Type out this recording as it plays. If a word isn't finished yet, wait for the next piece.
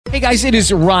Hey guys, it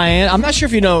is Ryan. I'm not sure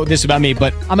if you know this about me,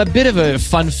 but I'm a bit of a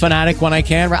fun fanatic when I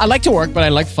can. I like to work, but I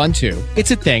like fun too.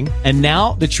 It's a thing. And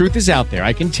now the truth is out there.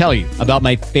 I can tell you about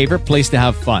my favorite place to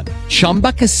have fun.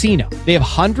 Chumba Casino. They have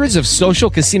hundreds of social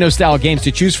casino style games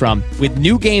to choose from with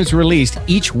new games released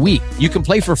each week. You can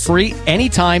play for free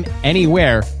anytime,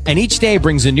 anywhere. And each day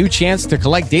brings a new chance to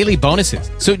collect daily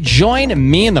bonuses. So join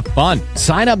me in the fun.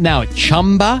 Sign up now at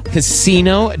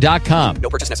ChumbaCasino.com. No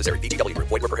purchase necessary. VGW Group.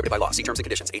 Void where prohibited by law. See terms and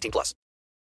conditions. 18+.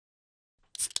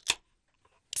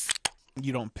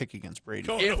 You don't pick against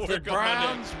Brady. If the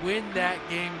Browns win that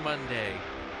game Monday,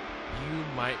 you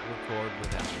might record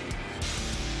without me.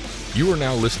 You are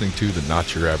now listening to the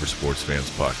Not Your Average Sports Fans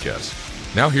podcast.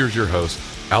 Now here's your host,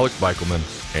 Alec Beichelman,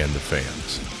 and the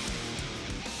fans.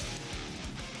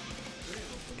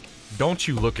 Don't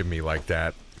you look at me like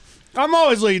that. I'm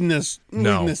always leading this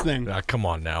No. thing. Come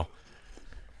on now.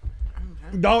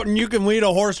 Dalton, you can lead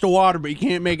a horse to water, but you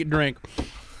can't make it drink.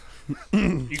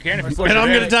 You can if you push And I'm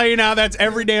it going in. to tell you now, that's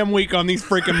every damn week on these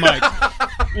freaking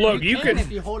mics. Look, you can could.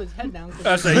 if you hold his head down.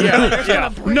 I say,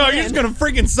 yeah. No, you're just going to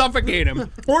freaking suffocate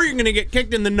him. Or you're going to get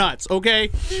kicked in the nuts, okay?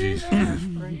 Jeez.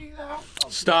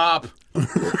 Stop.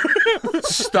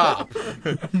 Stop.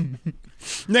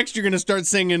 Next, you're going to start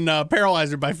singing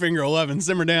Paralyzer by Finger 11.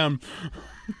 Simmer down.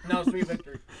 No, sweet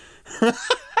victory.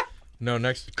 No,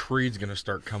 next Creed's going to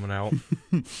start coming out.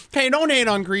 Hey, don't hate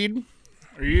on Creed.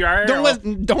 You all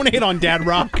right? Don't hate on Dad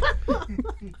Rock.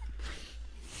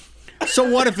 So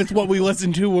what if it's what we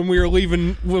listened to when we were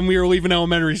leaving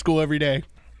elementary school every day?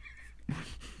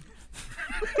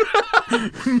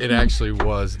 It actually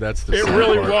was. That's the It sad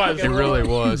really part. was. It really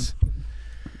was.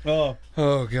 Oh,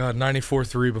 God,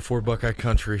 94-3 before Buckeye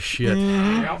Country. Shit.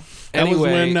 that was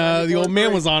when the old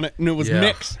man was on it, and it was Yeah.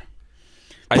 mixed.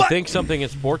 I think something in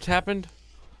sports happened.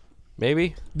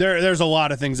 Maybe There's a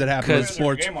lot of things that happen in because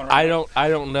sports. I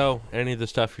don't know any of the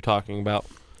stuff you're talking about.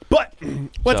 But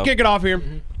let's So. kick it off here.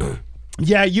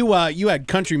 Yeah, you had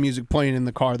country music playing in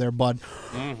the car there, bud.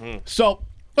 So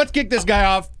let's kick this guy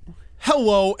off.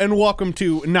 Hello and welcome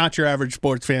to Not Your Average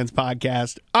Sports Fans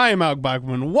podcast. I am Alec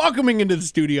Bachman, welcoming into the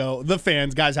studio the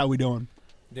fans. Guys, how we doing?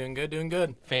 Doing good, doing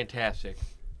good. Fantastic.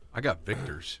 I got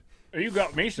Victors. You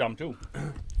got me some, too.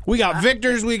 We got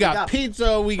Victors, we got got-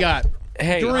 pizza, we got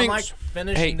Hey, drinks. I'm like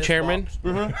finishing hey, this Chairman.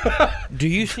 box. Do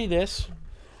you see this?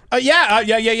 Yeah. I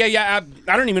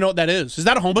don't even know what that is. Is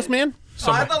that a homeless man?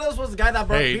 Oh, I thought this was the guy that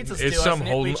brought Hey, pizzas it's to us. some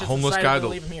and we just homeless decided guy to that-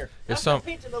 leave him here. It's That's some. the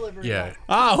pizza delivery Yeah. guy.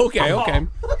 Ah, okay.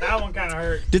 That one kind of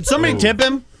hurt. Did somebody tip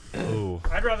him? Ooh.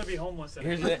 I'd rather be homeless than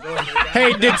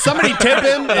Hey, did somebody tip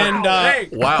him? And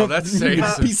Wow, that's saying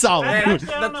some. be solid.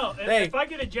 Actually, I don't know. Hey. If I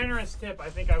get a generous tip, I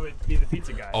think I would be the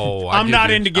pizza guy. Oh, I'm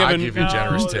not into I giving- give you a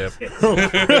generous tip.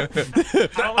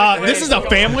 This is a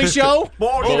family show.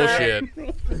 Bullshit.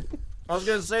 I was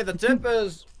gonna say the tip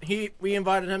is we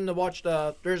invited him to watch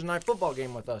the Thursday night football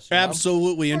game with us. you know?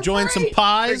 Absolutely. Enjoying some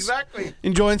pies. Exactly.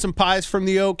 Enjoying some pies from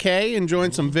the OK.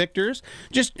 Enjoying some Victors.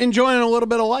 Just enjoying a little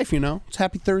bit of life, you know. It's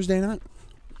happy Thursday night.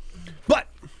 But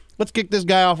let's kick this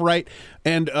guy off right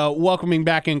and welcoming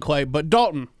back in Clay. But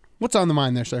Dalton, what's on the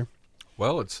mind there, sir?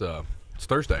 Well, it's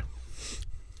Thursday.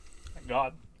 Thank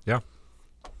God. Yeah.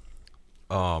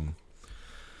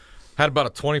 Had about a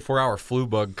 24-hour flu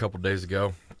bug a couple days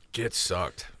ago. It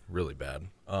sucked really bad.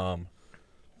 Other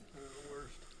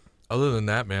than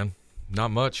that, man,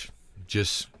 not much.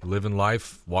 Just living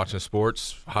life, watching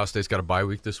sports. Ohio State's got a bye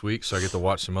week this week, so I get to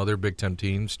watch some other Big Ten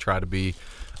teams try to be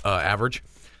average.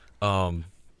 And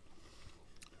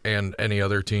any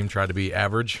other team try to be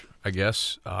average, I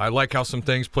guess. I like how some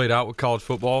things played out with college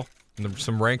football and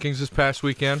some rankings this past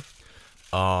weekend.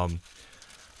 I'm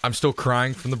still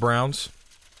crying from the Browns.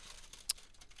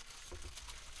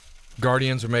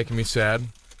 Guardians are making me sad.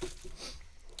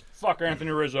 Fuck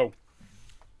Anthony Rizzo.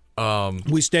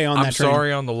 We stay on that I'm train.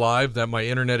 sorry on the live that my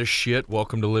internet is shit.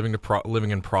 Welcome to living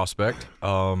in Prospect.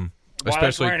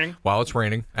 Especially while it's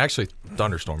raining. Actually,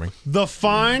 thunderstorming. The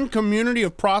fine community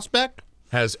of Prospect.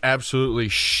 Has absolutely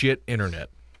shit internet.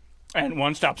 And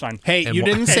one stop sign. Hey, And you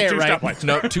one- didn't say it two right. stoplights.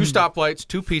 No, 2 stoplights,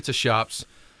 2 pizza shops,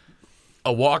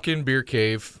 a walk-in beer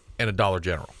cave, and a Dollar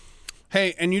General.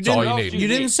 Hey, and you That's all didn't. you need. You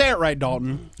didn't say it right,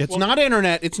 Dalton. It's not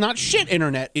internet. It's not shit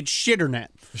internet. It's shitternet.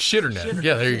 Shitternet.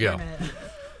 Yeah, there you go.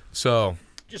 So,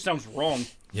 Just sounds wrong.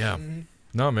 yeah.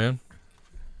 No, man.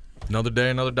 Another day,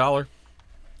 another dollar.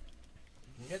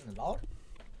 You getting a dollar?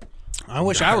 I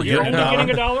wish I were You're getting a only dollar.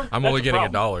 getting a dollar? I'm That's only getting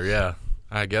problem. $1, yeah.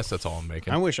 I guess that's all I'm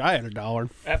making. I wish I had a dollar.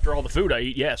 After all the food I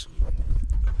eat, yes.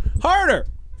 Harder.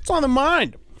 What's on the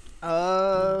mind?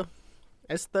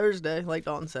 It's Thursday, like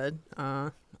Dalton said.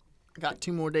 Got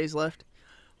 2 more days left.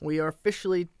 We are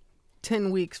officially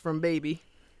 10 weeks from baby.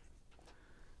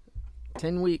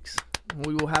 10 weeks.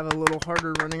 We will have a little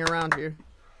harder running around here.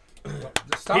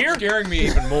 Stop Here? scaring me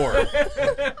even more.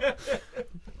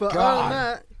 But other than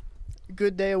that,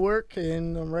 good day of work,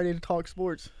 and I'm ready to talk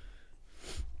sports.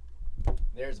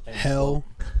 There's a famous Hell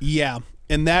yeah.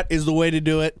 And that is the way to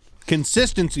do it.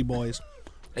 Consistency, boys.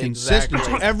 Consistency.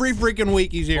 Exactly. Every freaking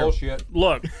week he's here. Bullshit.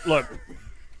 Look.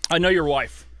 I know your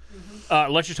wife.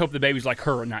 Let's just hope the baby's like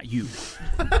her and not you.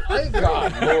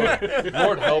 God,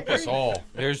 Lord help us all.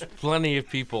 There's plenty of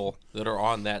people that are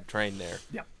on that train there.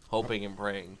 Yeah. Hoping and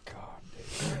praying.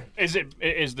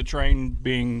 Is the train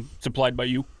being supplied by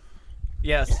you?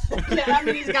 Yes. Yeah, I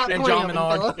mean, he's got And plenty John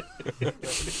of them, Menard.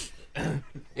 fella.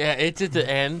 Yeah, it's at the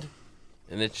end,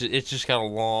 and it's just got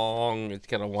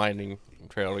a winding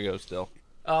trail to go still.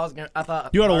 I thought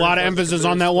You had a ours lot of was emphasis the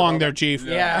on that boost, long but- there, Chief.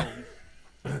 Yeah.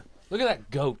 Look at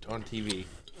that goat on TV.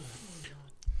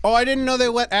 Oh, I didn't know they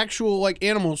let actual like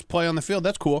animals play on the field.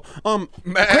 That's cool. Have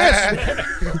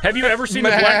you ever seen the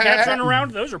black cats run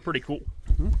around? Those are pretty cool.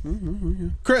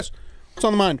 Chris, what's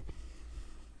on the mind?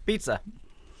 Pizza.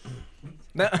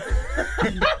 No.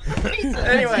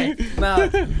 Anyway, no.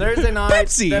 Thursday night.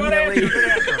 Pepsi. Definitely.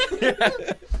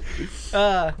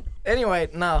 Anyway,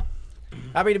 no.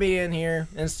 Happy to be in here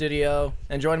in studio.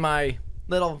 Enjoyed my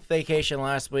little vacation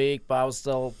last week, but I was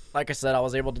still, like I said, I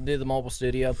was able to do the mobile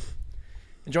studio.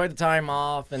 Enjoyed the time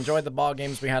off. Enjoyed the ball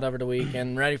games we had over the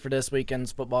weekend. Ready for this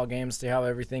weekend's football games. See how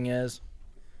everything is.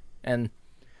 And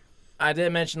I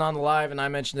did mention on the live, and I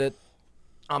mentioned it.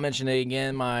 I'll mention it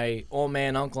again. My old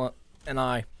man, uncle, and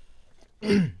I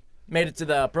made it to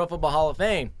the Pro Football Hall of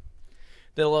Fame.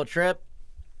 Did a little trip.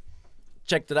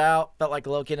 Checked it out. Felt like a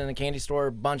little kid in a candy store.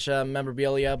 Bunch of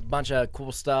memorabilia. Bunch of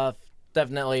cool stuff.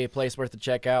 Definitely a place worth a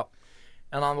check out.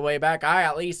 And on the way back, I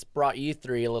at least brought you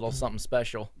three a little something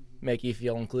special. Make you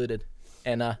feel included.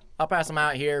 And I'll pass them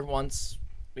out here once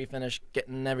we finish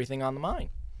getting everything on the mind.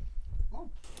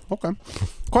 Okay.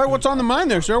 Corey, what's on the mind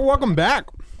there, sir? Welcome back.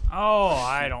 Oh,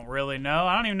 I don't really know.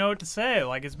 I don't even know what to say.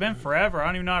 Like, it's been forever. I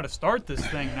don't even know how to start this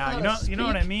thing now. You know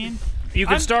what I mean? You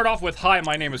can I'm- start off with, "Hi,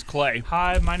 my name is Clay."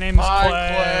 Hi, my name is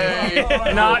Clay.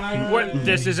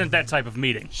 This isn't that type of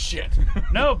meeting. Shit.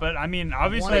 No, but I mean,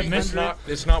 obviously I missed it.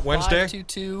 It's not Wednesday?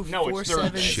 522 No, it's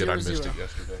Thursday. Shit, I missed it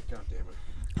yesterday. God damn it.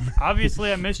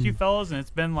 Obviously, I missed you fellas, and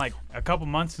it's been like a couple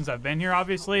months since I've been here,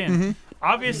 obviously. And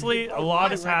obviously, a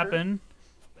lot has happened,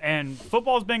 and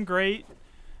football's been great.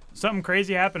 Something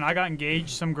crazy happened. I got engaged.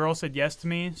 Some girl said yes to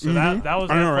me, so that was I know,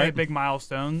 definitely a right? big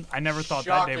milestone. I never thought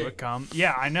that day would come.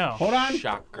 Yeah, I know. Hold on.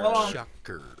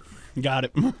 Shocker. Got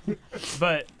it.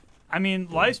 But I mean,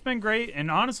 life's been great, and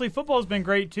honestly, football's been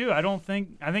great too. I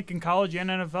think in college and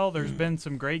NFL, there's been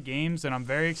some great games, and I'm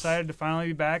very excited to finally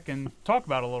be back and talk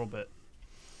about it a little bit.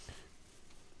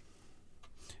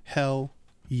 Hell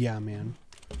yeah, man.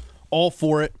 All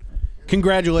for it.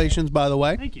 Congratulations, by the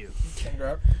way. Thank you.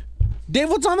 Dave,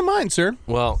 what's on the mind, sir?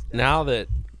 Well, now that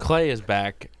Clay is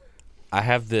back, I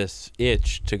have this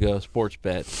itch to go sports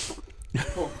bet.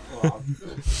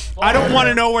 I don't want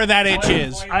to know where that itch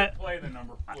is. Play the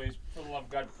number, please. For the love of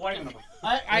God, play the number.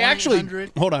 I actually,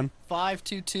 100. hold on.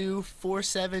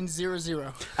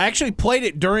 522-4700. I actually played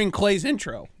it during Clay's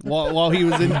intro while he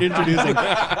was introducing,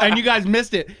 and you guys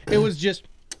missed it. It was just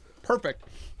perfect.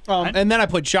 And then I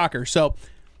played Shocker. So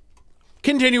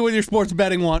continue with your sports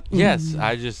betting one. Yes,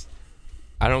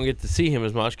 I don't get to see him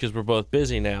as much because we're both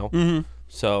busy now. Mhm.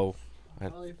 So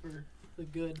Probably for the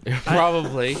good.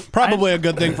 probably. Probably a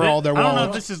good thing for all their I don't know if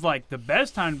wallets. this is like the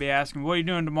best time to be asking, what are you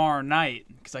doing tomorrow night?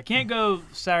 Because I can't go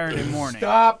Saturday morning.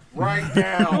 Stop right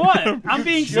now. What? I'm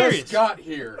being serious. Just got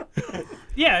here.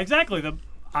 Yeah, exactly.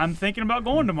 I'm thinking about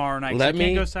going tomorrow night. 'Cause I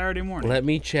can't go Saturday morning. Let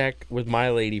me check with my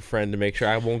lady friend to make sure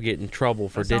I won't get in trouble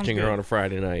for That sounds ditching her good. on a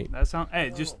Friday night. That sound.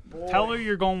 Hey, just tell her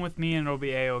you're going with me, and it'll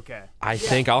be a-okay. I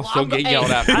think I'll still get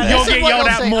yelled at. for You'll that. This is get what yelled you'll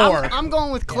at say. more. I'm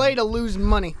going with Clay to lose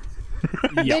money.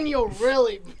 Then you'll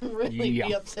really be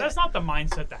upset. That's not the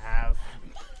mindset to have.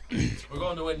 We're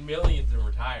going to win millions and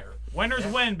retire. Winners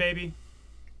win, baby.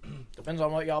 Depends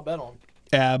on what y'all bet on.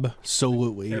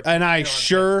 Absolutely. And I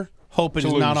sure hope it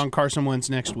is not on Carson Wentz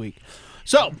next week.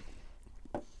 So,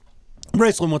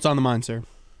 Braceland, what's on the mind, sir?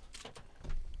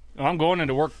 I'm going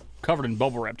into work covered in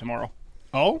bubble wrap tomorrow.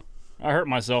 Oh? I hurt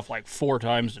myself like 4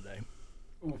 times today.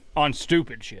 On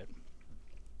stupid shit.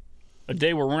 A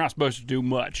day where we're not supposed to do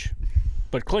much,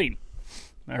 but clean.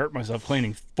 I hurt myself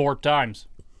cleaning 4 times.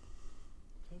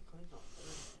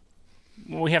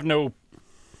 We have no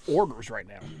orders right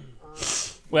now.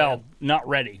 Well, not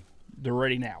ready. They're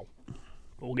ready now.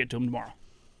 But we'll get to them tomorrow.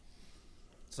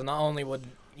 So not only would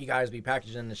you guys be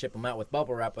packaging and ship them out with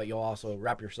bubble wrap, but you'll also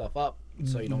wrap yourself up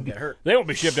so you don't get hurt. They won't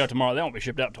be shipped out tomorrow. They won't be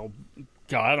shipped out till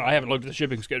God, I haven't looked at the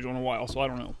shipping schedule in a while, so I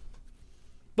don't know.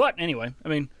 But anyway, I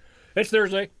mean, it's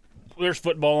Thursday. There's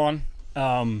football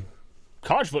on.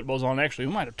 College football's on, actually.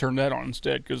 We might have turned that on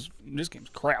instead because this game's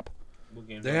crap.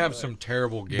 They have some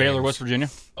terrible games. Baylor, West Virginia.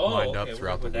 Lined up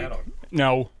throughout the week.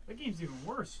 No. That game's even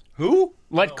worse. Who?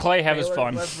 Let Clay have his Baylor,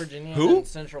 fun. West Virginia, Who? and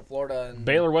Central Florida. And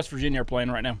Baylor, West Virginia are playing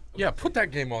right now. Yeah, put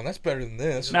that game on. That's better than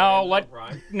this. No, let You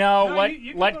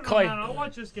can let put it Clay. on. I'll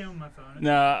watch this game on my phone.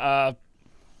 No,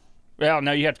 well,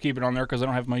 no, you have to keep it on there because I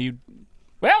don't have my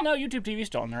Well, no, YouTube TV's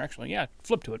still on there actually. Yeah,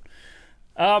 flip to it.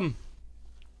 I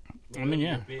mean,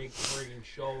 yeah. Big friggin'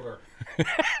 shoulder.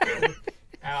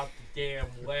 Out the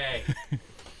damn way.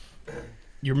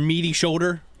 Your meaty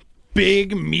shoulder.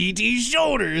 Big, meaty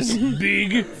shoulders.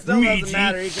 Big, Still doesn't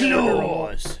matter. You can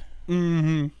claws.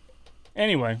 Mm-hmm.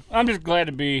 Anyway, I'm just glad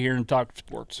to be here and talk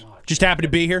sports. Just happy to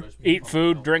be here. Eat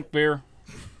food, drink beer,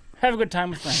 have a good time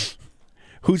with friends.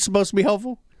 Who's supposed to be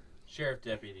helpful? Sheriff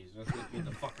deputies. Let's get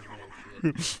the fucking wrong shit.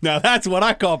 Now that's what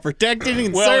I call protecting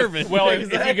and serving. Well, if you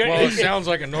go, Well, it sounds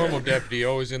like a normal deputy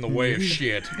always in the way of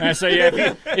shit. I say,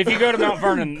 yeah, if you go to Mount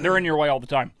Vernon, they're in your way all the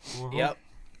time. Yep.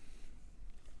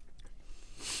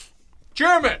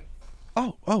 German!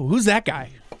 Oh, who's that guy?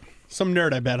 Some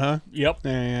nerd, I bet, huh? Yep.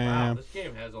 Yeah. Wow, this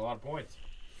game has a lot of points.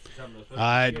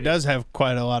 It does have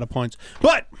quite a lot of points.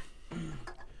 But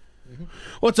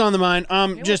what's on the mind?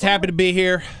 I'm just happy to be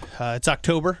here. It's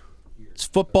October. It's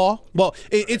football. Well,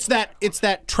 it's that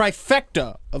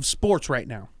trifecta of sports right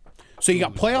now. So you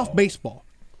got playoff baseball.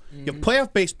 You have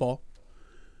playoff baseball.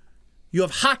 You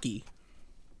have hockey,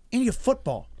 and you have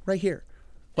football right here.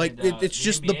 Like it's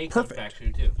just the perfect.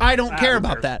 I don't care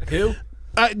about that. Who?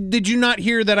 Did you not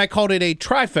hear that I called it a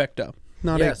trifecta,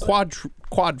 not Yes. a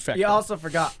quadfecta? You also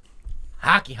forgot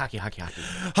hockey. Hockey.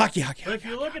 But if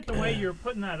you look at the way you're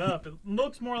putting that up, it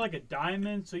looks more like a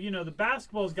diamond. So, the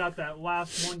basketball's got that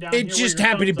last one down here. It just where your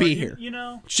happened to thumb's be up. here. You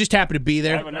know? It's just happy to be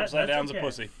there. Having upside that's down's okay. a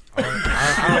pussy.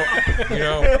 I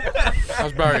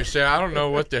was about to say, I don't know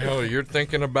what the hell you're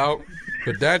thinking about,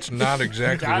 but that's not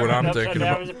exactly what I'm Upside thinking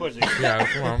down about. is a pussy. Yeah,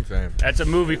 that's what I'm saying. That's a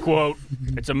movie quote.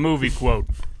 It's a movie quote.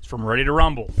 It's from Ready to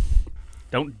Rumble.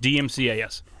 Don't DMCA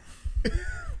us.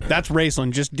 That's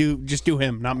Raceland. Just do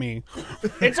him, not me.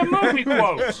 It's a movie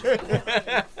quote.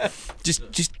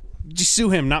 Just sue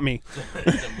him, not me.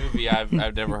 It's a movie I've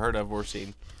never heard of or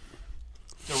seen.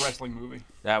 It's a wrestling movie.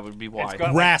 That would be why. It's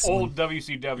got Wrestling. old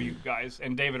WCW guys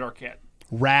and David Arquette.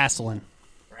 Wrestling.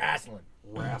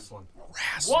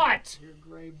 What? Your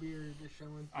gray beard is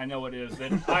showing. I know it is.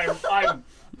 That I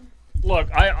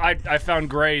look. I found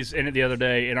grays in it the other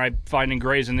day, and I'm finding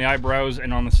grays in the eyebrows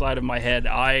and on the side of my head.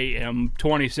 I am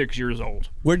 26 years old.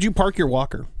 Where'd you park your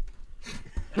walker?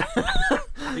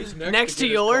 Next to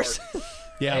yours.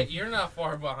 Yeah. Hey, you're not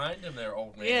far behind him there,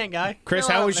 old man. Yeah, guy. Chris,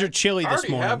 how was your chili this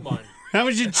morning? mine. How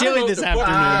was your chili this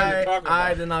afternoon?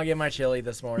 I did not get my chili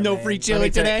this morning. No man. free Let chili me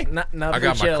tell you- today? No I free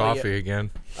got my chili. coffee again.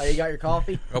 Oh, you got your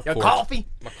coffee? Of Your course. coffee?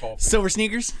 My coffee. Silver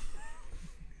sneakers?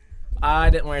 I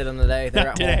didn't wear them today. They're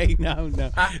Not at today. No.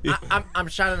 home. I'm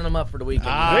shining them up for the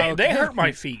weekend. They hurt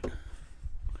my feet.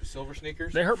 Silver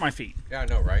sneakers? They hurt my feet. Yeah, I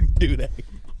know, right? Do they?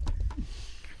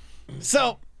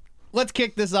 So, let's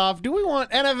kick this off. Do we want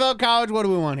NFL, college? What do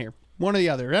we want here? One or the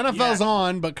other. NFL's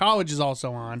on, but college is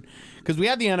also on. Because we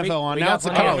had the NFL on. we Now got it's the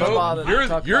plenty of college. football to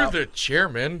talk You're about. the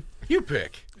chairman. You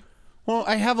pick. Well,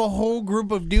 I have a whole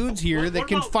group of dudes here that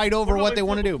can fight over what they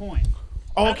want to do. Coin?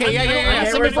 Oh, okay, yeah.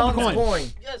 Okay, Somebody we're flip a on coin. coin.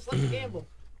 Yes, let's gamble.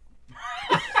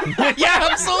 Yeah,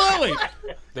 absolutely.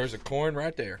 There's a coin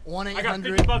right there. I got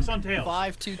 $50 on tails.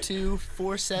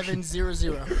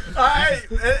 522-4700. All right.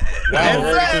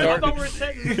 I thought we were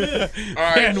taking this. All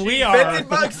right. And we are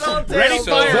 $50 on ready tails.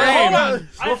 for your Hold game.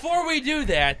 on. Before we do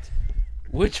that,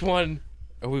 which one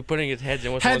are we putting his heads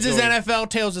in? Which Heads one's is going- NFL,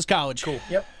 tails is college. Cool.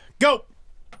 Yep. Go.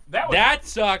 That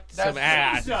sucked some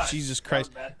ass. Jesus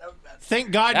Christ.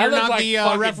 Thank God That you're looked not like the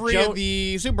fucking referee Joe- of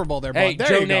the Super Bowl there, bud. Hey, There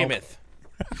Joe you go. Namath.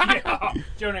 Yeah.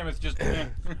 Joe Namath's just.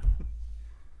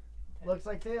 Looks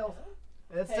like tails.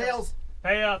 It's tails.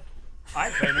 Pay up. I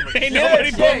paid him. Ain't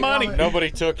nobody put money. Nobody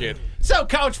took it. So,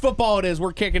 college football it is.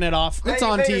 We're kicking it off. It's Hey,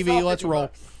 on you pay TV. yourself Let's $50. roll.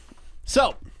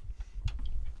 So,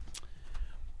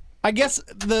 I guess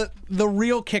the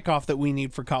real kickoff that we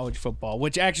need for college football,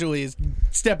 which actually is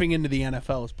stepping into the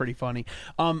NFL, is pretty funny.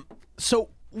 So,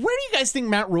 where do you guys think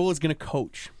Matt Rule is going to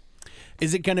coach?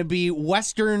 Is it going to be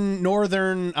Western,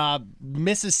 Northern,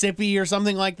 Mississippi, or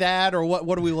something like that, or what?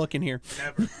 What are we looking here?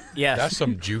 Yes. That's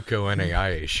some JUCO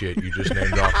NAIA shit you just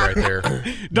named off right there.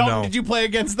 Dalton, No. did you play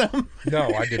against them?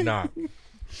 No, I did not.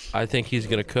 I think he's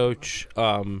going to coach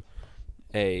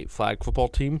a flag football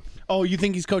team. Oh, you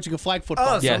think he's coaching a flag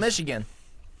football? Oh, so Yes. Michigan.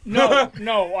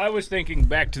 No, I was thinking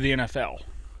back to the NFL,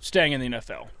 staying in the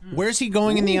NFL. Where's he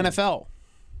going in the NFL?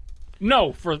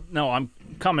 No, I'm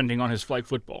commenting on his flag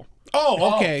football.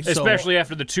 Oh, okay. So, Especially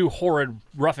after the 2 horrid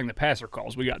roughing the passer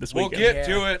calls we got this We'll weekend. get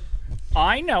to it.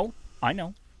 I know,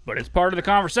 but it's part of the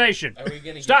conversation. Are we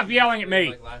gonna Stop get yelling at me.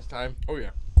 like last time? Oh, yeah.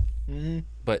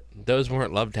 But those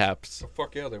weren't love taps. Oh,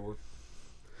 fuck yeah, they were.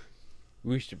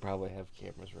 We should probably have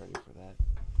cameras ready for that.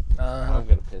 I'm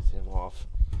gonna piss him off.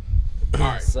 All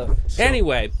right. So,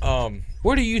 Anyway,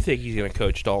 where do you think he's gonna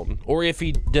coach Dalton, or if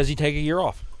does he take a year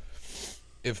off?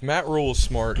 If Matt Rule is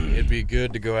smart, it'd be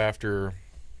good to go after,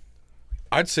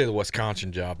 I'd say, the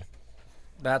Wisconsin job.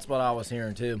 that's what I was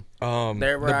hearing too.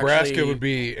 Nebraska would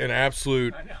be an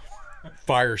absolute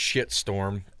fire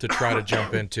shitstorm to try to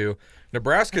jump into.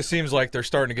 Nebraska seems like they're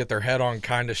starting to get their head on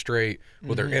kind of straight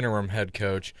with their interim head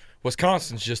coach.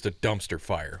 Wisconsin's just a dumpster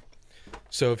fire.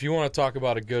 So if you want to talk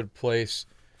about a good place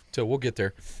to, we'll get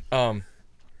there.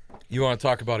 You want to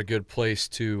talk about a good place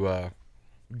to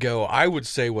go, I would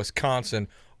say Wisconsin.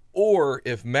 Or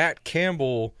if Matt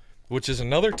Campbell, which is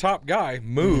another top guy,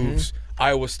 moves,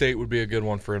 Iowa State would be a good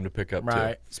one for him to pick up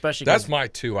Right. too. Especially That's my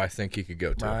 2 I think he could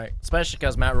go to. right. Especially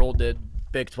because Matt Rule did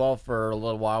Big 12 for a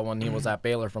little while when he was at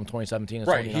Baylor from 2017 to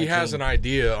Right, 2019. he has an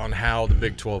idea on how the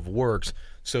Big 12 works,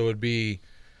 so it'd be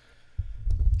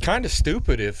kind of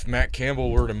stupid if Matt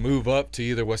Campbell were to move up to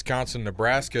either Wisconsin,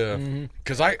 Nebraska,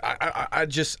 because I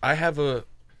have a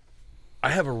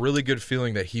really good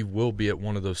feeling that he will be at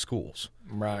one of those schools.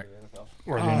 Right.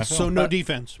 so no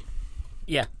defense.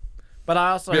 Yeah. But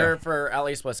I also Yeah. heard for at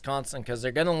least Wisconsin because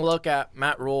they're going to look at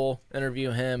Matt Rule,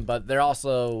 interview him, but they're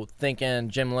also thinking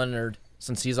Jim Leonard,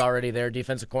 since he's already their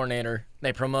defensive coordinator.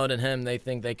 They promoted him. They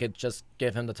think they could just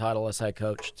give him the title as head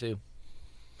coach too.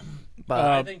 But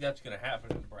I think that's going to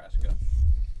happen in Nebraska.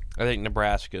 I think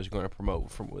Nebraska is going to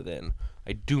promote from within.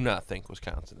 I do not think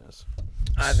Wisconsin is.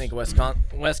 I think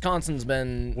Wisconsin's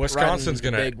been Wisconsin's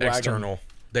going going to external.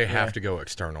 They have to go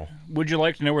external. Would you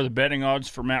like to know where the betting odds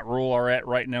for Matt Rule are at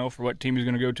right now for what team he's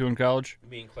going to go to in college?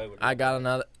 Me and Clay would. I got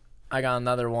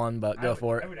another one, but go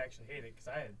for it. I would actually hate it because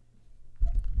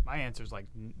my answer's like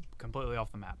completely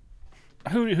off the map.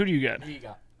 Who do you got?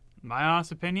 My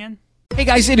honest opinion, Hey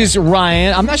guys, it is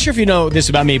Ryan. I'm not sure if you know this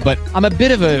about me, but I'm a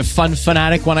bit of a fun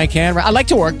fanatic when I can. I like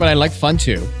to work, but I like fun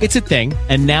too. It's a thing.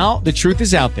 And now the truth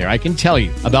is out there. I can tell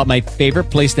you about my favorite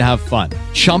place to have fun.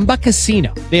 Chumba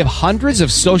Casino. They have hundreds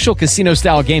of social casino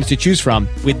style games to choose from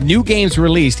with new games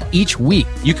released each week.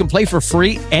 You can play for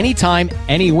free anytime,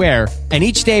 anywhere. And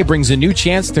each day brings a new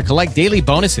chance to collect daily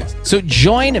bonuses. So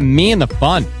join me in the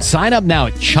fun. Sign up now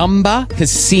at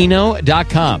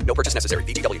ChumbaCasino.com. No purchase necessary.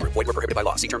 VGW Group. Void where prohibited by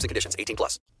law. See terms and conditions.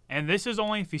 18+. and this is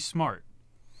only if he's smart.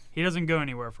 He doesn't go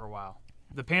anywhere for a while.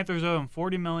 The Panthers owe him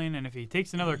 $40 million, and if he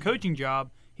takes another coaching job,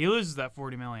 he loses that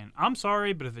 $40 million. I'm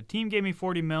sorry, but if a team gave me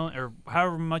 $40 million or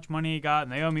however much money he got,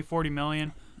 and they owe me $40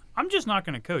 million, I'm just not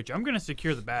going to coach. I'm going to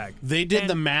secure the bag. They did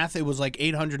the math. It was like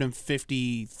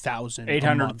 850,000.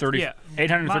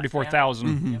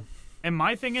 834,000. And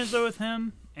my thing is, though, with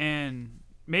him, and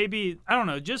maybe, I don't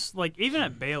know, just like even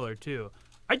at Baylor, too,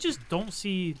 I just don't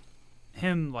see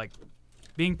him, like,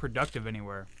 being productive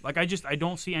anywhere. Like, I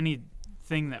don't see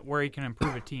anything where he can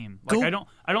improve a team. Like,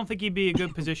 I don't think he'd be a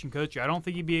good position coach. I don't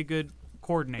think he'd be a good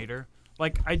coordinator.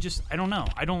 Like, I don't know.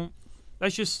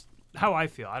 That's just how I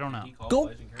feel. I don't know.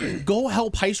 Go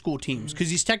help high school teams because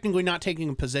he's technically not taking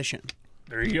a position.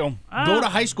 There you go. Go to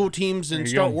high school teams and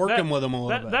start working with them a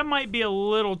little bit. That might be a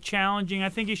little challenging. I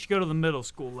think you should go to the middle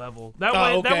school level. That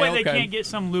way they can't get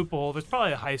some loophole. There's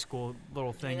probably a high school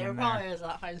little thing in there. There probably is a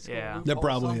high school. Yeah. There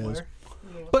probably somewhere. is.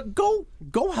 But go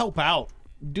help out.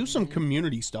 Do some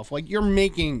community stuff. Like you're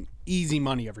making easy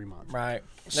money every month. Right.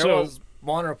 There was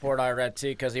one report I read too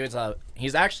because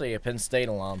he's actually a Penn State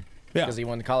alum because he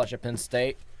went to college at Penn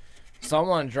State.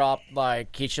 Someone dropped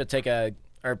like he should take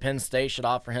Penn State should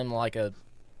offer him like a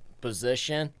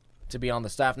position to be on the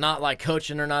staff, not like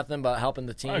coaching or nothing, but helping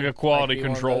the team. Like a quality be one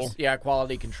of control. those- yeah,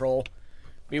 quality control.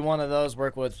 Be one of those.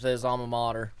 Work with his alma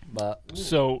mater, but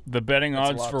So the betting That's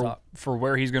a odds lot of talk. for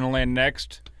where he's going to land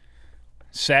next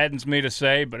saddens me to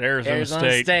say, but Arizona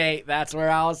State. State. That's where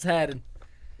I was headed.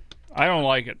 I don't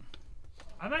like it.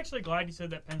 I'm actually glad you said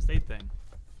that Penn State thing.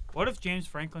 What if James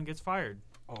Franklin gets fired?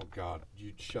 Oh God,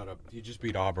 you shut up! He just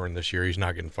beat Auburn this year. He's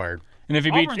not getting fired. And if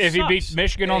he Auburn beats sucks.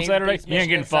 Michigan on He Saturday, beats he ain't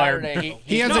getting Michigan fired. Saturday.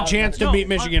 He has a chance to beat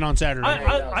Michigan on Saturday.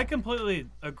 I completely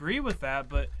agree with that,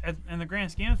 but in the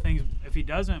grand scheme of things, if he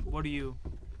doesn't, what do you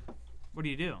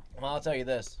do? Well, I'll tell you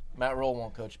this: Matt Rule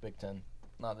won't coach Big Ten.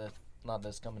 Not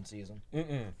this coming season.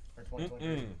 For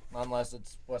 2023, unless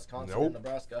it's Wisconsin or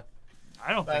Nebraska.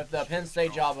 I don't But think if the Penn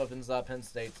State job opens up, Penn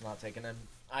State's not taking him.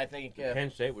 I think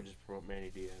Penn State would just promote Manny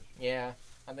Diaz. yeah,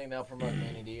 I think they'll promote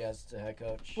Manny Diaz to head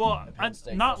coach. Well, at Penn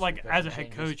State. not That's like some as a coaching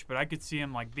head changes. coach, but I could see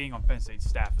him like being on Penn State's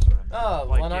staff as well. Oh,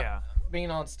 like well, not yeah.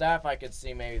 being on staff, I could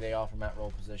see maybe they offer Matt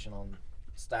Rule position on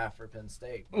staff for Penn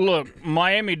State. Look,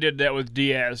 Miami did that with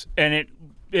Diaz, and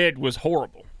it was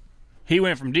horrible. He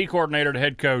went from D coordinator to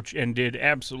head coach and did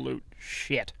absolute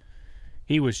shit.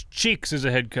 He was cheeks as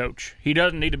a head coach. He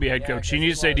doesn't need to be a head coach. He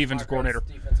needs to stay defensive coordinator.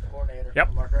 Defensive coordinator.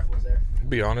 Yep. Mark Rett was there. To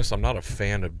be honest, I'm not a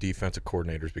fan of defensive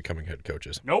coordinators becoming head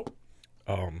coaches. Nope.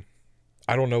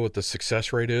 I don't know what the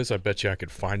success rate is. I bet you I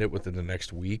could find it within the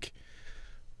next week.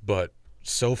 But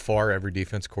so far, every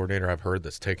defense coordinator I've heard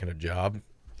that's taken a job,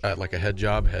 like a head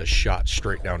job, has shot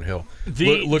straight downhill.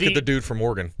 Look at the dude from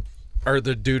Oregon. Or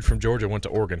the dude from Georgia went to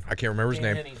Oregon. I can't remember his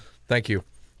name. Henning. Thank you.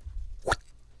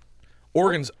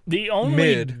 Oregon's The only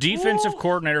mid. defensive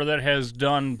coordinator that has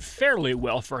done fairly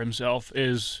well for himself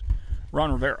is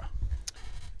Ron Rivera.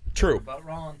 True. But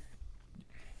Ron.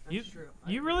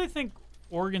 You really think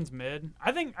Oregon's mid?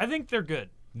 I think they're good.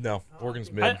 No,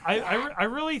 Oregon's mid. I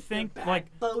really think like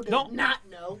Bo does don't not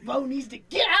know. Bo needs to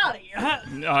get out of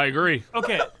here. I agree.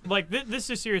 okay like this is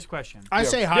a serious question. I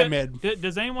say high D- mid.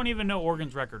 Does anyone even know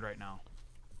Oregon's record right now?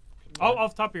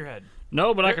 Off the top of your head.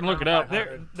 No, but I can look it up.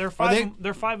 They're they-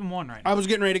 they're 5-1 right now. I was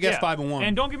getting ready to guess Yeah. 5-1.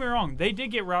 And don't get me wrong, they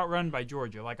did get route run by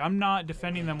Georgia. Like I'm not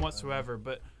defending them whatsoever,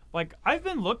 but like I've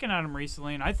been looking at them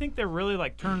recently, and I think they're really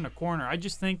like turning the corner. I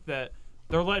just think that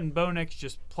they're letting Bo Nix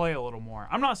just play a little more.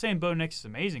 I'm not saying Bo Nix is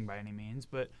amazing by any means,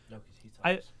 but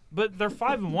but they're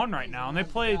 5-1 right now, and they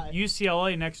play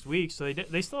UCLA next week, so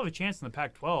they still have a chance in the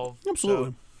Pac-12.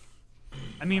 Absolutely. So,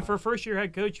 I mean, for a first-year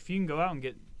head coach, if you can go out and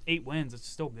get 8 wins, it's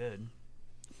still good.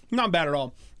 Not bad at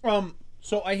all.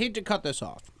 So I hate to cut this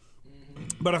off,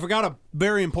 but I forgot a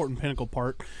very important pinnacle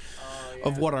part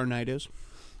of what our night is.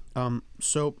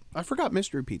 So I forgot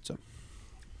mystery pizza.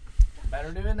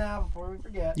 Better do it now before we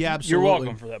forget. Yeah, absolutely. You're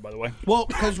welcome for that, by the way. Well,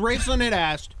 because Raceland had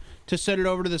asked to set it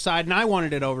over to the side, and I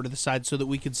wanted it over to the side so that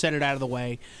we could set it out of the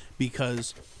way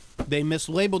because they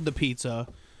mislabeled the pizza.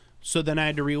 So then I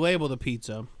had to relabel the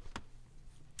pizza.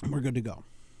 And we're good to go.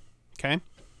 Okay?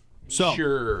 So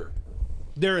Sure.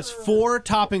 there is 4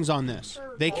 toppings on this.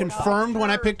 They confirmed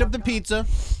when I picked up the pizza.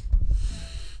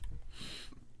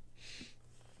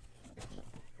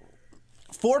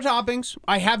 Four toppings.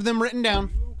 I have them written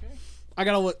down. I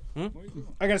gotta look.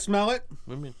 I gotta smell it.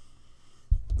 What do you mean?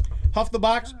 Huff the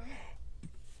box,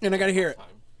 and I gotta hear it.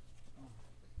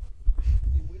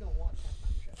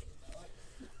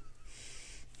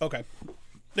 Okay.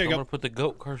 There you I'm go. gonna put the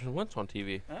GOAT Carson Wentz on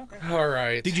TV. All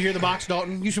right. Did you hear the box,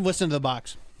 Dalton? You should listen to the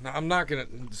box. No, I'm not gonna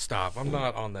stop. I'm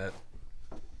not on that.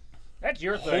 That's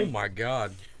your Oh thing. my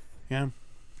god. Yeah.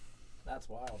 That's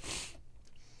wild.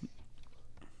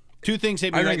 2 things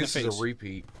hit me I right think in the this face. is a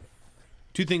repeat.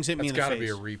 2 things hit me That's in the got to face. be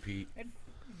a repeat.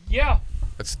 Yeah.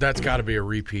 That's got to be a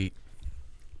repeat.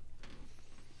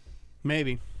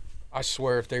 Maybe. I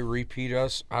swear, if they repeat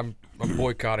us, I'm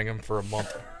boycotting them for a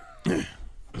month.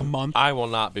 A month. I will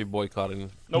not be boycotting.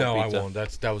 No, pizza. I won't.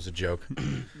 That was a joke.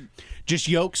 Just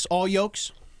yolks, all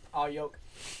yolks. All yolk.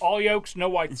 All yolks, no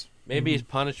whites. Maybe as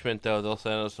punishment though, they'll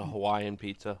send us a Hawaiian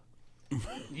pizza.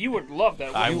 You would love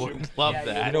that. I wouldn't would you? love Yeah,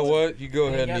 that. You know what? You go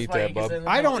ahead and Guess eat why that, you can say bub. that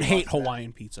I don't nobody hate wants that.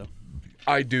 Hawaiian pizza.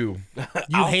 I do.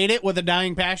 You hate it with a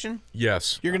dying passion?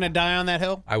 Yes. You're gonna die on that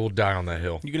hill? I will die on that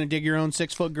hill. You're gonna dig your own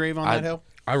 6-foot grave on that hill?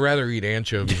 I'd rather eat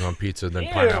anchovies on pizza than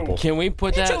pineapple. Can we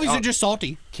put that? Anchovies on, are just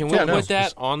salty. can we Yeah, no. put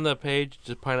that on the page?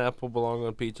 Does pineapple belong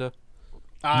on pizza?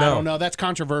 I No. don't know. That's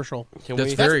controversial. Can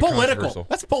That's we? That's very political. controversial.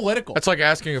 That's political. That's like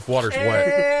asking if water's wet.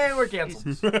 Hey, we're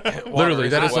canceled. Literally,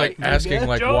 that is like asking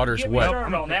like Joe, water's get me wet.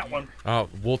 started on that one.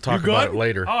 We'll talk You about good? it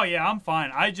later. Oh yeah, I'm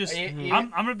fine. I just you- I'm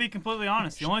gonna be completely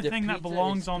honest. The only The thing that pizza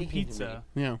belongs is on speaking to pizza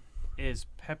yeah. is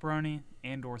pepperoni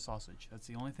and/or sausage. That's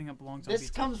the only thing that belongs on This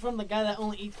pizza. comes from the guy that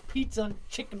only eats pizza and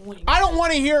chicken wings. I don't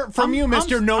want to hear it from I'm- you,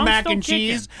 Mr. I'm- No I'm Mac still and kicking.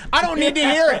 Cheese. I don't need to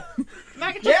hear it.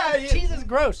 Mac and cheese, cheese is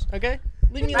gross. Okay,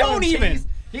 leave me Don't alone. even.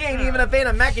 He ain't even a fan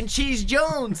of Mac and Cheese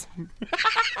Jones.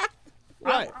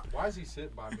 Right. Why is he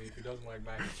sitting by me if he doesn't like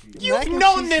mac and cheese? You've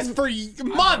known this for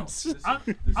months.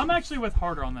 I'm actually with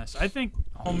Harder on this. I think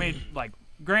homemade, like,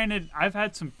 granted, I've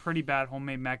had some pretty bad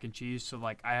homemade mac and cheese, so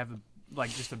like I have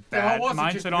just a bad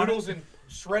mindset on it. and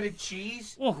shredded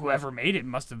cheese? Well, whoever made it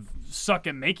must have sucked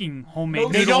at making homemade.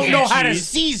 They noodles don't know and how to cheese,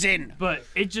 season. But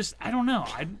it just, I don't know.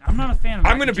 I'm not a fan of.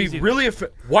 I'm mac going to and be cheese either. really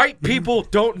white people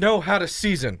don't know how to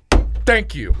season.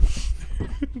 Thank you.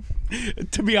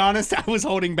 To be honest, I was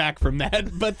holding back from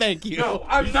that, but thank you. No,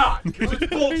 I'm not, because it's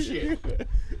bullshit.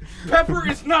 Pepper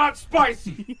is not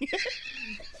spicy.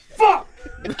 Fuck!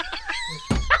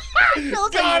 Feels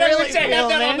God, like I really wish I had cool,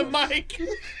 that man. on the mic.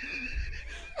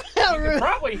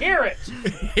 Probably hear it.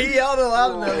 He yelled it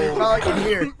loud enough. You probably can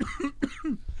hear.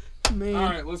 Man. All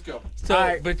right, let's go. So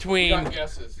Alright. between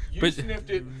guesses. You But- sniffed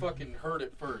it and fucking heard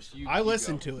it first. I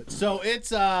listened to it. So it's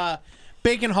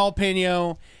bacon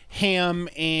jalapeno, ham,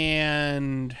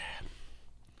 and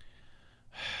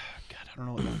God, I don't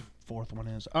know what the fourth one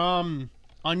is.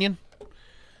 Onion.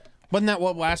 Wasn't that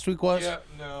what last week was? Yeah,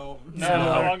 no.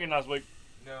 No, onion last week.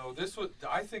 No, this was.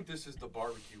 I think this is the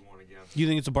barbecue one again. You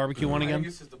think it's a barbecue one I think again?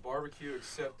 this is the barbecue,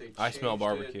 except they. I smell changed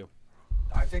barbecue. It.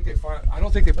 I think they find. I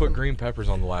don't think they put green peppers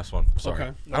on the last one. Sorry.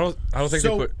 Okay. I don't think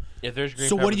So- they put. If there's green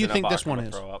So what peppers do you in that think box, this one I'm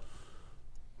gonna is? throw up.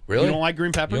 Really? You don't like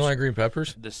green peppers? You don't like green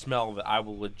peppers? The smell of it, I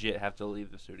will legit have to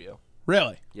leave the studio.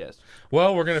 Really? Yes.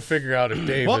 Well, we're gonna figure out if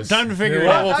Dave Well, is. time to figure it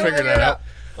Well, out. We'll figure that out.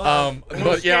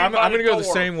 But yeah, I'm stand by gonna the go the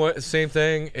door. same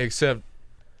thing, except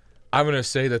I'm gonna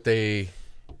say that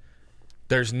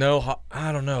there's no.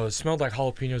 I don't know. It smelled like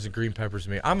jalapenos and green peppers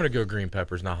to me. I'm gonna go green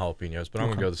peppers, not jalapenos, but I'm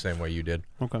gonna go the same way you did.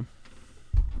 Okay.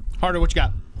 Harder, what you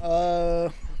got?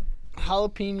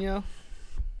 Jalapeno,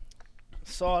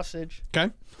 sausage,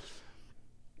 Okay.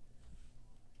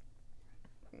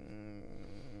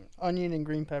 onion, and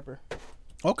green pepper.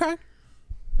 Okay.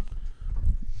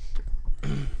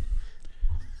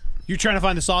 You trying to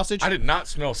find the sausage? I did not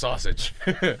smell sausage.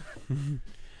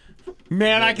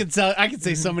 Man, I could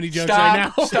say so many jokes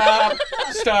right now.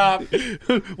 Stop.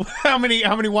 how many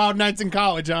wild nights in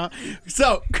college, huh?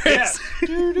 So, Chris. But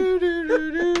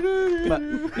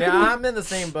yeah, I'm in the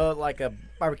same boat like a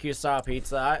barbecue style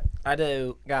pizza. I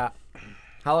do got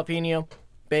jalapeno,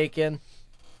 bacon,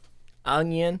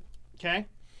 onion, Okay.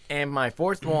 and my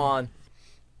fourth one,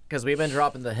 because we've been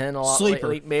dropping the hen a lot Sleeper,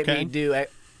 lately, made okay. me do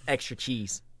extra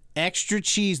cheese. Extra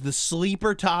cheese, the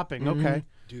sleeper topping. Okay.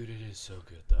 Dude, it is so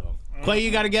good though. Clay, you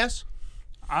got a guess?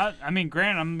 I mean,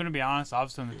 granted, I'm gonna be honest.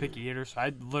 Obviously, I'm a picky eater, so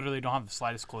I literally don't have the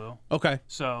slightest clue. Okay.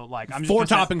 So, like, I'm just Four gonna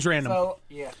say toppings random. So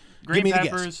yeah, green Give me the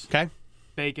peppers, guess. Okay.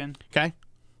 bacon. Okay.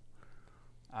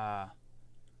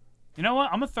 You know what?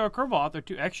 I'm gonna throw a curveball out there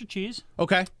too. Extra cheese,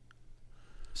 Okay.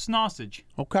 sausage.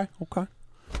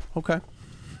 Okay.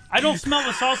 I don't smell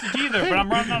the sausage either, but I'm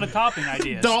running out of topping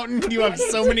ideas. Dalton, you have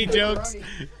so many jokes.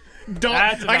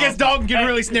 That's I guess Dalton can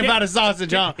really sniff out a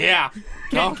sausage, huh? Yeah.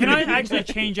 Can I actually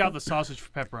change out the sausage for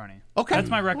pepperoni? Okay. That's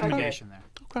my recommendation there.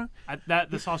 Okay.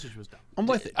 The sausage was dumb. I'm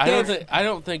with it. I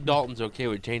don't think Dalton's okay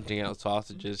with changing out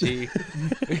sausages. He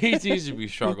seems to be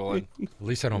struggling. At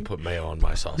least I don't put mayo on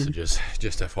my sausages.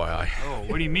 Just FYI. Oh,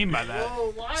 what do you mean by that?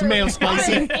 It's mayo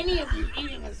spicy. Any of you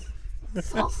eating a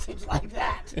sausage like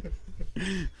that?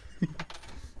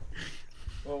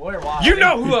 well, we're wild. You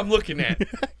know who I'm looking at.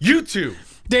 You two.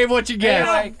 Dave, what you guess?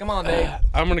 Anyway, come on, Dave.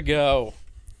 I'm gonna go.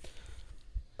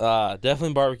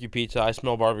 Definitely barbecue pizza. I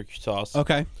smell barbecue sauce.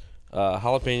 Okay.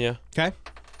 Jalapeno, Okay.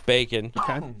 bacon,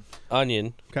 Okay.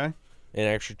 onion, Okay. and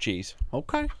extra cheese.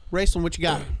 Okay. Racing, what you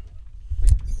got?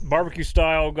 Barbecue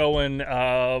style going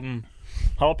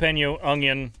jalapeno,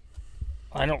 onion.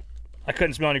 I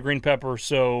couldn't smell any green pepper,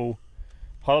 so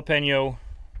jalapeno,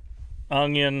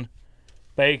 onion,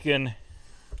 bacon,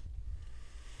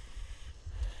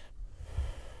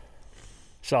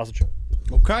 sausage.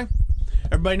 Okay.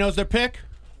 Everybody knows their pick?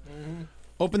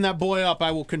 Open that boy up.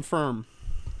 I will confirm.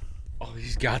 Oh,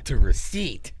 he's got the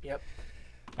receipt. Yep.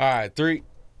 All right, 3,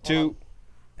 2,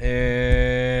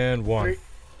 and 1. 3.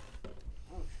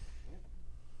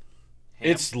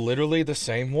 It's literally the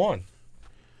same one.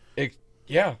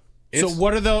 Yeah. So It's-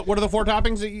 what are the four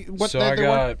toppings that you So I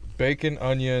got bacon,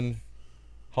 onion,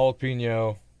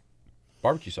 jalapeno,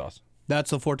 barbecue sauce. That's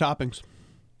the four toppings.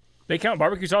 They count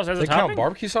barbecue sauce as They a topping? count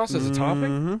barbecue sauce as a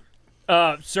topping?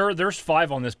 Sir, there's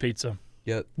 5 on this pizza.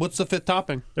 Yeah. What's the fifth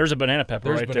topping? There's a banana pepper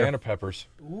There's right banana there. peppers.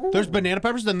 There's banana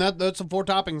peppers, then that's the four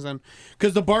toppings then.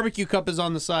 Because the barbecue cup is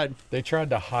on the side. They tried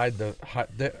to hide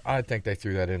I think they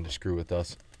threw that in to screw with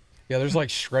us. Yeah, there's like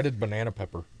shredded banana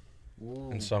pepper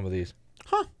in some of these.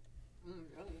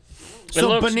 So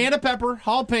looks- banana pepper,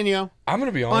 jalapeno. I'm going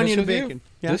to be honest Onion with and you. bacon.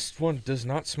 Yeah. This one does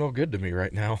not smell good to me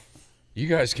right now. You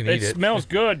guys can eat It it. smells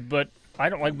good, but I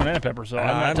don't like banana pepper, so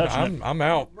I'm not touching it. I'm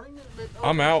out.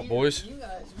 I'm out, boys. You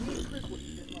guys, me and Chris would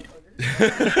eat this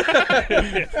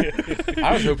motherfucker.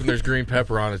 I was hoping there's green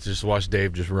pepper on it to just watch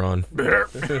Dave just run. There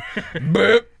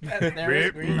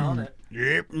is green on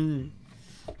it.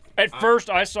 At first,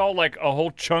 I saw like a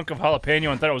whole chunk of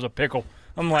jalapeno and thought it was a pickle.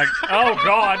 I'm like, oh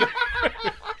God.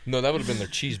 No, that would have been their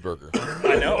cheeseburger.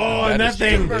 I know. Oh, and that is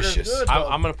thing. delicious.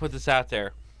 I'm gonna put this out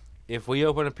there. If we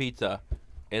open a pizza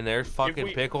and there's fucking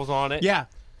we- pickles on it, Yeah.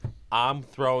 I'm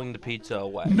throwing the pizza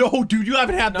away. No, dude, you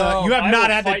haven't had No, you have I not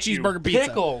will had the fight you. cheeseburger pizza.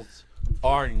 Pickles.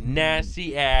 are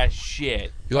nasty ass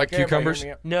shit. You like cucumbers?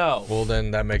 No. Well,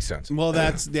 then that makes sense. Well,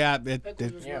 that's Yeah.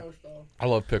 I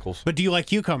love pickles. But do you like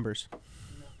cucumbers?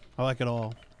 I like it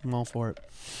all. I'm all for it.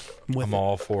 I'm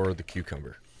all for the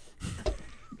cucumber.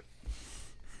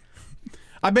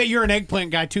 I bet you're an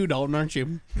eggplant guy too, Dalton, aren't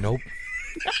you? Nope.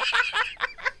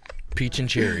 Peach and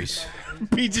cherries.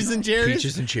 Peaches and cherries.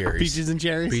 Peaches and cherries. Peaches and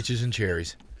cherries. Peaches and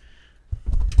cherries.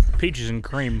 Peaches and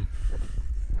cream.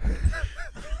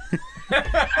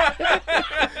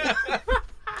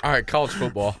 All right, college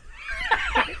football.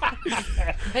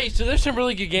 Hey, so there's some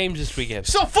really good games this weekend.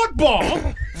 So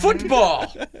football.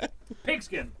 Football.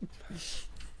 Pigskin.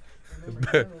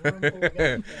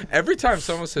 Every time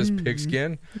someone says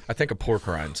pigskin, I think of pork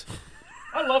rinds.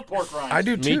 I love pork rinds. I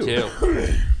do Me too.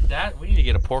 We need to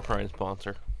get a pork rind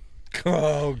sponsor.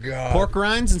 Oh god. Pork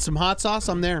rinds and some hot sauce.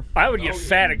 I'm there. I would get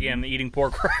fat again eating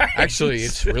pork rinds. Actually,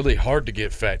 it's really hard to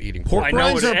get fat eating pork. I know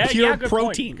rinds it are is. pure Yeah, good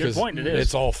protein. Point. Good point. It is.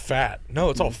 It's all fat. No,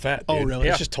 it's all fat. Oh, dude. really?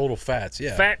 It's Yeah. just total fats.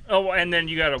 Yeah. fat. Oh, and then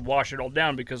you got to wash it all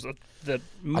down because of the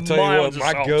I'll tell you what. mounds of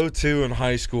My salt. go-to in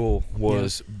high school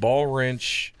was ball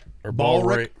wrench or ball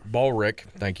rick. Ball rick.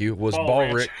 Thank you. Was Ball ball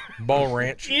ranch. rick. Ball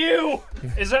ranch. Ew!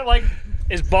 Is that like?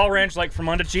 Is ball ranch like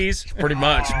Fermunda cheese? Pretty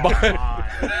much. But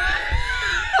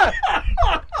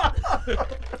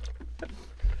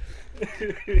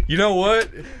you know what?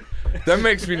 That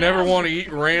makes me never want to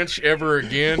eat ranch ever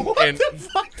again. And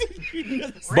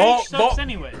Ranch sucks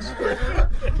anyways.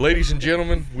 ladies and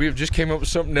gentlemen, we have just came up with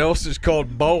something else. It's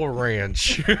called ball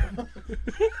ranch.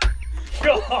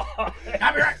 God.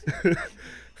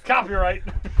 Copyright.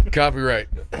 Copyright.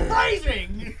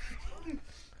 Phrasing.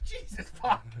 Jesus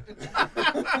fuck.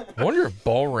 I wonder if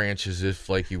ball ranch is if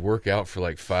like you work out for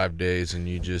like 5 days and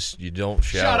you don't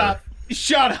shower.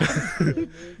 Shut up.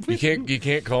 You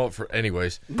can't call it for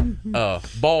anyways.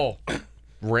 Ball.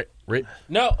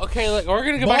 No, okay, look, we're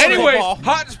gonna go back Anyways, to football.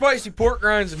 hot and spicy pork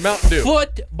rinds and Mountain Dew.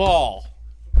 Football.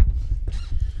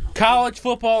 College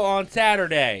football on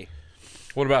Saturday.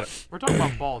 What about it? We're talking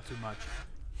about ball too much.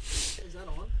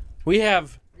 We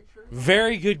have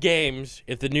very good games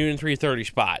at the noon and 3:30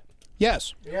 spot.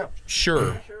 Yes.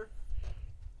 Sure.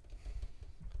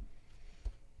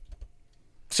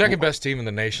 Second best team in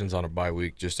the nation's on a bye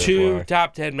week. Just Two FYI.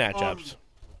 top 10 matchups.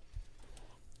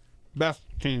 Best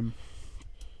team.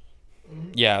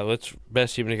 Yeah,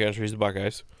 best team in the country is the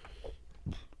Buckeyes.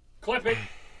 Clip it.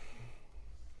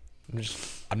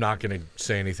 I'm not going to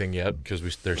say anything yet because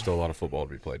there's still a lot of football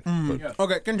to be played. But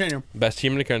Okay, continue. Best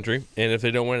team in the country, and if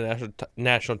they don't win a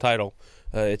national title,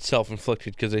 it's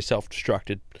self-inflicted because they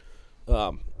self-destructed.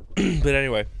 But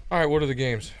anyway, all right, what are the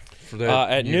games for that?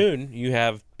 at noon you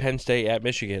have Penn State at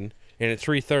Michigan, and at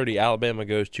 3:30 Alabama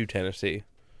goes to Tennessee.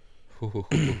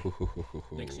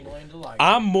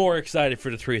 I'm more excited for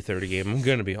the 3:30 game. I'm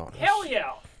gonna be honest. Hell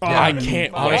yeah. I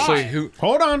can't Honestly, wait.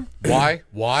 Hold on. Why?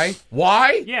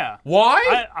 Yeah.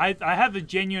 Why? I have a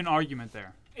genuine argument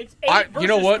there. It's 8 versus You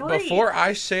know what? 3. Before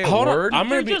I say a Hold word, on.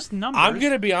 They're just numbers. I'm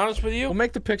gonna be honest with you. we'll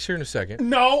make the picks here in a second.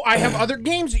 No, I have other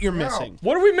games that you're missing.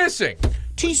 What are we missing?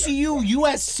 TCU,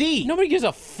 USC. Nobody gives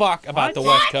a fuck about the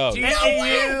West Coast.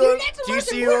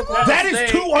 TCU, That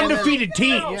is two undefeated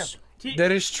teams.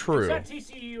 That is Is true. that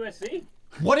TCU USC?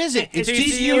 What is it? It's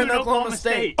TCU and TCU. Oklahoma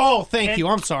State. Oh, thank And- you.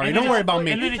 I'm sorry. and Don't then worry it's- about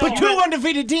me. and then it's But two Utah.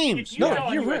 undefeated It's teams. Utah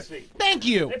and you're right. USC. Thank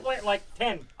you. They play at like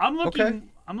 10. I'm looking. Okay.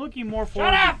 I'm looking more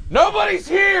forward. Shut up! Nobody's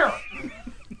here.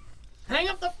 Hang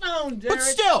up the phone, Jared. But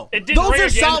still, It didn't those ring are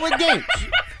again. solid games.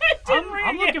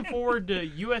 I'm looking forward to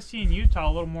USC and Utah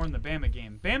a little more than the Bama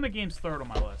game. Bama game's third on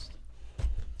my list.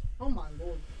 Oh my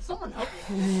lord. Someone help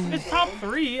me. It's top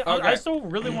 3. Okay. I still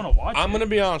really want to watch I'm it. gonna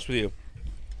be honest with you.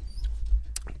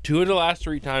 2 of the last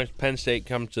 3 times Penn State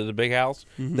comes to the Big House,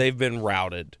 they've been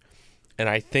routed, and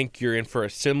I think you're in for a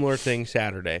similar thing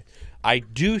Saturday. I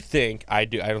don't think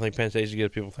Penn State's as good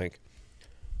as people think.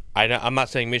 I'm not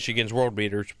saying Michigan's world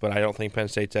beaters, but I don't think Penn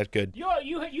State's that good. You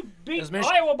beat Does Mich-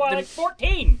 Iowa by did- like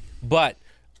 14. But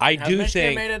I Has do Michigan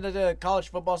think. made it to the college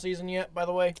football season yet, by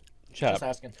the way? Shut Just up.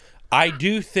 asking. I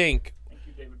do think. Thank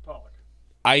you, David Pollock.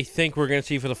 I think we're going to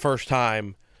see for the first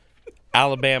time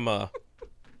Alabama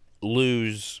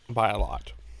lose by a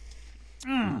lot.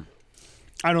 I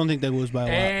don't think they lose by a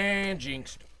lot. And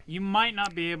jinxed. You might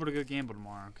not be able to go gamble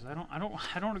tomorrow because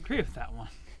I don't agree with that one.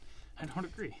 I don't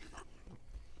agree.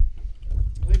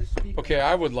 Okay,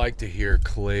 I would like to hear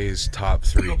Clay's top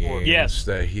 3 games Yes.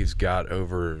 that he's got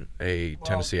over a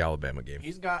Tennessee-Alabama game.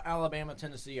 He's got Alabama,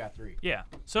 Tennessee at 3. Yeah.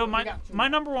 So my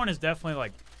number one is definitely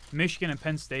like Michigan and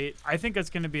Penn State. I think it's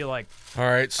going to be like All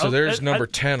right, so Oh, there's I- number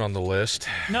 10 on the list.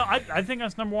 no. I think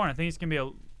that's number one. I think it's going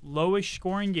to be lowish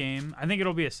scoring game. I think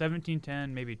it'll be a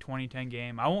 17-10, maybe 20-10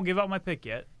 game. I won't give out my pick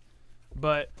yet,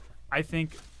 but I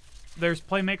think there's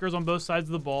playmakers on both sides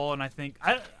of the ball, and I think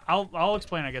I'll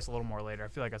explain, I guess, a little more later. I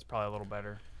feel like that's probably a little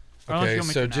better. Okay,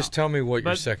 so just tell me what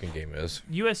your second game is.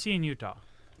 USC and Utah.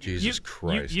 Jesus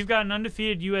Christ. You've got an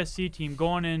undefeated USC team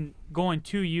going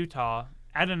to Utah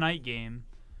at a night game,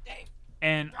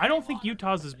 and I don't think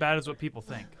Utah's as bad as what people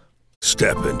think.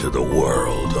 Step into the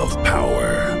world of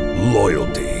power,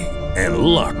 loyalty, and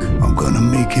luck. I'm gonna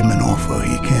make him an offer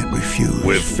he can't refuse.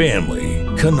 With family,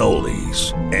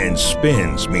 cannolis, and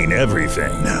spins mean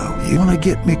everything. Now, you wanna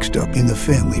get mixed up in the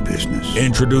family business.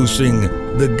 Introducing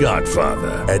The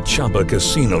Godfather at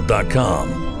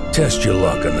ChumbaCasino.com. Test your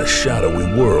luck in the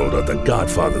shadowy world of The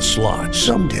Godfather slot.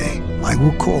 Someday, I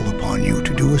will call upon you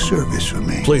to do a service for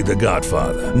me. Play The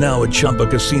Godfather, now at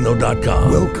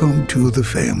ChumbaCasino.com. Welcome to the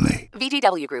family.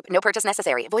 VGW Group. No purchase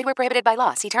necessary. Void where prohibited by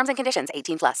law. See terms and conditions.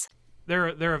 18+.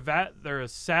 They're a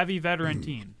savvy veteran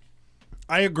team.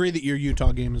 I agree that your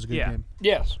Utah game is a good game.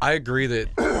 Yes. I agree that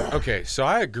okay, so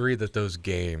I agree that those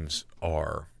games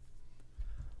are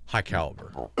high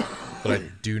caliber. But I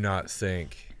do not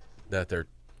think that they're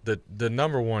the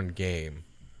number one game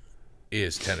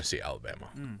is Tennessee Alabama.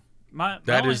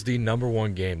 That is the number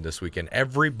one game this weekend.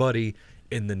 Everybody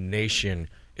in the nation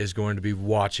is going to be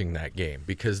watching that game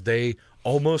because they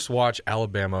almost watch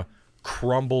Alabama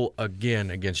crumble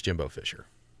again against Jimbo Fisher.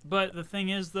 But the thing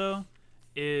is, though,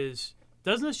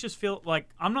 doesn't this just feel like,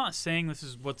 I'm not saying this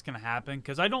is what's going to happen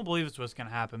because I don't believe it's what's going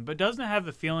to happen, but doesn't it have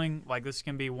the feeling like this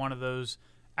can be one of those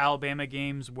Alabama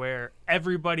games where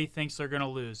everybody thinks they're going to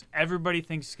lose. Everybody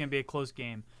thinks it's going to be a close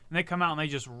game. And they come out and they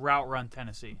just route run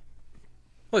Tennessee.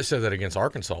 Well, they said that against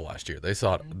Arkansas last year. They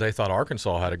thought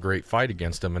Arkansas had a great fight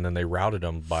against them, and then they routed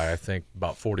them by, I think,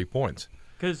 about 40 points.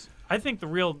 Because I think the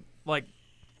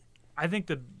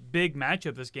big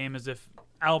matchup this game is if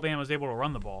Alabama is able to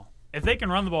run the ball. If they can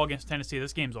run the ball against Tennessee,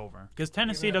 this game's over. Because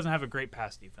Tennessee doesn't have a great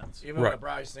pass defense. Even with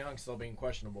Bryce Young still being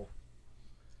questionable.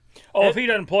 Oh, if he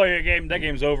doesn't play a game, that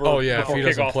game's over. Oh, yeah, if he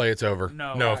doesn't play, it's over.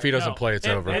 No, if he doesn't play, it's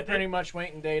over. They're pretty much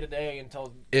waiting day to day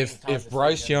until if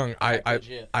Bryce Young,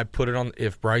 I put it on,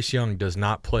 if Bryce Young does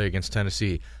not play against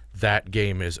Tennessee, that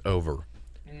game is over.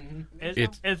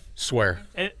 Mm-hmm. Swear.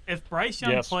 If Bryce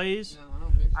Young plays,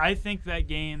 I think that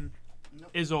game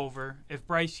is over. If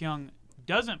Bryce Young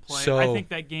doesn't play, I think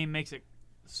that game makes it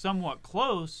somewhat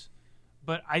close,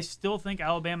 but I still think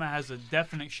Alabama has a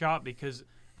definite shot because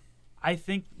I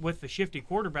think with the shifty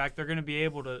quarterback, they're going to be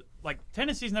able to, like,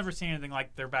 Tennessee's never seen anything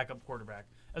like their backup quarterback.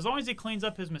 As long as he cleans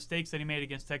up his mistakes that he made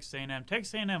against Texas A&M,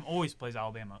 Texas A&M always plays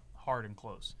Alabama hard and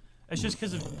close. It's just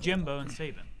because of Jimbo and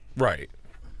Saban. Right.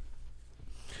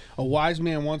 A wise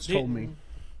man once told me,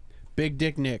 Big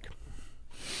Dick Nick.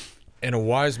 And a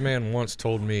wise man once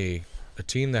told me, a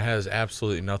team that has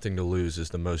absolutely nothing to lose is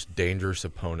the most dangerous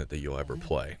opponent that you'll ever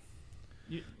play.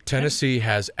 Tennessee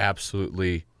has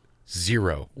absolutely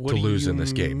zero to lose in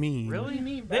this game.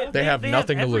 Really? They have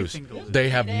nothing to lose. They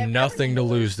have nothing to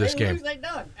lose this game. They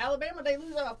done. Alabama, they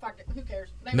lose. Oh, fuck it. Who cares?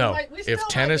 No, if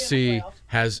Tennessee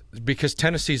has, because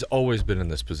Tennessee's always been in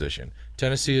this position.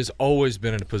 Tennessee has always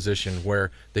been in a position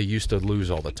where they used to lose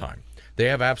all the time.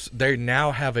 They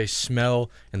now have a smell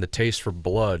and the taste for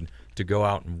blood to go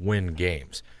out and win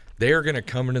games. They are going to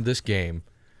come into this game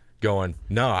going,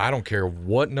 no, I don't care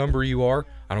what number you are.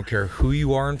 I don't care who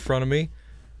you are in front of me.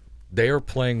 They are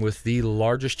playing with the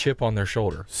largest chip on their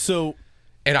shoulder. So,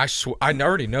 and I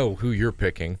already know who you're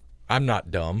picking. I'm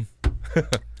not dumb.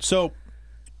 So,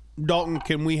 Dalton,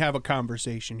 can we have a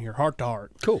conversation here, heart to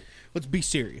heart? Cool. Let's be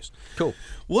serious. Cool.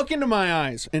 Look into my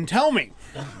eyes and tell me,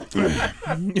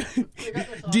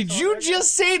 did you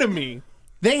just say to me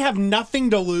they have nothing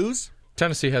to lose?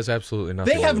 Tennessee has absolutely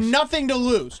nothing to lose. They have nothing to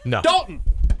lose. No. Dalton,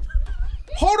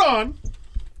 hold on.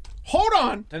 Hold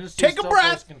on. Take a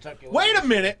breath. Wait a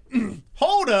minute.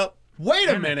 Hold up. Wait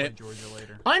a minute.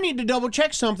 I need to double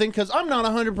check something because I'm not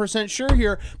 100% sure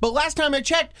here. But last time I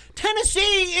checked, Tennessee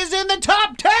is in the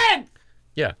top 10.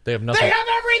 Yeah, they have nothing. They have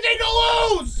everything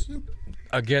to lose.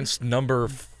 Against number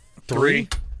 3?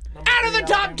 Out of the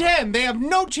top 10. They have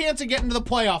no chance of getting to the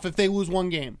playoff if they lose one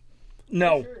game.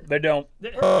 No, they don't.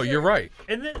 Oh, you're right.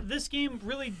 And this game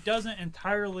really doesn't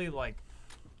entirely, like,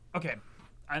 okay,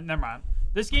 never mind.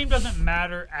 This game doesn't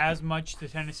matter as much to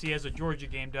Tennessee as a Georgia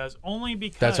game does, only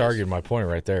because... That's arguing my point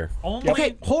right there.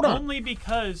 Okay, hold on. Only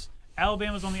because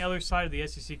Alabama's on the other side of the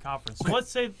SEC conference.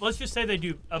 So let's just say they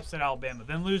do upset Alabama,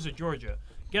 then lose to Georgia.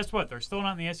 guess what? They're still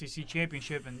not in the SEC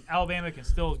championship, and Alabama can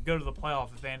still go to the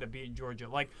playoff if they end up beating Georgia.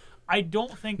 Like, I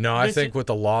don't think. No, I think with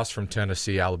the loss from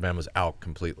Tennessee, Alabama's out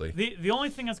completely. The only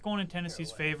thing that's going in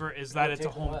Tennessee's favor is that it's a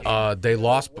home game. They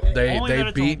lost.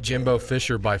 They beat Jimbo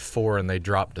Fisher by 4, and they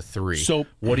dropped to 3. So,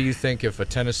 what do you think if a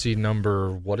Tennessee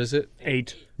what is it?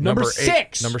 8. Number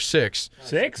 6. Number 6.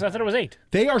 6? I thought it was 8.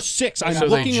 They are 6. I'm so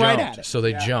looking right at it. So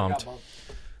they jumped.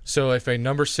 So if a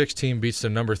number 6 team beats the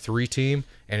number 3 team,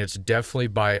 and it's definitely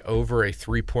by over a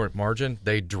 3-point margin,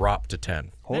 they drop to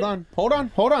 10. Hold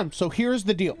on. So here's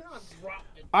the deal.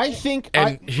 I think.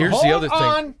 Here's the other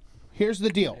thing. Here's the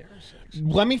deal.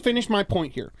 Let me finish my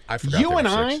point here. I forgot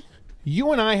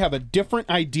you and I have a different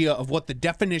idea of what the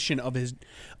definition of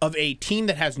a team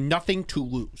that has nothing to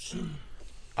lose.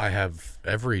 I have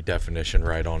every definition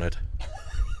right on it.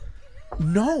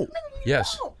 No.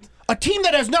 Yes. A team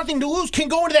that has nothing to lose can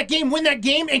go into that game, win that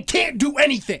game, and can't do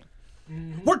anything.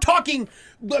 We're talking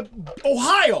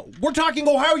Ohio. We're talking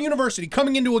Ohio University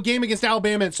coming into a game against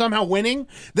Alabama and somehow winning.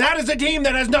 That is a team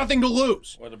that has nothing to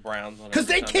lose. Or the Browns. Because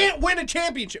they can't win a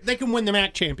championship. They can win the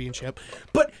MAC championship.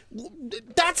 But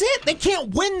that's it. They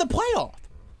can't win the playoff.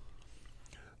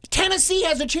 Tennessee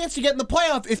has a chance to get in the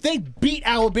playoff if they beat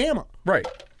Alabama. Right.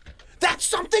 That's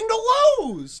something to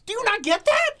lose. Do you not get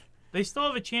that? They still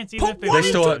have a chance even if they lose.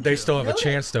 They still have a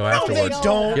chance though afterwards. They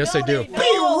don't. Yes, they do.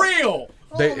 Be real.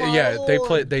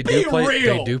 They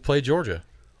do play Georgia.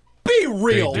 Be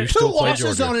real. They do 2 still play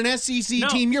losses Georgia. on an SEC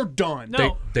team, you're done.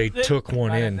 They took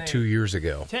one in 2 years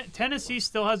ago. Tennessee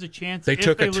still has a chance. They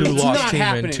took a 2-loss team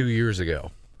in 2 years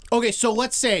ago. Okay, so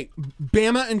let's say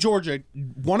Bama and Georgia,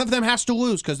 one of them has to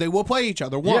lose because they will play each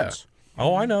other once. Yeah.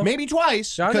 Oh, I know. Maybe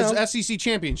twice because SEC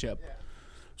championship. Yeah.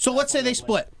 So let's say they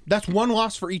split. That's 1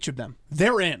 loss for each of them.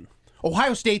 They're in.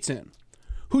 Ohio State's in.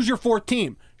 Who's your 4th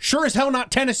team? Sure as hell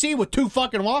not Tennessee with 2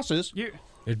 fucking losses. Sure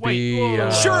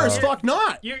as fuck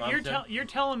not. You're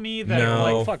telling me that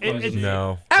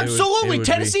no. Absolutely. It would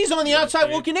Tennessee's on the outside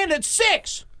looking in at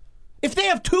 6. If they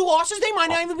have 2 losses, they might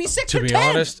not even be 6 or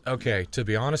 10. To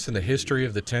be honest, in the history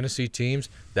of the Tennessee teams,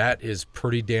 that is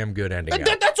pretty damn good ending.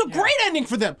 That's a great ending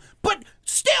for them. But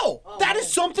still, that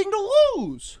is something to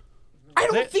lose. I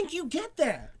don't think you get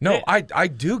that. No, I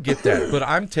do get that, but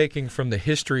I'm taking from the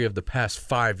history of the past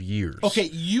 5 years. Okay,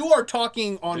 you are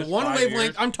talking on just one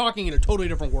wavelength. I'm talking in a totally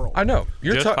different world. I know.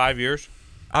 You're just 5 years?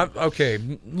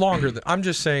 Longer than. I'm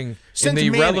just saying Since in the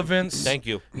Manning. relevance. Thank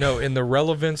you. No, in the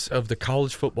relevance of the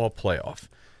college football playoff,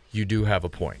 you do have a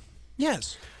point.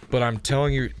 Yes. But I'm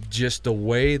telling you, just the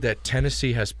way that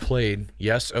Tennessee has played,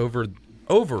 yes, over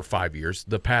 5 years,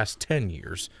 the past 10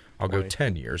 years. I'll 20, go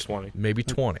 10 years, 20. Maybe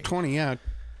 20. 20, yeah.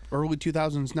 Early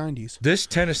 2000s, 90s. This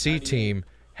Tennessee team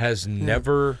has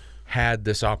never had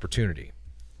this opportunity.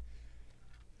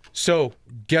 So,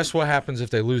 guess what happens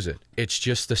if they lose it? It's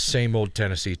just the same old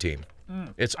Tennessee team.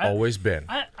 It's always been.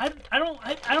 I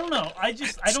don't know. I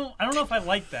don't know if I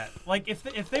like that. Like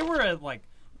if they were at like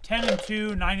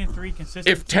 10-2, 9-3 consistent.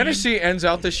 If Tennessee ends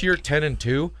out this year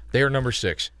 10-2, they are number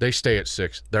 6. They stay at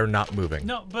 6. They're not moving.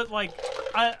 No, but like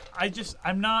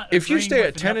I'm not. If you stay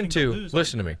at agreeing with the 10-2,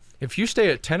 listen to me. If you stay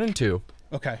at 10-2,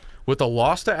 okay, with a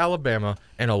loss to Alabama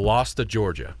and a loss to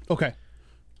Georgia, okay,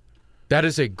 that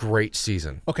is a great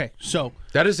season. Okay, so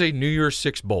that is a New Year's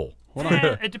Six bowl.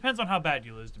 It depends on how bad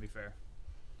you lose. To be fair,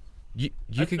 you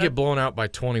could get blown out by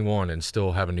 21 and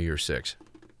still have a New Year's Six.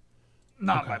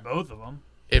 Not by both of them.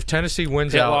 If Tennessee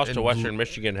wins Pitt out, lost to Western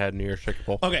Michigan, had New Year's Six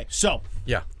bowl. Okay, so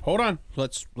yeah, hold on.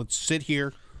 Let's sit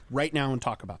here right now and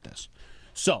talk about this.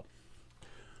 So,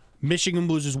 Michigan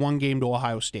loses 1 game to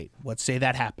Ohio State. Let's say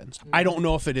that happens. I don't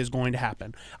know if it is going to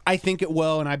happen. I think it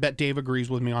will, and I bet Dave agrees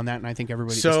with me on that, and I think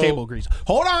everybody at this table agrees.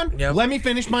 Hold on. Yep. Let me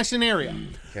finish my scenario.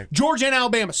 Okay. Georgia and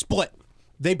Alabama split.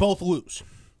 They both lose.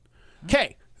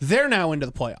 Okay, they're now into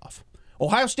the playoff.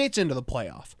 Ohio State's into the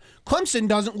playoff. Clemson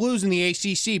doesn't lose in the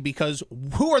ACC because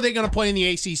who are they going to play in the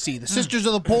ACC? The Sisters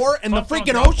of the Poor and the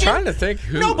freaking Ocean? I'm trying to think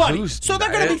who. Nobody. So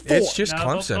they're going to be 4. It's just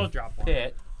Clemson. They'll drop 1.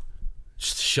 Pitt.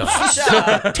 Shut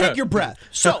up. Take your breath.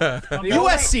 So,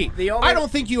 USC. I don't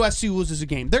think USC loses a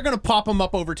game. They're going to pop them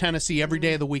up over Tennessee every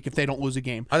day of the week if they don't lose a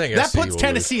game. I think that SC puts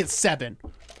Tennessee at 7.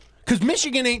 Because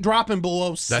Michigan ain't dropping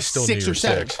below That's still 6 or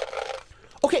 7. 6.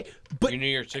 Okay, but Your New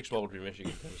Year's Six bowl would be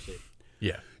Michigan, Tennessee.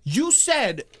 Yeah. You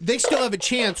said they still have a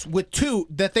chance with 2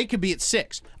 that they could be at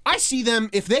 6. I see them,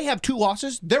 if they have 2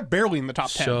 losses, they're barely in the top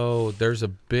 10. So there's a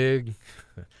big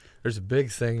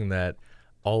thing that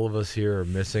all of us here are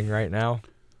missing right now.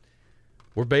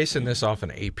 We're basing this off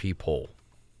an AP poll,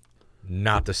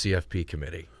 not the CFP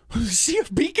committee. The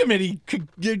CFP committee.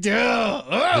 The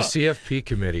CFP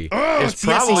committee is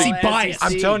probably biased.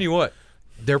 I'm telling you what.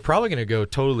 they're probably going to go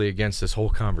totally against this whole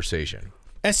conversation.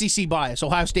 SEC bias.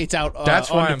 Ohio State's out.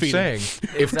 That's why undefeated. I'm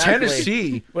saying if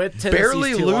Tennessee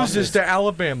barely loses to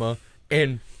Alabama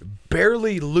and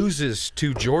barely loses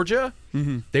to Georgia,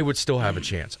 they would still have a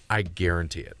chance. I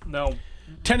guarantee it. No.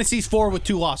 Tennessee's 4 with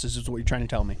 2 losses is what you're trying to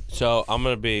tell me. So I'm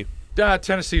going to be.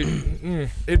 Tennessee,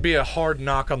 it'd be a hard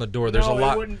knock on the door. There's a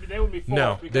lot. They wouldn't be 4.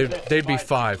 No, they'd be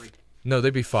 5. No,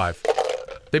 they'd be 5.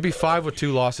 They'd be 5 with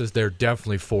 2 losses. They're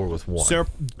definitely 4 with 1. So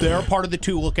they're part of the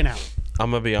 2 looking out.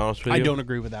 I'm going to be honest with you. I don't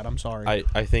agree with that. I'm sorry.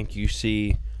 I think you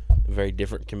see a very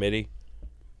different committee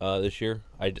this year.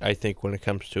 I think when it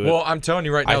comes to it. Well, I'm telling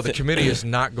you right now, the committee is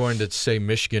not going to say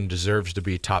Michigan deserves to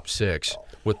be top 6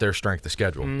 with their strength of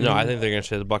schedule. No, I think they're going to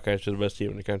say the Buckeyes are the best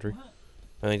team in the country.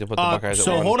 I think they'll put the Buckeyes at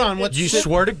 1. So hold on. You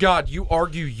swear to God, you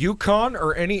argue UConn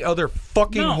or any other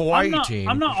fucking Hawaii team.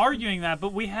 I'm not arguing that,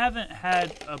 but we haven't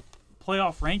had a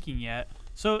playoff ranking yet.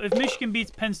 So if Michigan beats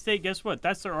Penn State, guess what?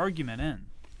 That's their argument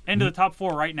into the top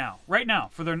 4 right now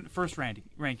for their first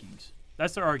rankings.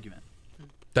 That's their argument.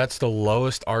 That's the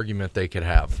lowest argument they could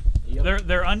have.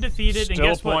 They're undefeated, Still and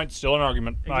guess a point, what? still an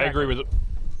argument. Exactly. I agree with it.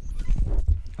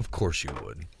 Of course you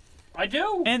would. I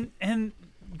do. And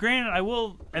granted, I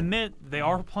will admit they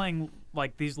are playing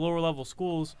like these lower level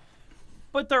schools,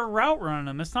 but they're route running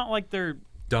them. It's not like they're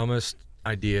Dumbest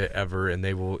idea ever, and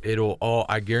it'll all.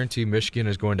 I guarantee Michigan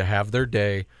is going to have their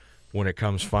day when it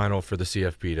comes final for the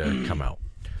CFP to come out.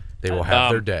 They will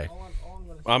have their day.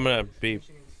 I'm going to be.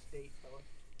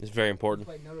 It's very important.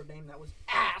 Notre Dame, that was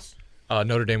ass.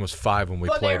 Notre Dame was 5 when we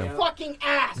played them. Fucking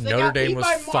ass. They Notre got Dame beat was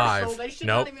by 5. Marshall. They should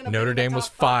Nope. not even have Notre been in Dame the was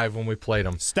top 5 when we played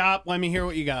them. Stop. Let me hear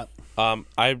what you got.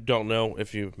 I don't know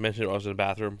if you mentioned it while I was in the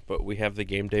bathroom, but we have the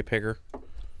game day picker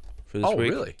for this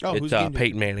week. Really? Oh, it's who's game day?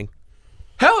 Peyton Manning.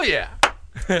 Hell yeah!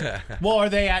 Well, are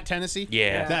they at Tennessee?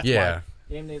 Yeah. That's Yeah.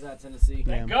 Game days at Tennessee.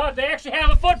 Damn. God, they actually have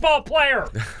a football player.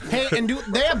 Hey, and do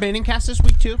they have Banning Cast this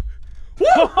week too?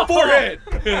 Woo! Forehead!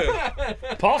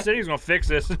 Paul said he was going to fix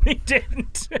this, and he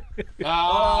didn't. We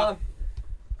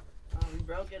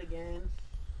broke it again.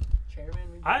 Chairman,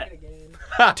 we broke it again.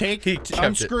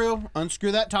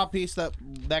 Unscrew that top piece,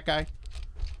 that guy.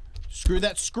 Screw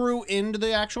that screw into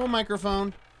the actual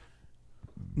microphone.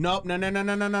 Nope, no.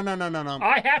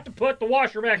 I have to put the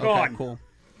washer back on. Okay, cool.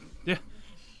 Yeah.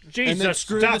 And Jesus, then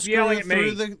screw stop the screw yelling at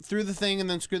me. through the thing, and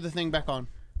then screw the thing back on.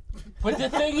 Put the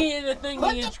thingy in the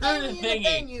thingy and screw the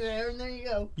thingy. There, and there you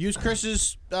go. Use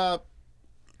Chris's. Well,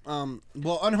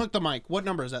 unhook the mic. What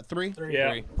number is that? 3? 3.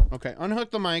 Yeah. Okay,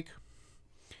 unhook the mic.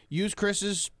 Use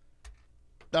Chris's.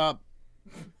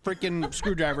 Freaking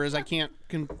screwdriver, as I can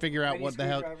figure out what the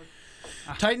hell.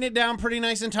 Tighten it down pretty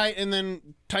nice and tight, and then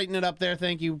tighten it up there.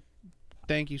 Thank you,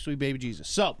 sweet baby Jesus.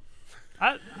 So,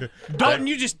 Dalton,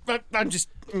 you just, I'm just,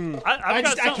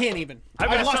 I can't even.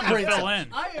 I've lost something brain to fill cells.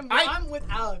 in. I'm with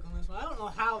Alec on this one. I don't know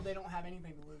how they don't have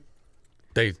anything to lose.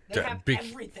 They have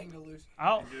everything to lose.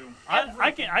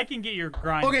 I can get your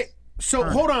grind. Okay, so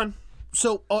hold on.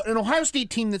 So an Ohio State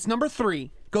team that's number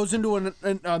 3 goes into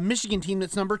a Michigan team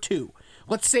that's number 2.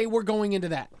 Let's say we're going into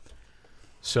that.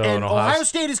 So and Ohio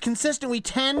State is consistently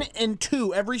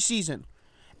 10-2 every season,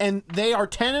 and they are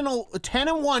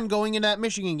 10-1 going into that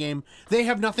Michigan game. They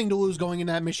have nothing to lose going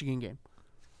into that Michigan game.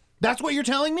 That's what you're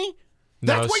telling me?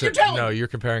 That's what you're telling me? No, you're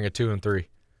comparing a 2 and 3.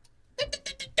 This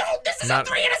is a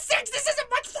 3 and a 6. This isn't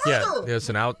much further. Yeah, it's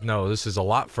an out. No, this is a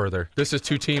lot further. This is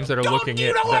 2 teams that are looking you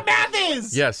at. know what math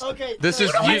is? Yes. Okay. This you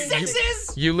is know what 6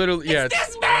 is? You literally. Yeah. It's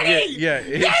this many. Yeah.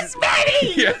 This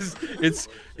many. Yes.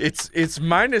 It's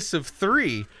minus of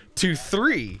 3 to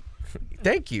 3.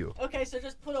 Thank you. Okay, so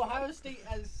just put Ohio State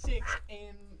as 6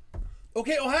 and.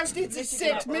 Okay, Ohio State's at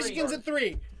 6. Michigan's at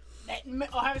 3.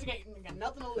 Ohio State got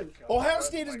nothing to lose. Ohio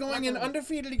State is going in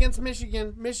undefeated against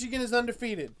Michigan. Michigan is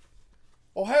undefeated.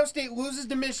 Ohio State loses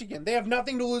to Michigan. They have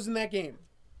nothing to lose in that game.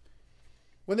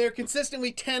 When they're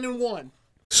consistently 10-1.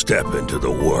 Step into the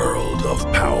world of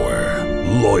power,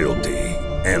 loyalty,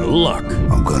 and luck.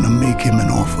 I'm gonna make him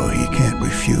an offer he can't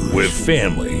refuse. With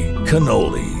family,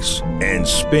 cannolis, and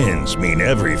spins mean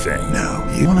everything.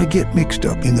 Now, you wanna get mixed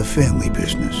up in the family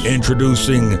business.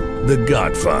 Introducing The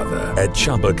Godfather at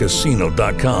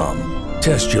ChumbaCasino.com.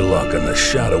 Test your luck in the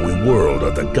shadowy world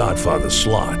of The Godfather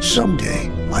slot. Someday,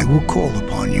 I will call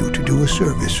upon you to do a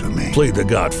service for me. Play The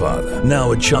Godfather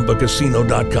now at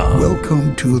ChumbaCasino.com.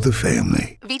 Welcome to the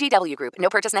family. VGW Group. No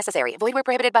purchase necessary. Void where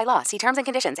prohibited by law. See terms and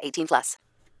conditions. 18+.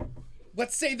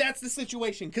 Let's say that's the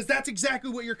situation, because that's exactly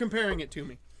what you're comparing it to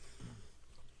me.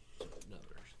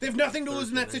 They have nothing to lose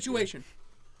in that situation.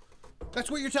 That's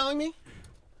what you're telling me?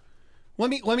 Let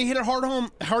me hit it hard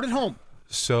at home.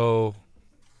 So,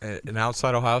 an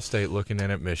outside Ohio State looking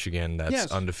in at Michigan that's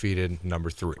Yes. undefeated, number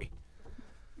 3.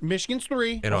 Michigan's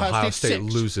 3. and Ohio State State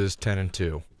 6. loses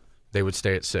 10-2, they would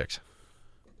stay at 6.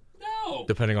 No.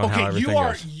 Depending on how everything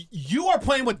goes. You are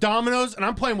playing with dominoes, and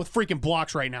I'm playing with freaking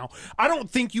blocks right now. I don't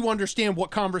think you understand what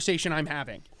conversation I'm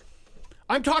having.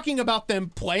 I'm talking about them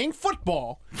playing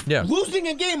football, losing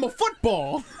a game of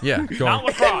football, going,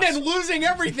 and then losing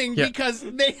everything because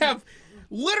they have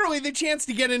literally the chance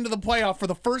to get into the playoff for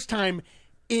the first time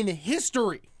in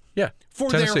history. Yeah, for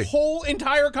Tennessee. their whole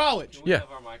entire college. Yeah.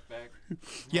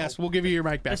 Yes, we'll give you your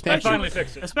mic back.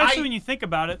 Especially when you think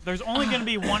about it, there's only going to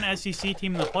be one SEC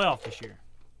team in the playoff this year.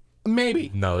 Maybe.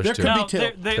 No, there's there two. could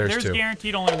be two. There's two.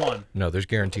 guaranteed only one. No, there's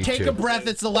guaranteed Take two. a breath.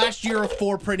 It's the last year of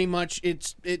 4 pretty much.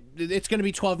 It's going to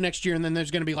be 12 next year, and then there's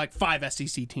going to be like 5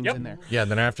 SEC teams in there. Yeah, and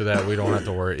then after that, we don't have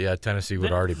to worry. Yeah, Tennessee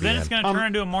would already be in. Then it's going to turn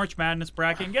into a March Madness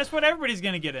bracket, and guess what? Everybody's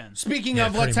going to get in. Speaking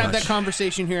of, let's have that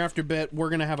conversation here after a bit. We're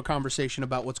going to have a conversation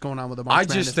about what's going on with the March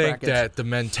Madness I just think brackets. that the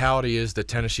mentality is that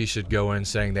Tennessee should go in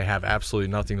saying they have absolutely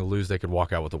nothing to lose. They could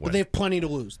walk out with a win. But they have plenty to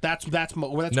lose. That's where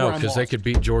I'm No, because they lost. could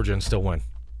beat Georgia and still win.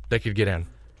 They could get in.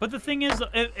 But the thing is,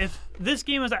 if this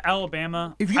game is at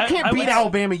Alabama, If you can't beat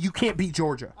Alabama, you can't beat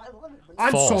Georgia.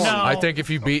 I'm False. sorry. I think if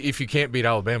you can't beat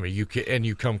Alabama, you can, and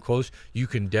you come close, you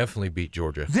can definitely beat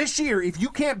Georgia. This year, if you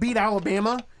can't beat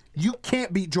Alabama, you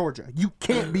can't beat Georgia. You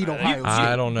can't beat Ohio State.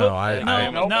 I don't know.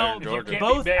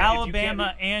 Both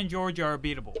Alabama and Georgia are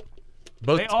beatable.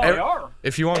 Both, they are.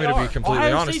 If you want me to be completely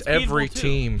Ohio honest, State's every beatable, too.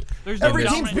 team, Every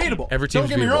team's beatable. Every team's Don't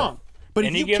get me beatable. wrong. But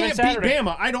if Any you given can't Saturday. beat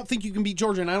Bama, I don't think you can beat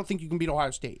Georgia, and I don't think you can beat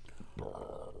Ohio State.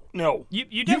 No.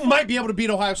 You might be able to beat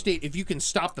Ohio State if you can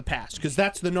stop the pass, because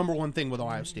that's the number one thing with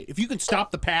Ohio State. If you can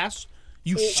stop the pass,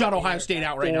 you shut Ohio State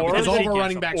out right now because all of our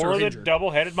running backs are the injured.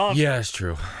 double-headed monster. Yeah, it's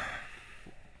true.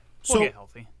 So We'll get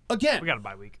healthy. Again, we got a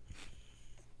bye week.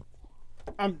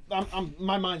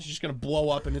 My mind's just going to blow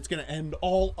up, and it's going to end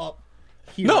all up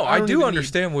here. No, I don't do even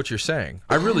understand what you're saying.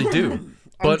 I really do.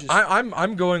 But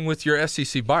I'm going with your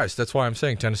SEC bias. That's why I'm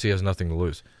saying Tennessee has nothing to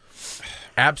lose.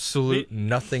 Absolute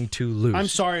nothing to lose. I'm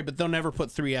sorry, but they'll never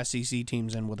put 3 SEC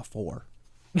teams in with a 4.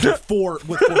 with four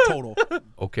total.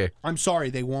 Okay. I'm sorry,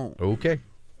 they won't. Okay.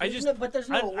 But there's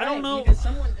no way I don't know. because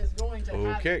someone is going to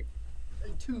Okay.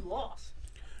 have a 2-loss.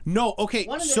 No, okay,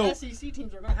 One of the so SEC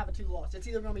teams are going to have a 2-loss. It's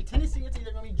either going to be Tennessee, it's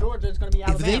either going to be Georgia, it's going to be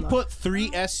Alabama. if they put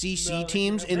 3 SEC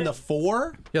teams in the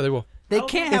 4, Yeah, they will. They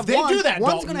can't if have they one. do that,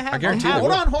 one's Dalton, going to have I guarantee one. they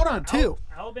will. hold on, 2.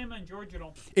 Alabama and Georgia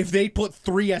don't. If they put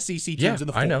 3 SEC teams Yeah, in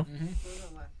the 4, I know.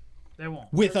 They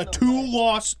won't. with a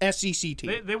 2-loss SEC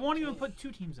team. They won't even put 2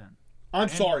 teams in. I'm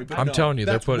sorry, but I'm no, telling you,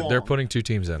 they're that's putting 2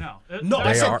 teams in. No,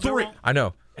 I They said are. 3. I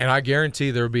know, and I guarantee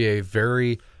there will be a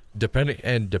very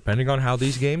depending on how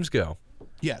these games go.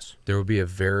 Yes. There will be a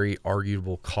very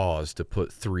arguable cause to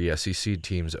put 3 SEC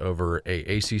teams over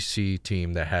a ACC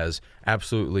team that has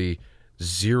absolutely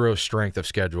zero strength of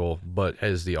schedule, but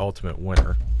as the ultimate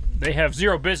winner. They have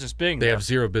zero business being there. They have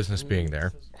zero business being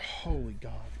there. Holy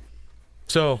God.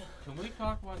 So. Can we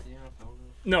talk about the NFL?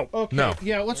 No. Okay. No.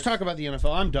 Yeah, let's talk about the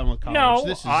NFL. I'm done with college. No,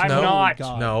 this is, I'm holy not.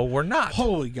 God. No, we're not.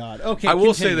 Holy God. Okay. I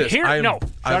will say continue. this. Here- I am, no,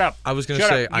 shut up. I was going to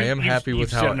Shut say up. I am happy with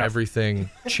you've how said enough. everything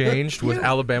changed with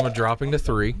Alabama dropping to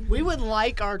 3. We would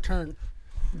like our turn.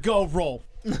 Go roll.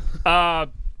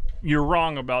 You're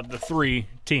wrong about the 3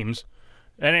 teams.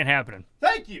 That ain't happening.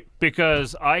 Thank you.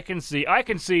 Because I can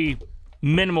see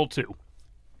minimal 2.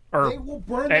 Or They will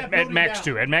burn that at building max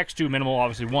down. 2. At max 2, minimal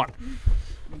obviously 1.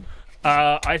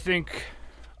 I think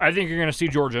you're going to see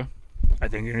Georgia. I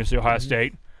think you're going to see Ohio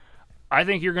State. I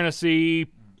think you're going to see,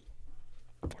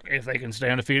 if they can stay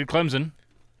undefeated, Clemson.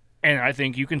 And I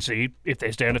think you can see, if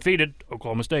they stay undefeated,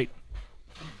 Oklahoma State.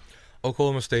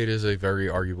 Oklahoma State is a very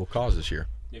arguable cause this year.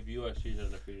 If USC's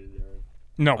undefeated, they're in.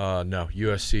 No. No.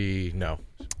 USC, no.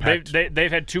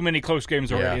 They've had too many close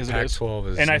games already as it is. Pac-12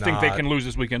 is and I think they not- can lose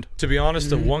this weekend. To be honest,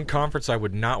 the one conference I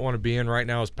would not want to be in right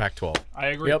now is Pac-12. I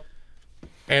agree. Yep.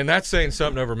 And that's saying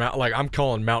something over Like, I'm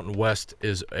calling Mountain West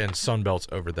and Sun Belt's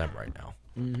over them right now.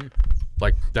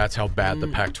 Like, that's how bad the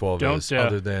Pac-12 is,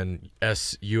 other than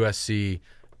USC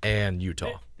and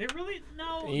Utah. They really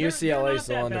no. UCLA is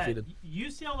still not that undefeated. bad.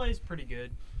 UCLA is pretty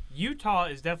good. Utah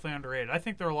is definitely underrated. I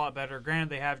think they're a lot better. Granted,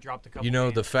 they have dropped a couple. You know,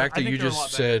 games. the fact I that think you they're a lot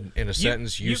just better. said in a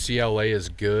sentence UCLA is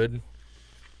good,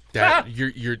 that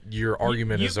your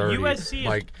argument is already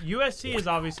USC is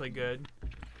obviously good.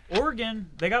 Oregon,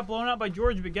 they got blown out by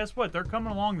Georgia, but guess what? They're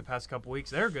coming along the past couple weeks.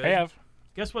 They're good. They have.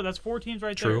 Guess what? That's 4 teams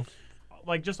right True. there.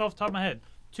 Like, just off the top of my head.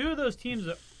 2 of those teams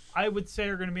that I would say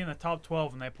are going to be in the top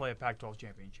 12 when they play a Pac-12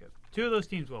 championship. 2 of those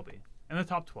teams will be in the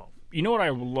top 12. You know what I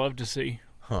would love to see?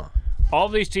 Huh. All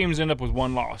of these teams end up with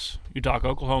 1 loss. You talk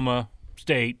Oklahoma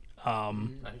State,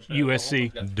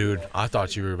 USC. Dude, I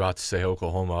thought you were about to say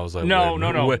Oklahoma. I was like, No.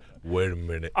 Wait a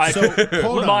minute.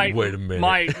 Hold on. Wait a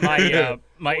minute.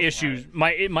 My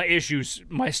issues,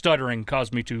 my stuttering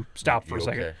caused me to stop for a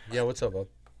second. Okay. Yeah, what's up, bud?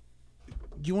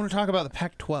 Do you want to talk about the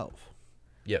Pac-12?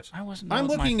 Yes. I'm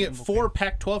looking at 4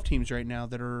 Pac-12 teams right now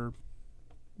that are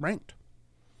ranked.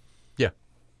 Yeah.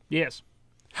 Yes.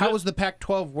 How is the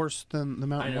Pac-12 worse than the I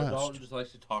Mountain know West? Dalton just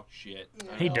likes to talk shit.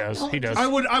 He does. I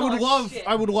would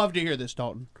love to hear this,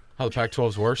 Dalton. How the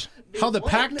Pac-12's worse? How the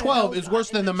Pac-12 is worse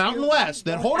than the Mountain West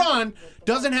that, hold on,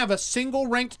 doesn't have a single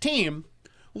ranked team,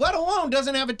 let alone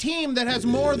doesn't have a team that has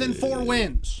more than 4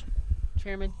 wins.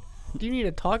 Chairman, do you need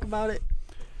to talk about it?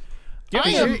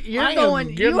 You're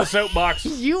going. Give him the soapbox.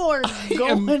 You are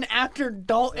going after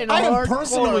Dalton. I am hardcore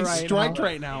personally right striked now.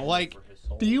 right now. Like,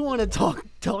 do you want to talk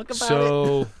about it?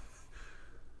 So,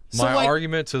 my like,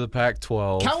 argument to the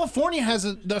Pac-12. California has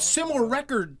a similar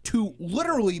record to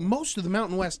literally most of the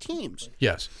Mountain West teams.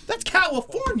 Yes. That's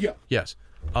California. Yes.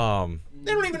 They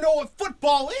don't even know what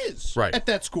football is Right. at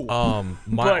that school.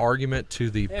 My argument to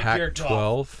the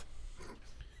Pac-12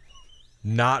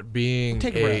 not being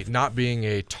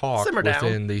a talk Simmer down.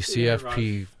 within the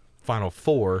CFP Final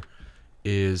Four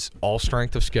is all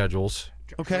strength of schedules,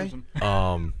 Okay.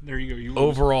 There you go. You lose.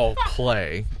 overall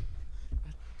play,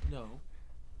 No.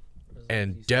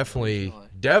 and definitely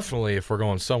if we're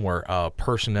going somewhere,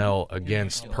 personnel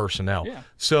against personnel. Yeah.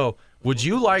 So, would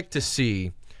you like to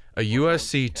see a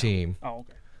USC team Oh,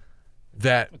 okay.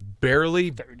 that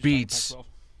barely Thought you were just beats talking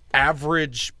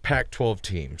average Pac-12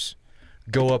 teams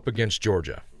go up against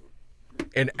Georgia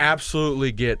and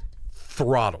absolutely get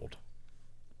throttled?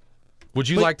 Would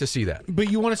you like to see that?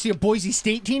 But you want to see a Boise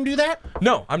State team do that?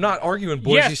 No, I'm not arguing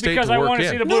Boise Yes, State because to I work wanna in.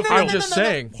 see the blue I'm field. just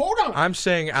saying. Hold on. I'm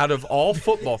saying out of all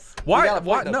football. Why? got a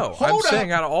Why? point, No, though. I'm Hold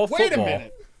saying up. out of all Wait football. a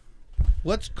minute.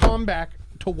 Let's calm back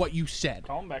to what you said.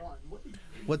 Calm back.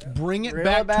 Let's bring it Reel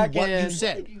back, it back to what in. you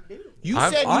said. You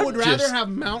I'm- said you I'm would rather just- have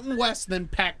Mountain West than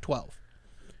Pac-12.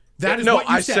 That is No, what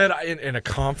you I said in a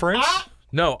conference.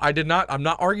 No, I did not. I'm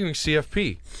not arguing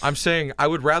CFP. I'm saying I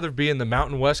would rather be in the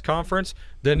Mountain West Conference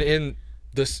than in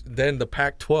the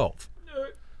Pac-12.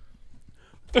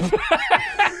 What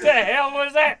the hell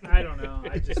was that? I don't know.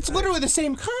 It's literally the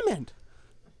same comment.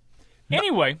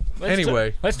 Anyway,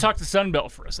 let's talk the Sun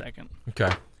Belt for a second.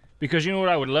 Okay. Because you know what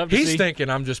I would love to see? He's thinking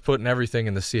I'm just putting everything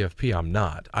in the CFP. I'm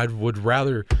not. I'd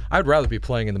rather be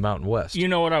playing in the Mountain West. You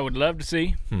know what I would love to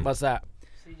see? What's that?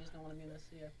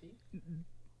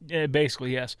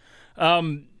 Basically, yes.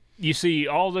 You see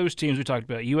all those teams we talked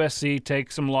about. USC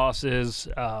takes some losses.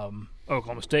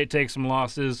 Oklahoma State takes some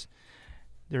losses.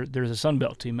 There's a Sun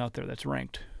Belt team out there that's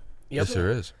ranked. Yes, there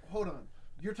is. Hold on.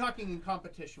 You're talking in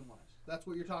competition-wise. That's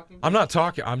what you're talking I'm not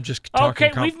talking. I'm just talking.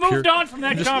 Okay, we've moved on from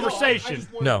that conversation.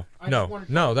 No.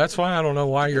 That's why I don't know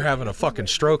why you're having a fucking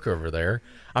stroke over there.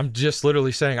 I'm just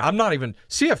literally saying I'm not even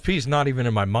CFP's not even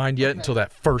in my mind yet until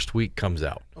that first week comes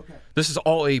out. Okay. This is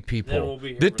all AP poll. we'll be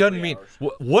here That for doesn't 3 mean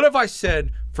hours. what have I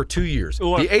said for 2 years?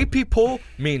 Look. The AP poll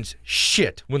means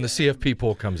shit when the CFP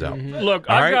poll comes out. Look,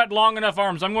 All I've right? got long enough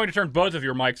arms. I'm going to turn both of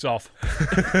your mics off.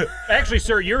 Actually,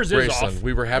 sir, yours is Graceland, off.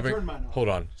 we were having. Hold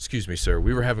on, excuse me, sir.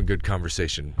 We were having good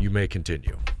conversation. You may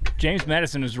continue. James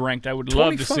Madison is ranked. I would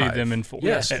love to see 25. them in 4.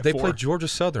 Yes, at they 4. played Georgia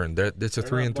Southern. It's a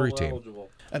 3-3 team.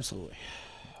 Absolutely.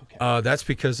 That's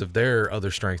because of their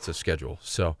other strengths of schedule.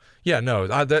 So yeah, no,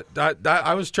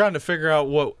 I was trying to figure out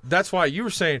what. That's why you were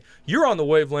saying you're on the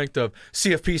wavelength of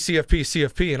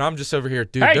CFP, and I'm just over here,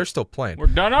 dude. Hey, they're still playing. We're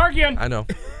done arguing. I know.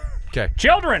 Okay.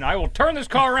 Children, I will turn this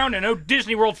car around and no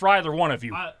Disney World for either one of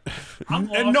you.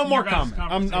 I'm And no lost in more your guys'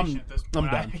 comment. conversation at this I'm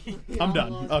point. done. I'm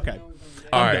done. Okay.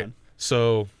 All I'm right. done.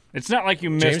 So It's not like you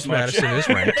missed James much. Madison is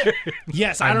ranked.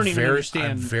 Yes, I don't even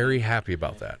understand. I'm very happy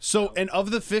about that. So, and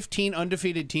of the 15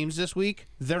 undefeated teams this week,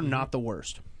 they're not the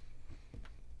worst.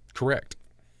 Correct.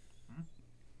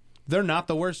 They're not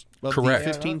the worst of Correct.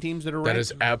 the 15 teams that are ranked That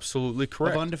is absolutely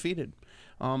correct. of undefeated.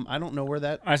 I don't know where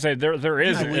that. I say there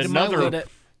is I moved another it.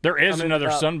 there is moved another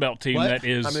it up. Sun Belt team What? that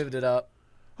is I moved it up.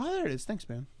 Oh, there it is. Thanks,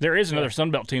 man. there is another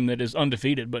Sun Belt team that is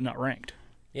undefeated but not ranked.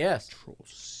 Yes.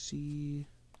 C.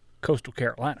 Coastal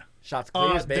Carolina. Shots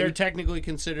clear, baby. They're technically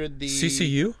considered the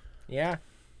CCU? Yeah.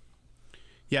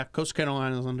 Yeah, Coastal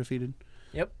Carolina is undefeated.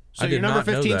 Yep. So I your did number not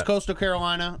know 15 is that. Coastal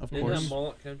Carolina, of Isn't course. that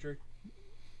mullet country?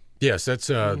 Yes, that's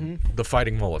the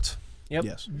Fighting Mullets. Yep.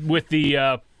 Yes. With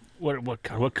the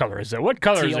what color is that? What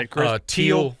color is it, Chris?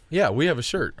 Teal. Yeah, we have a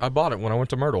shirt. I bought it when I went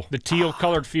to Myrtle. The teal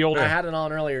colored field. I had it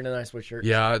on earlier and then I switched shirts.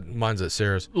 Yeah, mine's at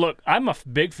Sarah's. Look, I'm a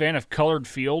big fan of colored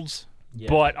fields,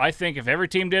 but I think if every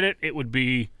team did it, it would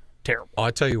be terrible.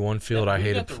 I'll tell you one field I We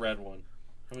hated. got the red one.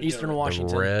 Eastern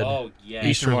Washington. The red. Oh, yeah.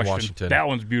 Eastern Washington. That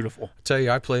one's beautiful. I tell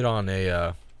you, I played on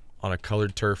a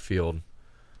colored turf field,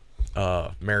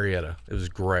 Marietta. It was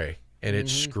gray, and it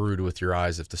screwed with your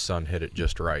eyes if the sun hit it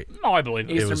just right. Oh, I believe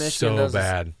it. It was Michigan so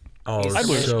bad. Oh, it was so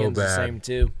Michigan's the bad. same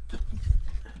too.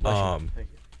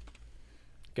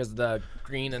 Because the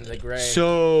green and the gray.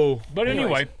 So, But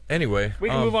anyway, we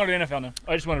can move on to NFL now.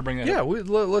 I just wanted to bring that up.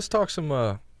 Yeah, let's talk some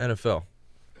NFL.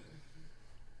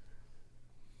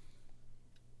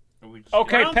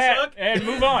 Okay, Round Pat, suck. and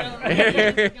move on.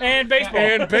 And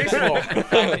baseball.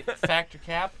 Factor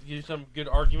cap. Get some good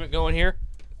argument going here.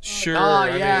 Sure. Oh,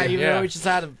 yeah, even though we just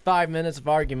had 5 minutes of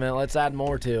argument, let's add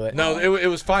more to it. No, it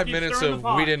was 5 minutes stirring of the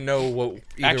pot. we didn't know what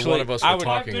either Actually, one of us I were would-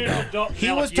 talking about.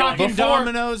 He was talking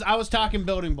dominoes. I was talking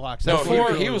building blocks. No, That's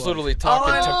what he it was was. literally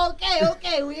talking to. Oh,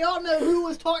 okay. We all know who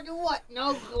was talking what.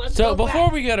 No, let's So go before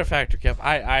back. we go to factor cap,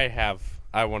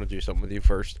 I want to do something with you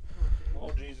first.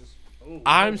 Oh, Jesus.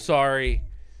 I'm sorry,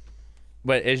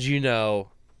 but as you know,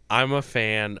 I'm a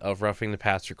fan of roughing the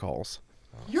passer calls.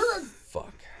 You're a,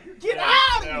 Fuck. get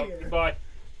out of No, here. goodbye.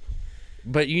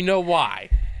 But you know why?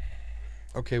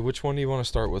 Okay, which one do you want to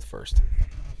start with first?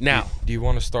 Now, Do you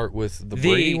want to start with the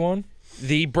Brady one?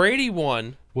 The Brady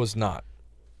one Was not.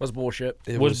 Was bullshit.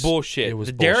 It was bullshit. It was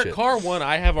the bullshit. Derek Carr one,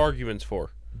 I have arguments for.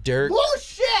 Derek.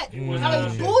 Bullshit. That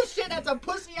is bullshit. That's a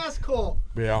pussy ass call.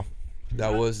 Yeah.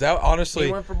 That honestly.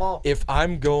 He went for ball. If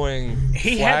I'm going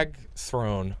He flag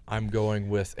thrown, I'm going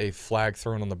with a flag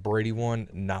thrown on the Brady one,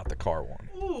 not the Carr one.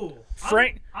 Ooh,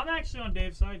 Frank- I'm actually on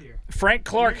Dave's side here. Frank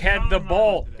Clark had the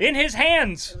ball in his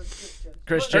hands.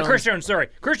 Chris Chris Jones. Jones, sorry.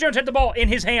 Chris Jones had the ball in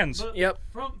his hands. But Yep.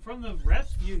 From the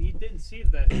ref's view, he didn't see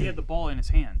that he had the ball in his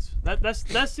hands. That's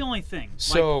the only thing.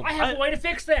 So I have a way to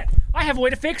fix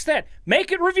that.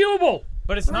 Make it reviewable.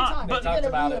 But it's Three not. times. But You gotta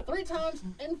about review it. 3 times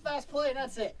in fast play, and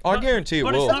that's it. I guarantee it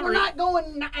but it's will. not We're not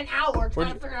going an hour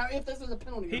trying to figure out if this is a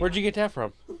penalty. Where'd you get that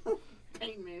from?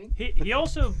 Pain Manning. he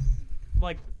also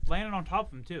like landed on top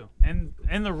of him too. And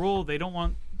in the rule, they don't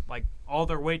want like all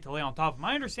their weight to lay on top of him.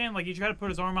 I understand like you try to put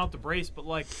his arm out to brace, but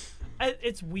like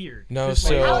it's weird. No, Just,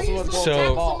 like, How are you supposed to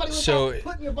tackle somebody without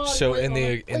putting your body so weight in on the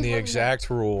it? in the exact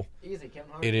rule, Easy, Kevin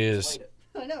Hart it is explained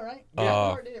it. I know, right?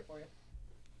 Hart did it for you.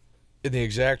 in the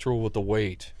exact rule with the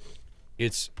weight,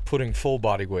 it's putting full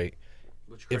body weight.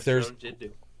 Which If there's- Jones did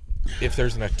do. If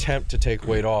there's an attempt to take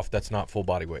weight off, that's not full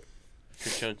body weight.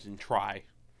 Chris Jones didn't try.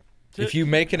 If you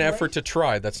make an effort to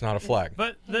try, that's not a flag.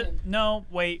 But no,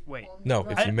 wait. No,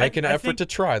 if you make an effort think- to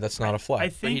try, that's not a flag. I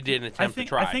think he didn't attempt to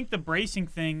try. I think the bracing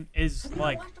thing is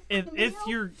like if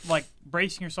you're like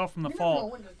bracing yourself from the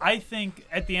fall. I think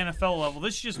at the NFL level,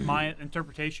 this is just my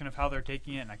interpretation of how they're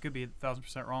taking it, and I could be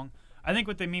 1,000% wrong. I think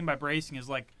what they mean by bracing is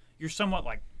like you're somewhat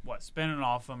like spinning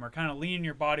off them or kind of leaning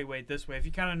your body weight this way. If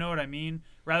you kind of know what I mean,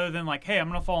 rather than like, hey, I'm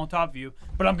gonna fall on top of you,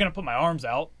 but I'm gonna put my arms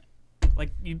out. Like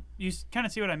you kind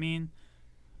of see what I mean.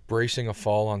 Bracing a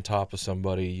fall on top of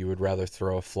somebody, you would rather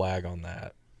throw a flag on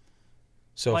that.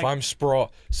 So if Like- I'm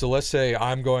so let's say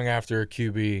I'm going after a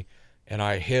QB and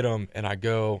I hit him and I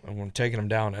go and I'm taking him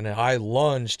down and I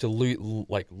lunge to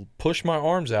like push my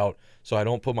arms out so I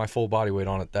don't put my full body weight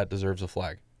on it, that deserves a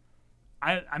flag.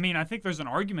 I mean, I think there's an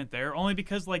argument there, only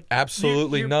because like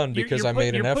Absolutely you're- none, you're- because you're I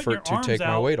made an you're putting effort your to take arms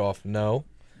my out. weight off. No,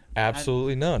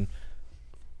 absolutely none.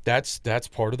 That's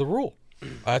part of the rule.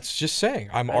 That's just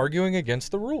saying. I'm arguing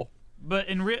against the rule. But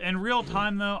in real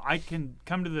time, though, I can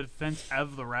come to the defense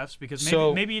of the refs because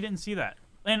So- maybe you didn't see that,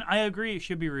 and I agree it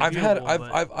should be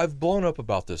reviewable. I've blown up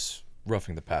about this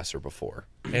roughing the passer before,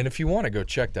 and if you want to go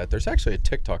check that, there's actually a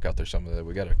TikTok out there somewhere that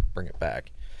we got to bring it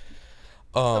back.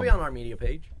 It'll be on our media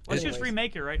page. Let's just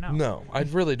remake it right now. No, I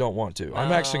really don't want to.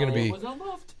 I'm actually going to be. It was a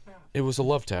love tap. It was a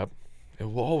love tap. It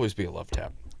will always be a love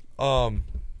tap.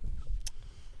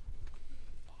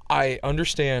 I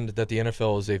understand that the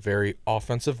NFL is a very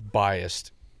offensive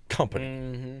biased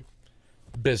company.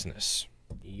 Business.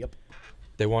 Yep.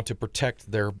 They want to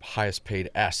protect their highest paid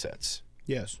assets.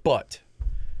 Yes. But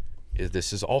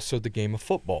this is also the game of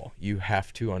football. You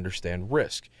have to understand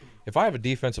risk. If I have a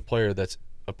defensive player that's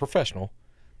a professional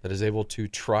that is able to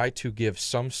try to give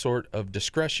some sort of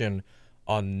discretion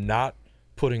on not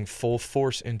putting full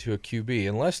force into a QB,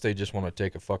 unless they just want to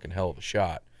take a fucking hell of a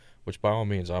shot, which by all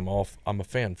means I'm a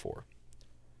fan for.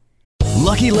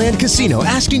 Lucky Land Casino,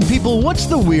 asking people, what's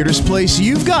the weirdest place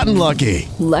you've gotten lucky?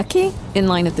 Lucky? In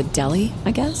line at the deli,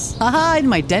 I guess? Aha, in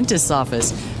my dentist's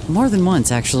office. More than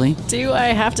once, actually. Do I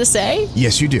have to say?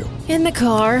 Yes, you do. In the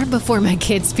car before my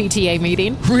kids' PTA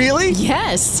meeting. Really?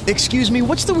 Yes. Excuse me,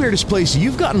 what's the weirdest place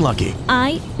you've gotten lucky?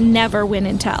 I never win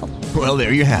and tell. Well,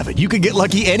 there you have it. You can get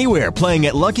lucky anywhere, playing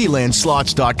at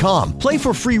LuckyLandSlots.com. Play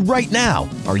for free right now.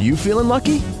 Are you feeling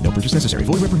lucky? No No purchase necessary.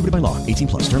 Void where prohibited by law. 18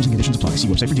 plus. Terms and conditions apply. See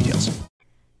website for details.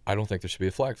 I don't think there should be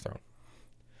a flag thrown.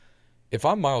 If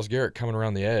I'm Myles Garrett coming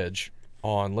around the edge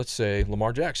on, let's say,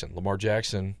 Lamar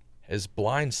Jackson is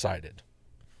blindsided,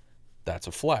 that's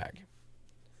a flag,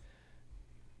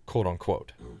 quote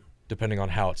unquote, depending on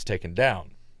how it's taken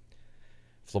down.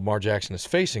 If Lamar Jackson is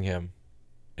facing him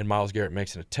and Myles Garrett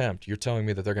makes an attempt, you're telling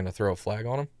me that they're going to throw a flag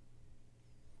on him?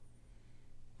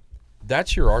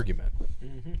 That's your argument.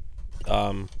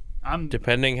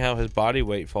 Depending how his body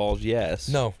weight falls, yes.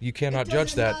 No, you cannot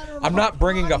judge that. I'm not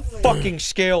bringing a fucking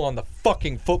scale on the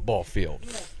fucking football field.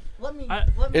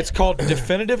 It's called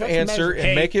definitive answer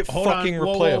and make it fucking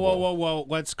replayable. Whoa.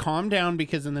 Let's calm down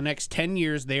because in the next 10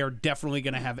 years, they are definitely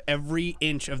going to have every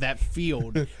inch of that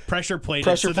field pressure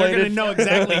plated. So they're going to know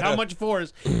exactly how much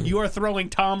force you are throwing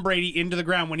Tom Brady into the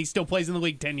ground when he still plays in the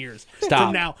league 10 years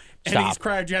from now. And he's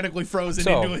cryogenically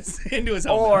frozen into his helmet.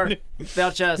 Or they'll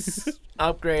just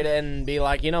upgrade it and be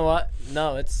like, you know what?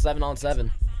 No, it's 7-on-7.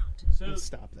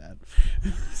 Stop that.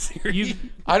 Siri.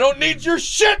 I don't need your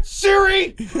shit,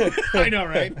 Siri! I know,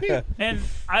 right? And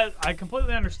I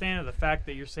completely understand the fact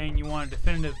that you're saying you want a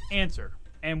definitive answer,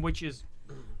 and which is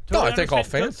totally I think all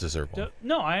fans deserve one.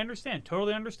 No, I understand.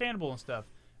 Totally understandable and stuff.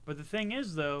 But the thing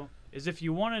is, though, is if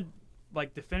you wanted,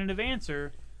 like, definitive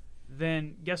answer,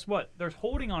 then guess what? There's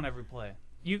holding on every play.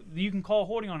 You can call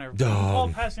holding on every play. You can call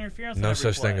pass interference on every play.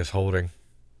 No such thing as holding.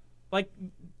 Like,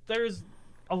 there's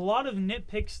a lot of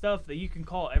nitpick stuff that you can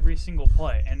call every single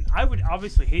play. And I would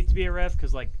obviously hate to be a ref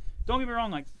because, like, don't get me wrong,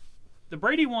 like, the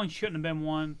Brady one shouldn't have been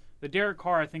one. The Derek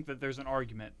Carr, I think that there's an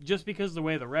argument. Just because of the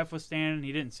way the ref was standing,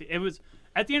 he didn't see. It was,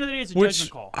 at the end of the day, it's a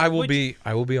judgment call. I will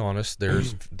be honest,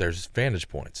 there's vantage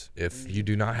points. If you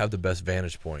do not have the best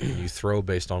vantage point and you throw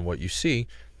based on what you see,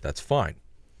 that's fine.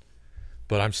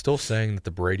 But I'm still saying that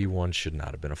the Brady one should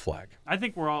not have been a flag. I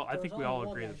think we all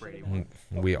agree the Brady one.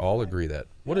 We all agree that.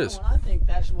 What is? I think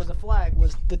that was a flag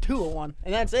was the Tua one,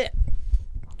 and that's it.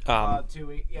 Tua.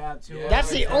 That's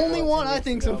the only one I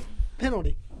think's a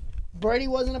penalty. Brady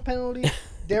wasn't a penalty.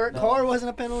 Derek Carr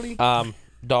wasn't a penalty.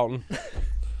 Dalton,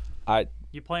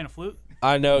 You playing a flute?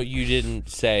 I know you didn't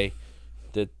say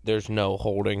that there's no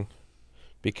holding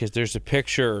because there's a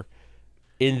picture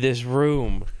in this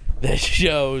room that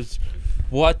shows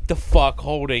what the fuck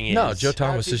holding is. No, Joe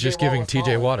Thomas is just giving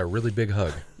TJ Watt a really big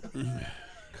hug.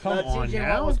 Come on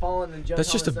now. Was falling and Joe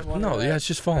That's just Thomas it's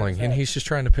just falling, and he's just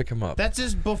trying to pick him up. That's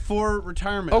his before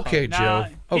retirement. Okay, Joe.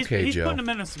 He's Joe. putting him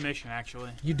in a submission,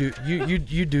 actually. You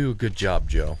do a good job,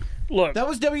 Joe. Look, that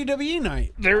was WWE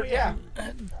night.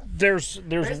 There's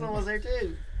Grayson was there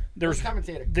too.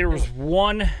 There was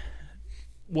one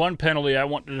penalty I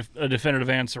want a definitive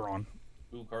answer on.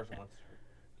 Ooh, Carson wants.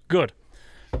 Good.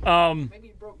 Maybe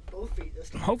he broke both feet this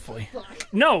time. Hopefully.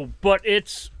 No, but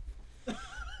it's.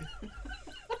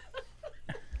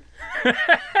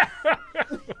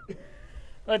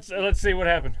 Let's see what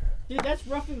happened. Dude, that's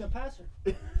roughing the passer.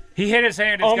 He hit his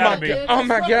hand. It's gotta be. Oh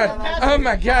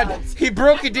my god! He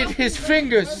broke it in his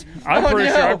fingers. I'm pretty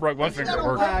sure I broke one finger at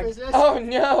work. Oh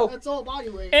no! That's all body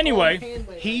weight. Anyway,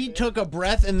 he took a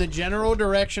breath in the general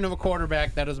direction of a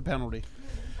quarterback. That is a penalty.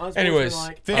 Anyways,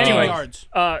 15 yards.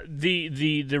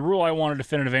 The rule I want a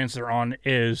definitive answer on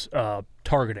is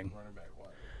targeting.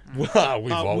 Wow,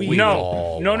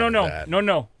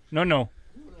 No.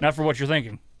 Not for what you're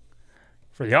thinking.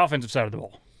 For the offensive side of the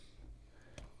ball.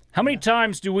 How many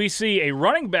times do we see a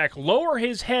running back lower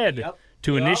his head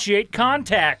to initiate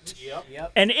contact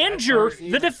and injure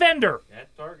the defender?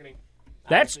 That's targeting.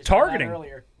 That's targeting.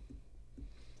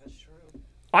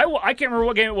 I can't remember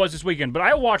what game it was this weekend, but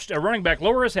I watched a running back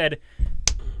lower his head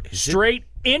straight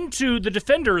into the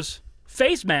defender's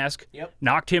face mask,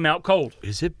 knocked him out cold.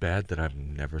 Is it bad that I've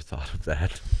never thought of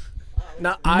that?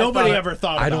 No, Nobody ever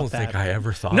thought about that. I don't think I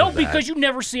ever thought No, of that. because you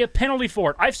never see a penalty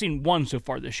for it. I've seen one so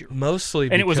far this year. Mostly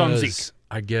because and it was on Zeke.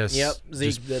 I guess. Yep,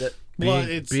 Zeke did it.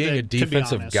 Being a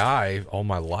defensive guy all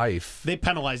my life. They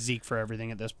penalize Zeke for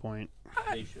everything at this point.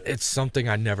 It's something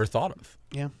I never thought of.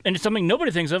 Yeah. And it's something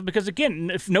nobody thinks of because, again,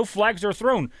 if no flags are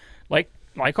thrown, like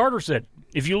Carter said,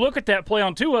 if you look at that play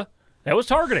on Tua, that was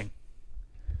targeting.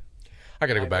 I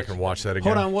got to go back and watch that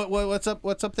again. Hold on, what's up?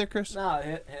 What's up there, Chris?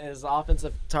 No, his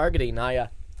offensive targeting. I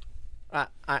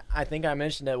think I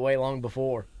mentioned it way long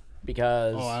before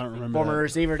because I don't remember former that.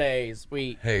 receiver days.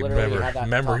 We literally had that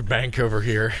memory bank over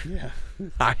here. Yeah.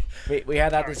 we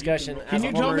had that discussion. Can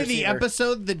you tell me the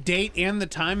episode, the date, and the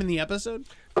time in the episode?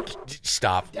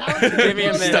 Stop. Give me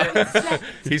a minute.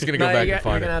 He's gonna go back and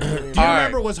find it. Do you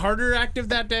remember was Harder active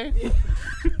that day?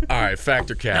 All right,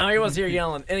 factor cap. No, he was here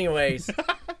yelling. Anyways.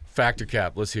 Factor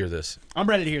cap. Let's hear this. I'm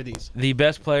ready to hear these. The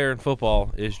best player in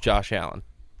football is Josh Allen.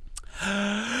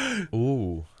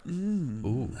 Ooh.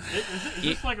 Is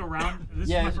this like a round? This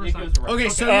Yeah, is my it first goes time. around. Okay,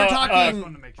 so you're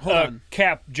talking. Hold on.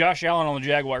 Cap, Josh Allen on the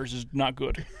Jaguars is not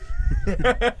good.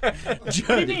 What do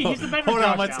you mean? He's the better Hold on,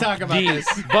 Josh let's Allen. talk about D,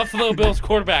 this. Buffalo Bills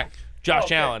quarterback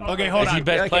Josh Allen. Okay, hold Is he on.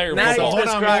 best player? in now football? you Hold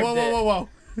on. described Whoa.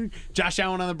 Josh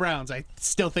Allen on the Browns. I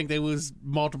still think they lose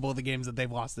multiple of the games that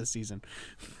they've lost this season.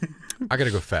 I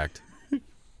gotta go fact.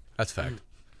 That's fact.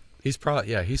 He's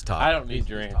probably he's top. I don't need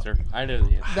your answer. I know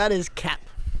the answer. That is cap.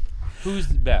 Who's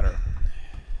better?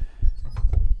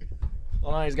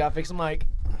 Hold on, he's got to fix the mic.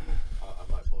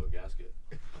 I might blow a gasket.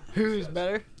 Who's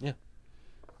better? Yeah.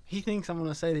 He thinks I'm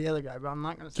gonna say the other guy, but I'm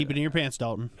not gonna say. Keep it in your pants,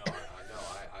 Dalton. No,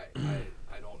 I know.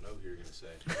 I don't know who you're gonna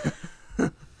say.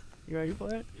 You ready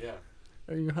for it? Yeah.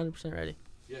 Are you 100% ready?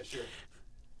 Yeah, sure.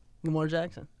 Lamar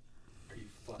Jackson.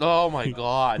 Oh my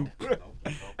God.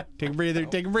 Take a breather.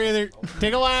 Take a breather.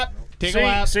 Take a lap. Take a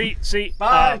lap. See.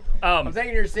 Bye. I'm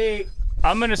taking your seat.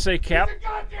 I'm gonna say Cap.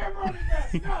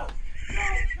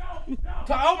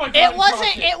 Oh my God.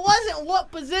 It wasn't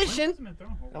what position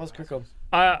That was Kirkland.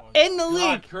 in the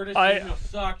league. Curtis I- Samuel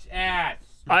sucks ass.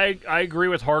 I agree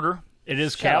with Harder. It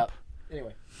is Shut Cap. up.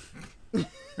 Anyway.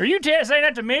 Are you saying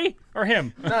that to me or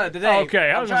him? No, today.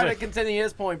 Okay, I I'm was trying gonna to say, continue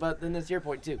his point, but then it's your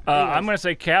point too. I'm going to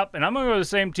say Cap, and I'm going to go to the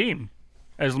same team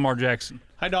as Lamar Jackson.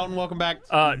 Hi, Dalton. Welcome back.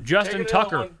 Justin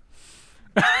Tucker.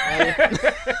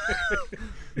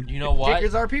 You know what?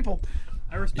 Kickers are people.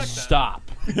 I respect that.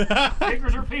 Stop.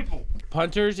 Kickers are people.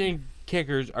 Punters and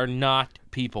kickers are not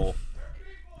people.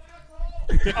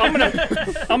 I'm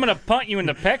gonna punt you in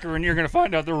the pecker, and you're gonna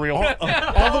find out the real. All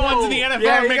the ones in the NFL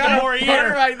Yeah, are you making got more a a year.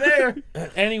 point right there.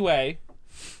 Anyway,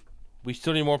 we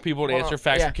still need more people to Hold answer on.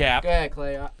 facts Yeah, or Cap. Go ahead,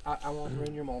 Clay. I won't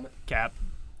ruin your moment. Cap.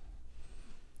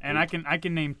 And I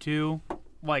can name two,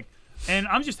 and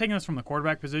I'm just taking this from the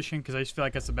quarterback position because I just feel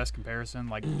like that's the best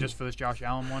comparison, just for this Josh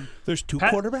Allen one. There's two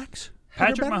quarterbacks.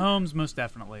 Patrick Mahomes, most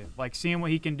definitely. Seeing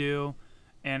what he can do,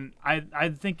 and I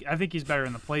think he's better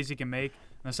in the plays he can make.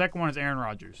 And the second one is Aaron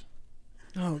Rodgers.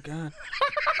 Oh God.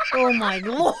 Oh my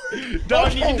Lord.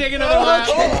 Dalton, you can take another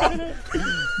lap.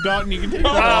 Dalton, you can take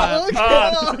another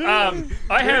lap.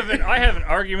 I have an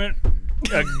argument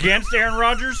against Aaron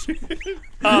Rodgers.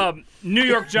 New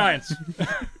York Giants.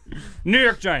 New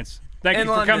York Giants. Thank you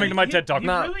for coming to my TED Talk.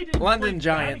 No, really didn't London break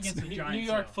Giants. against the Giants. New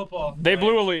York football. They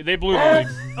blew the lead. They blew the lead.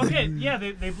 Okay, yeah,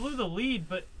 they blew the lead,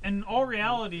 but in all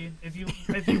reality, if you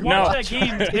watch that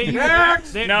game,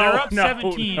 they're up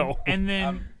 17, and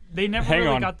then they never hang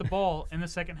really on. got the ball in the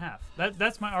second half.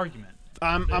 That's my argument.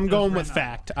 I'm going with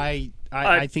fact. I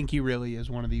think he really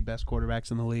is one of the best quarterbacks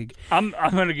in the league. I'm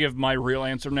going to give my real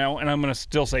answer now, and I'm going to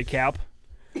still say Cap.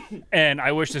 And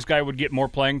I wish this guy would get more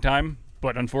playing time,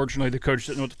 but unfortunately the coach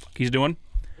doesn't know what the fuck he's doing.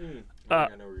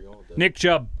 Nick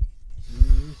Chubb.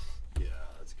 Yeah,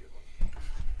 that's a good one.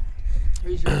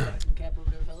 Who's your second cap over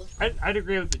there, fellas? I'd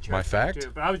agree with the church My fact?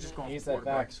 too, but I was just going. He for said quarterbacks.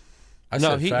 facts. I No,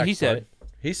 said he fact, said bud. it.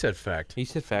 He said fact. He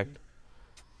said fact.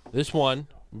 This one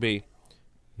would be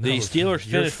the No, Steelers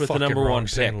you're finished with the fucking number wrong one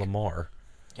saying pick. Lamar.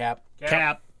 Cap.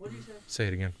 Say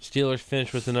it again. Steelers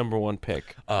finished with the number one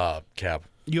pick. Cap.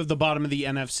 You have the bottom of the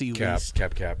NFC Cap. least.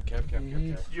 Cap. You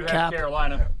have Cap.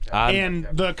 Carolina. And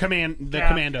the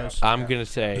Commandos. I'm gonna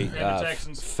say And the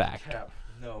Texans. fact.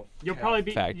 No. You'll probably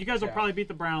beat. Fact. You guys will probably beat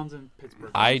the Browns in Pittsburgh.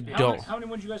 I don't. How many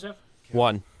wins you guys have?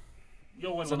 One.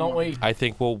 You'll win So one don't more. we? I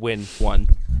think we'll win one.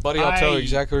 Buddy, I'll tell you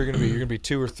exactly where you're going to be. You're going to be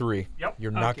 2 or 3. Yep.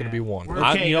 You're not going to be 1.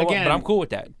 Okay, You know what? again, But I'm cool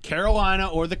with that. Carolina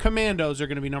or the Commandos are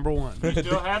going to be number one.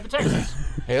 Still have the Texans.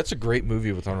 Hey, that's a great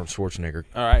movie with Arnold Schwarzenegger.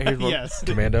 All right. Here's one. Yes.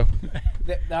 Commando.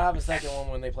 They'll have a second one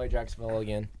when they play Jacksonville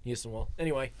again. Houston will.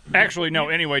 Anyway. Actually, no.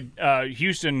 Anyway,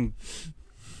 Houston,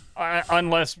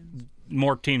 unless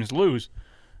more teams lose,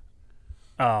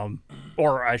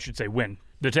 or I should say win,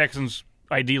 the Texans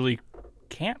ideally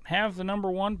can't have the number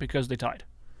one because they tied.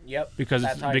 Yep. Because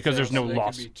there's no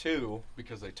loss. They could be 2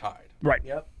 because they tied. Right.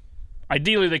 Yep.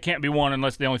 Ideally, they can't be 1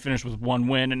 unless they only finish with 1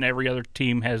 win, and every other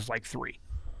team has 3.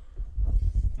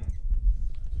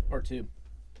 Or 2.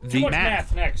 Too much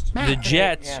math next. The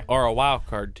Jets are a wild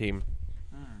card team.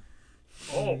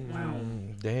 Oh, wow.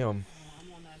 Damn.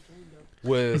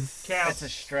 With Cap. It's a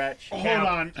stretch. Hold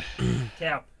on.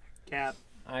 Cap.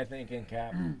 I think in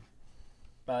cap.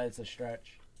 But it's a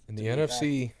stretch. in the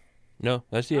NFC. No,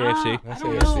 that's the AFC. That's the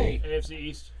AFC. AFC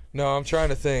East. No, I'm trying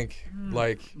to think.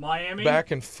 Miami? Back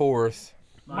and forth.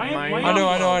 Miami. I know.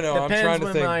 I'm Depends trying to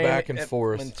when think Miami- back and when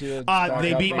forth.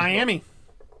 They beat Miami.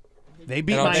 They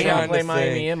beat And I'm They Miami. gotta play to Miami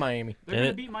think. in Miami. They're going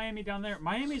to beat Miami down there.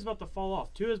 Miami's about to fall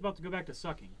off. Tua is about to go back to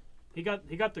sucking. He got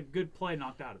the good play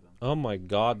knocked out of him. Oh my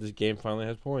God, this game finally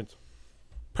has points.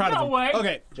 Proud No of him. way.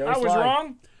 Okay, Joey I was Slide.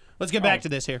 wrong. let's get back to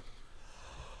this here.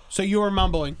 So you were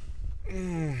mumbling.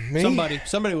 Me?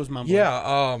 Somebody was mumbling.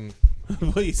 Yeah.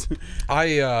 Please.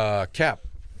 Cap.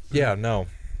 Yeah. No.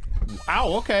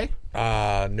 Wow. Okay.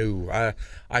 No.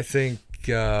 I think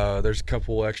there's a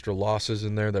couple extra losses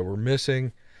in there that we're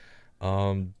missing.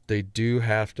 They do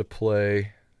have to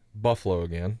play Buffalo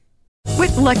again.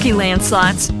 With Lucky Land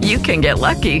Slots, you can get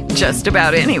lucky just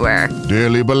about anywhere.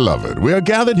 Dearly beloved, we are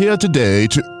gathered here today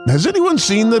to... Has anyone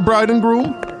seen the bride and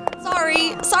groom?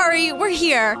 Sorry, we're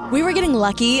here. We were getting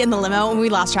lucky in the limo and we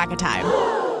lost track of time.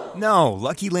 No,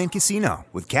 Lucky Land Casino,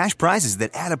 with cash prizes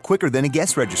that add up quicker than a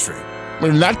guest registry.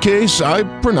 In that case, I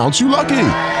pronounce you lucky.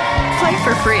 Play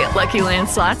for free at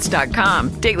LuckyLandSlots.com.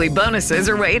 Daily bonuses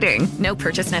are waiting. No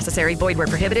purchase necessary. Void where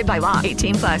prohibited by law.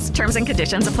 18+. Terms and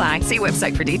conditions apply. See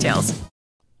website for details.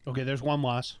 Okay, there's one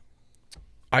loss.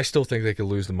 I still think they could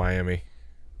lose to Miami.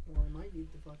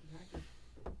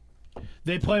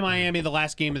 They play Miami the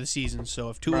last game of the season, so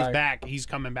if Tua's back, he's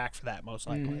coming back for that most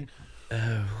likely.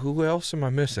 Who else am I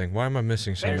missing? Why am I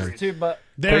missing so many?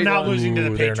 They're not losing to the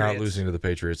Patriots. They're not losing to the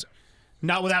Patriots.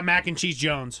 Not without Mac and Cheese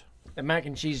Jones. And Mac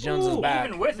and Cheese Jones is back.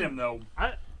 Even with him though,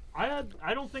 I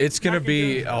don't think It's going to Mac and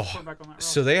be Jones is the quarterback on that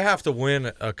so they have to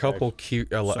win a couple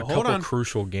hold on.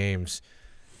 crucial games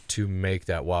to make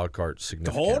that wild card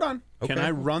significant. Hold on. Okay. Can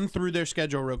I run through their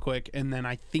schedule real quick, and then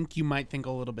I think you might think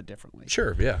a little bit differently.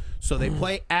 Sure, yeah. So they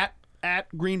play at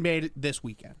Green Bay this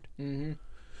weekend. Mm-hmm.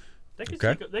 They could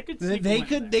Okay.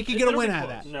 they could get a win out of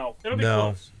that. No, it'll be No.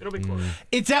 close. It'll be close.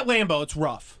 It's at Lambeau. It's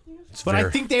rough. But I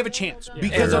very- think they have a chance.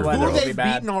 Because of Everyone who will be they've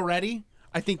bad. beaten already,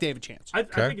 I think they have a chance. I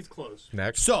think it's close.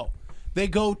 Next. So they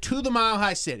go to the Mile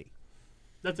High City.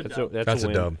 That's a dub. That's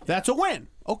a dub. That's a win.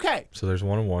 Okay. So there's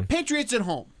 1-1. Patriots at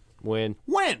home. Win.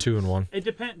 2-1. It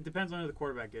depends on who the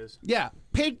quarterback is. Yeah.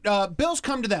 Bills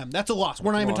come to them. That's a loss.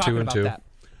 We're not even talking about 2-2. that.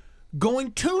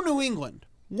 Going to New England.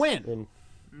 Win.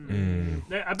 You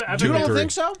don't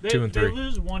think so? They 2 and 3.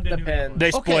 lose one to New England.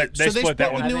 They split. so They they split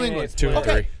that with one. New England. 2 and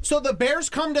Okay, 3. so the Bears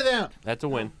come to them. That's a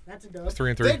win. That's a dub. 3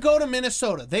 and They 3. go to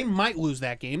Minnesota. They might lose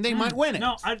that game. They might win it.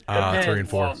 No, 3 and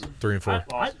 4. 3 and 4.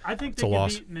 I think It's they a can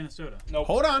loss. beat Minnesota.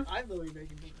 Hold on. I believe they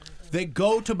can beat Minnesota. They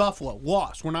go to Buffalo.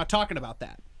 Loss. We're not talking about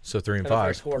that. So 3 and For the 5.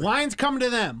 first quarter. Lions come to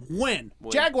them. Win.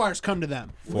 Jaguars come to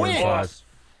them. 4 and Win. 5.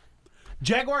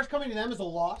 Jaguars coming to them is a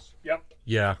loss. Yep.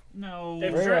 Yeah. No.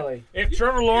 Really? If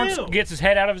Trevor Lawrence Ew. gets his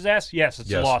head out of his ass, yes, it's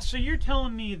Yes. a loss. So you're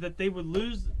telling me that they would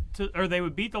lose to, or they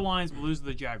would beat the Lions but lose to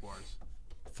the Jaguars?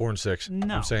 4 and 6.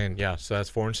 No. I'm saying, yeah, so that's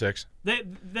 4 and 6. They What's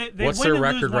win their and lose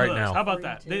record one right of those. now? How about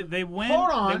that? They win.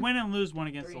 Hold on. They win and lose one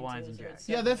against the Lions and Jets.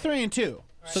 Yeah, they're 3 and 2.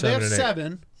 So 7 they have and 8.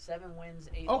 7. 7 wins,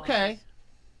 8 Okay. losses.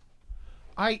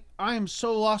 I am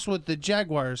so lost with the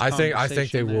Jaguars. I think they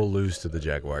conversation there. will lose to the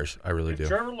Jaguars. I really do. If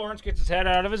Trevor Lawrence gets his head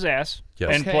out of his ass Yes.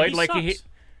 and Okay. played He like sucks.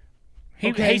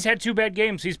 he's had 2 bad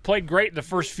games. He's played great the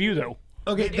first few though.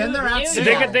 Okay, then they're at They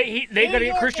Seattle. got they got to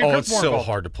get Christian Oh, Kirk it's more so involved.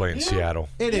 hard to play in Seattle.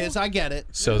 It is. I get it.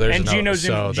 So there's And Gino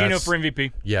Gino for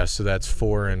MVP. Yeah, so that's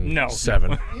 4 and No.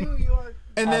 7. New York.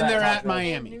 And then Oh, they're that's at not right.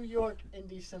 Miami. New York in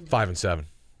December. 5 and 7.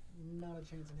 Not a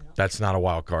chance in hell. That's not a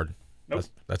wild card. Nope.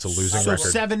 That's a losing So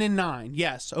record. 7 and 9.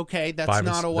 Yes. Okay, that's 5 and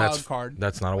not a wild card.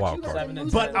 That's not a wild card. 7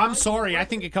 and But I'm sorry. I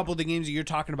think a couple of the games that you're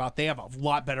talking about, they have a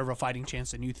lot better of a fighting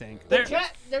chance than you think. The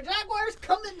Jaguars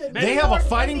coming to They New have a York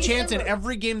fighting in chance in December.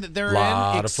 every game that they're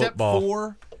Lot in, of except football.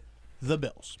 for the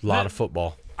Bills. A lot of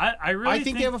football. I really I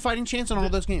think they have a fighting chance in all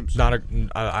those games.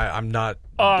 I'm not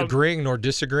agreeing nor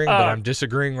disagreeing, but I'm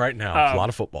disagreeing right now. It's a lot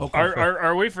of football. Okay.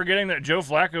 Are we forgetting that Joe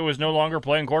Flacco is no longer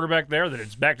playing quarterback there? That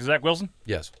it's back to Zach Wilson?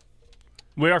 Yes.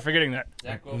 We are forgetting that.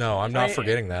 No, I'm not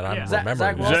forgetting that. I'm Yeah. remembering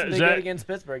Zach that. Wilson did Zach- good against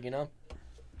Pittsburgh, you know.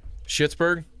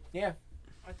 Schittsburg? Yeah.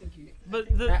 I think he.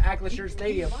 But the At Acrisure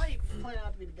Stadium. He might plan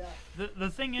out to be the guy. the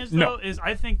thing is No. though is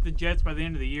I think the Jets by the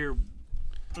end of the year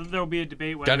there'll be a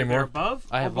debate Got whether any they're more? above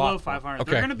I or have below lots. 500.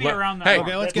 Okay. They're going to be Let- around that. hey, mark.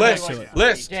 Okay, let's List. get back to it.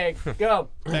 List. Jake, go.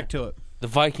 Back to it. The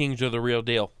Vikings are the real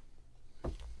deal.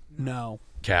 No.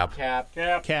 Cap.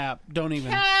 Cap. Don't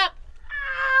even.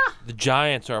 The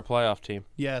Giants are a playoff team.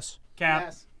 Yes. Cap.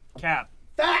 Yes. Cap.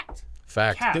 Fact.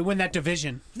 Fact. Cap. They win that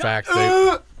division. Fact.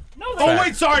 No, Oh,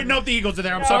 wait, sorry. Nope, the Eagles are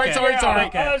there. I'm sorry. Sorry. I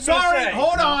was gonna Sorry, say.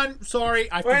 hold on.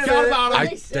 Sorry, I Wait a forgot minute. about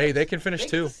them. They can finish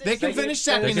 2. They can finish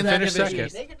second They can in that finish division.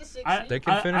 second. They get the 6 I- seed. They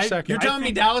can finish I- second. You're I telling me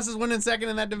think- Dallas is winning second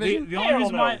in that division? The only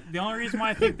reason why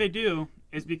I think they do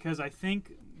is because I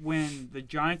think when the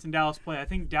Giants and Dallas play, I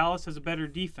think Dallas has a better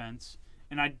defense,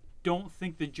 and I don't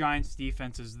think the Giants'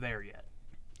 defense is there yet.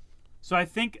 So I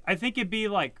think it'd be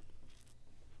like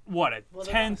what a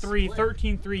 10-3,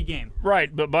 13-3 game.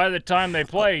 Right, but by the time they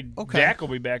play, Okay. Dak will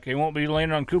be back. He won't be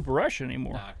landing on Cooper Rush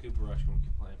anymore. Cooper Rush won't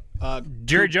play.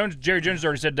 Jerry Jones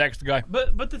already said Dak's the guy.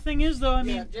 But the thing is, though, I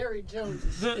mean, Jerry Jones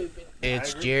is stupid.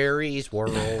 It's Jerry's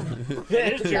world.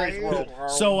 It is Jerry's world.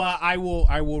 So I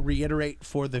will reiterate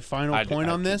for the final point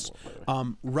on this.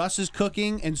 Russ is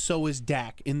cooking, and so is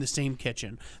Dak in the same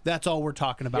kitchen. That's all we're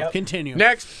talking about. Yep. Continue.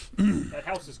 Next. That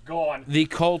house is gone. The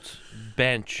Colts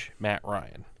bench Matt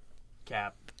Ryan.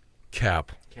 Cap.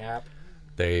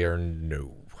 They are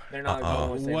no. They're not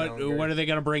going with Sam Ellinger. What are they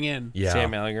going to bring in? Yeah.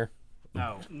 Sam Ellinger.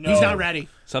 No. He's not ready.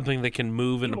 Something that can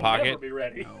move in the He'll pocket. never be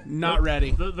ready. Not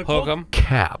ready. the Hook Colts, 'em.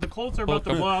 Cap. the Colts are about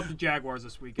to blow out the Jaguars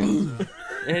this weekend. So.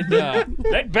 And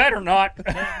They'd better not.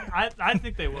 I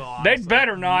think they will. Honestly. They'd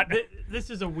better not. This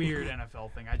is a weird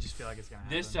NFL thing. I just feel like it's gonna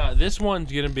happen. this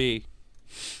one's gonna be.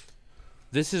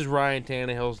 This is Ryan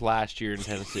Tannehill's last year in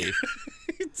Tennessee.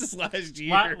 It's his last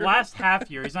year. Last half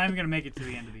year. He's not even gonna make it to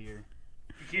the end of the year.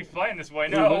 He keeps playing this way. Ooh,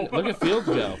 No. look at Fields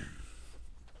go.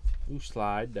 Ooh,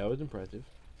 slide. That was impressive.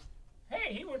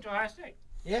 Hey, he went to Ohio State.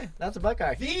 Yeah, that's a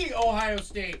Buckeye. The Ohio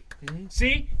State.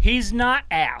 See, he's not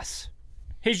ass.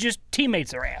 His just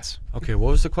teammates are ass. Okay,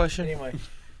 what was the question? Anyway,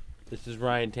 This is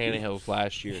Ryan Tannehill's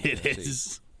last year. In It Tennessee.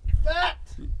 is.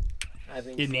 Fact. I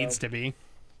think It so. needs to be.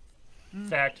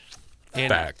 Fact.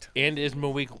 And is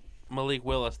Malik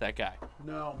Willis that guy?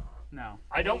 No.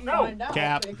 I don't know. Find out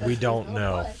Cap. because We he's don't gonna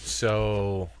know. play.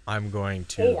 So I'm going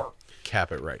to Or.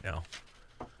 cap it right now.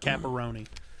 Caparoni.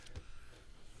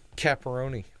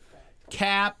 Caparoni.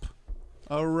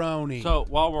 Cap-a-roni. So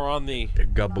while we're on the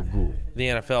Gabagoo.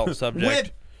 NFL subject,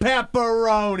 With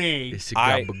pepperoni. It's a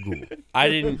I- gabagoo. I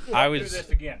didn't. I Do was this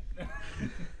again.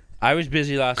 I was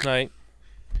busy last night.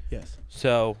 Yes.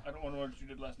 So I don't want to know what you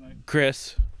did last night.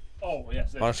 Chris, Oh,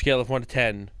 yes. on a scale of 1 to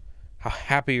 10, how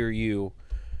happy are you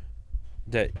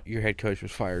that your head coach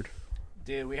was fired?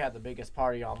 Dude, we had the biggest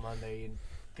party on Monday. You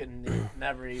couldn't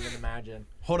never even imagine.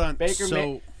 Hold on.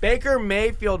 Baker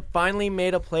Mayfield finally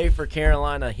made a play for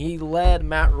Carolina. He led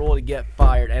Matt Rule to get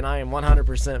fired, and I am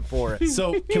 100% for it.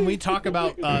 So can we talk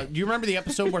about? Do you remember the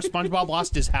episode where SpongeBob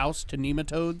lost his house to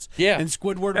nematodes? Yeah. And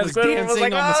Squidward And was Squidward dancing was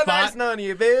like, on the "Oh, spot. nice knowing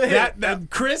you, baby."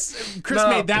 Chris No.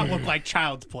 made that look like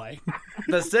child's play.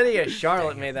 The city of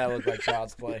Charlotte made that look like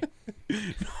child's play.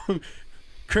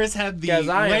 Chris had the 'Cause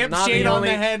I am not lampshade the on only-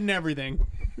 the head and everything.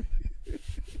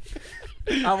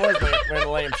 I was wearing the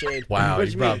lampshade. Wow, What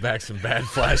you you brought mean? back some bad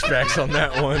flashbacks on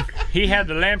that one. He had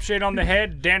the lampshade on the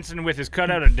head, dancing with his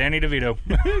cutout of Danny DeVito.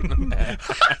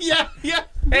 Yeah.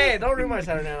 Hey, don't ruin my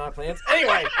Saturday Night plans.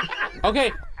 Anyway,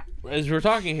 Okay, as we're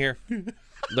talking here,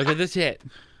 look at this hit.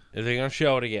 Are they going to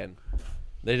show it again?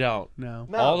 They don't. No.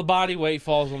 All the body weight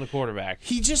falls on the quarterback.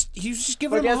 He was just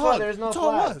giving But him guess a what? hug. There's no That's all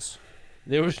it flag. was.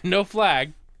 There was no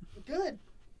flag. Good.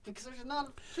 Because there's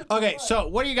not. Okay, so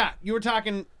what do you got? You were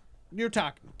talking.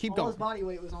 Keep All going. his body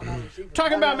weight was on that receiver.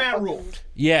 Talking about Matt Rule.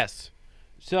 Yes.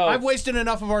 So I've wasted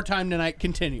enough of our time tonight.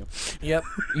 Continue. yep.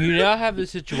 you now have the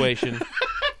situation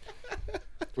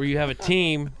where you have a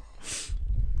team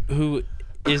who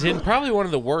is in probably one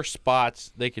of the worst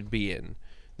spots they could be in.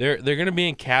 They're going to be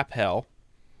in cap hell.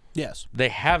 Yes. They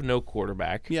have no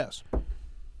quarterback. Yes.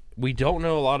 We don't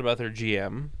know a lot about their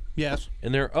GM. Yes.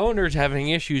 And their owner's having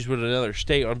issues with another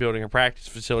state on building a practice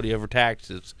facility over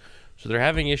taxes. So they're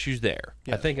having issues there.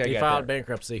 Yes. I think I He got filed that.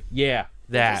 bankruptcy. Yeah,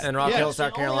 that. In Rock Hill,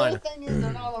 South The only Carolina. other thing is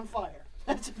they're not on fire.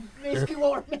 That's basically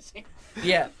what we're missing.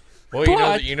 Yeah.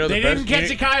 Well, you know the They best. didn't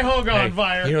catch a Cuyahoga on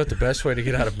fire. You know what the best way to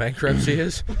get out of bankruptcy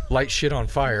is? Light shit on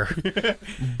fire.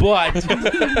 But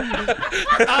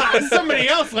Somebody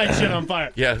else light shit on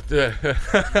fire. Yeah.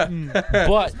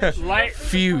 but Light,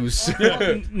 Fuse.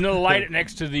 no, light it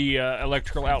next to the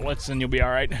electrical outlets, and you'll be all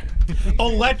right.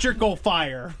 Electrical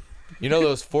fire. You know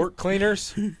those fork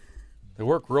cleaners? They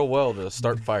work real well to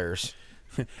start fires.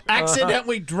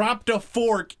 Accidentally dropped a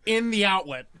fork in the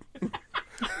outlet.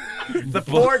 The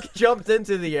fork jumped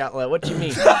into the outlet. What you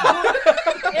mean?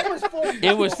 It was forky.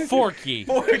 it was Forky.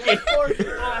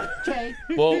 Okay.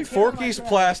 Well, Forky's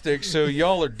plastic, so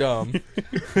y'all are dumb.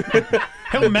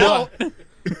 He'll melt.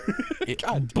 But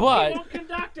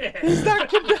Conduct it.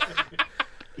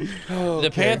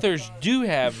 the Panthers do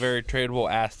have very tradable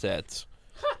assets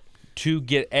to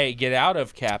get out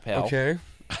of cap hell. Okay.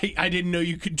 I didn't know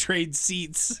you could trade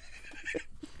seats.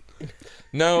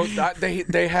 No,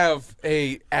 they have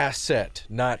a asset,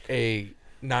 not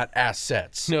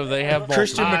assets. No, they have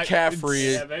Christian multiple.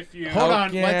 McCaffrey. Yeah, they feud. Hold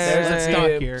on, let's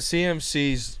stop here.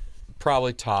 CMC's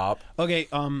probably top. Okay,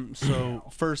 so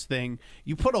first thing,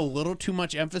 you put a little too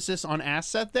much emphasis on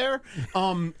asset there.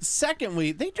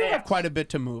 Secondly, they do have quite a bit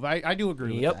to move. I do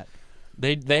agree with that.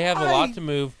 They have a lot to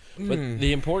move, but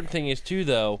the important thing is too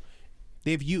though,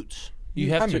 they have Utes.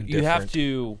 you have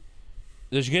to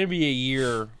there's going to be a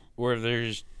year where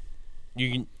there's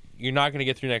you're not going to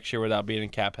get through next year without being in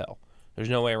cap hell. There's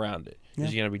no way around it.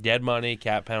 There's going to be dead money,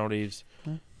 cap penalties.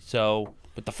 So,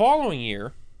 but the following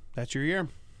year, that's your year.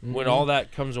 When all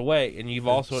that comes away, and you've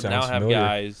also now have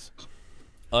guys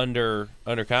under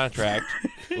contract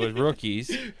with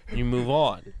rookies, you move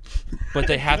on. But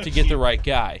they have to get the right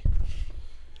guy.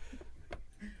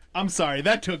 I'm sorry,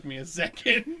 that took me a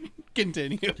second.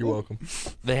 Continue. You're welcome.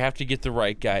 They have to get the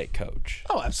right guy at coach.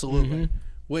 Oh, absolutely.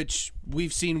 Which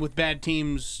we've seen with bad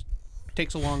teams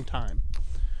takes a long time.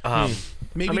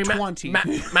 Maybe 20.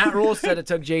 Matt Rule said it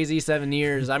took Jay-Z 7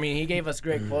 years. I mean, he gave us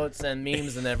great quotes and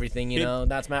memes and everything. You know,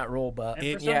 that's Matt Rule. But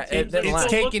it's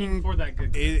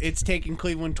taken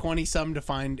Cleveland 20-some to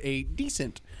find a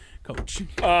decent coach.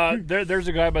 There's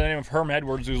a guy by the name of Herm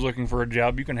Edwards who's looking for a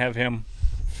job. You can have him.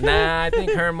 Nah, I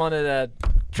think Herm wanted to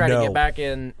try to get back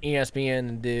in ESPN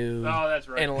and do. Oh, that's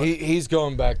right. He's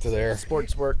going back to there.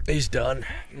 Sports work. He's done.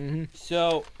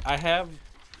 So I have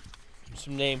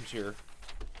some names here.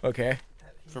 Okay.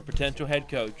 For potential head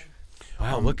coach.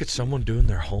 Wow, look at someone doing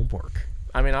their homework.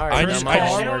 I mean, I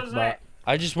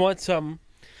just want some.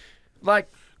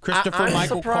 Like Christopher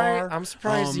Michael Carr. I'm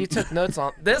surprised you took notes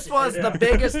on. This was the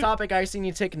biggest topic I seen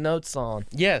you take notes on.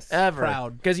 Yes. Ever.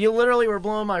 Proud. Because you literally were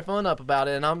blowing my phone up about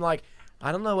it, and I'm like,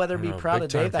 I don't know whether to be proud of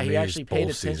Dave that he actually paid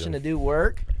attention to do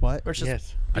work. What? Or just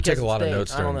yes. I take a lot of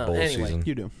notes during bowl season.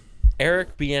 You do.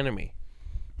 Eric Bieniemy.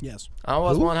 Yes. I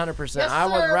was 100%. Yes, I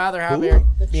would sir. rather have Who? Eric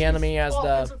Bieniemy as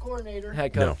offensive the coordinator.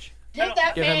 head coach. Give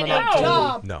that Give him man an a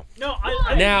job. No. No,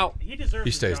 Now he deserves.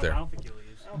 he stays the job. there. I don't think he'll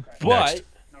leave.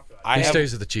 But He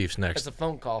stays at the Chiefs next. It's a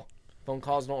phone call. Phone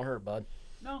calls don't hurt, bud.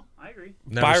 No, I agree.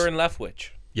 Byron Leftwich.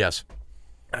 Yes.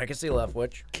 I can see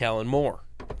Leftwich. Kellen Moore.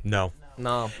 No.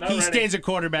 No. He stays a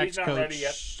quarterback's He's not ready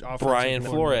yet. coach. Brian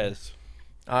Flores.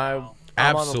 I'm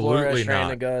Absolutely on the Flores train not.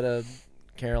 to go to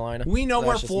Carolina. We know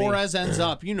where That's just me. Flores ends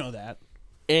up. You know that.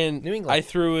 And New England. I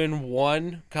threw in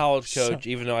one college coach,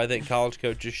 even though I think college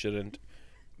coaches shouldn't.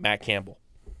 Matt Campbell.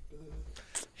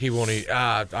 He won't.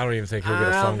 I don't even think he'll get a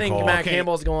I phone don't think call. Matt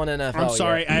Campbell's going NFL. I'm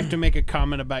sorry, yet. I have to make a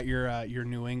comment about your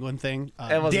New England thing.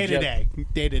 That was a Day to joke. day.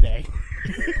 Day to day.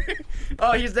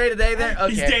 Oh, he's day to day there.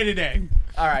 Okay. He's day to day.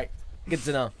 All right. Good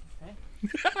to know.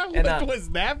 What was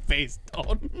that based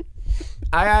on?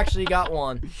 I actually got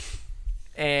one,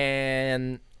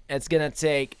 and it's gonna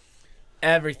take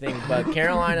everything. But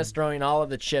Carolina's throwing all of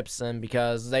the chips in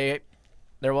because there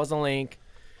was a link.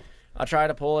 I tried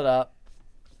to pull it up,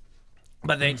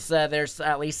 but they said there's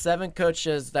at least 7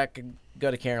 coaches that could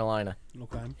go to Carolina.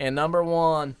 Okay. And number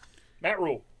 1. Matt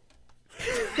Rule.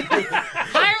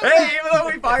 Hey, even though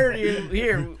we fired you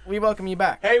here, we welcome you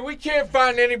back. Hey, we can't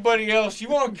find anybody else. You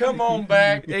want to come on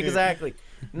back? Exactly.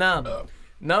 No.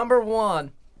 Number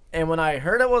 1, and when I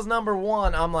heard it was number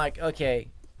 1, I'm like, okay,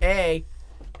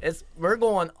 we're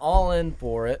going all in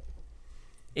for it.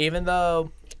 Even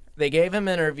though they gave him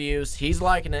interviews, he's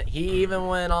liking it. He even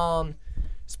went on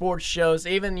sports shows,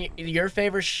 even your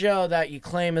favorite show that you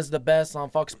claim is the best on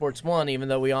Fox Sports 1, even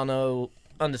though we all know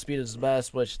Undisputed is the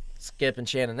best, which Skip and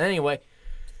Shannon anyway.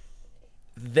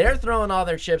 They're throwing all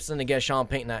their chips in to get Sean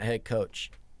Payton at head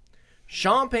coach.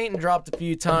 Sean Payton dropped a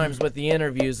few times with the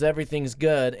interviews. Everything's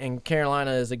good, and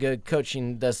Carolina is a good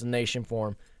coaching destination for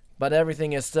him. But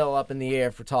everything is still up in the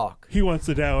air for talk. He wants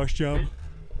the Dallas job.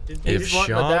 If Sean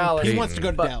Payton, he wants to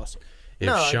go to Dallas.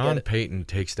 If Sean Payton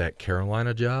takes that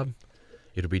Carolina job,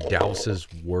 it'll be Dallas's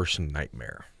worst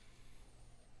nightmare.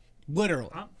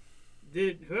 Literally.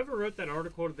 Did whoever wrote that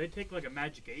article, did they take like a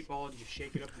magic 8-ball and just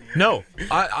shake it up in the air? No,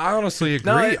 I honestly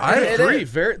agree. No, I agree.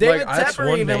 David That's Tepper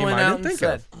one even name went I out didn't and think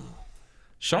said, of.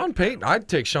 Sean Payton. I'd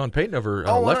take Sean Payton over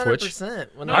Leftwich.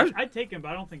 100%. No, I'd take him, but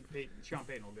I don't think Sean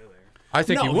Payton will go there. I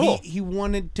think he will. He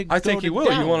wanted to. I think he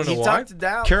will. You want to know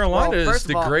why? Carolina is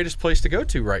the greatest place to go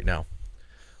to right now.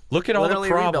 Look at all the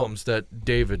problems that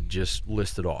David just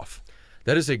listed off.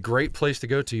 That is a great place to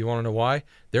go to. You want to know why?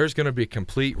 There's going to be a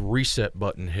complete reset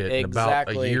button hit in about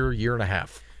a year and a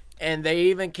half. And they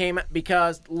even came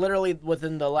because literally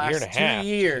within the last 2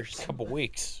 years, a couple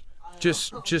weeks.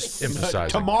 Just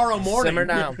emphasizing. Tomorrow morning. Simmer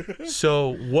down.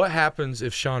 So what happens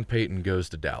if Sean Payton goes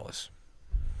to Dallas?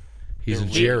 He's in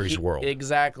Jerry's world.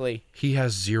 Exactly. He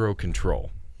has zero control.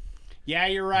 Yeah,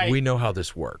 you're right. We know how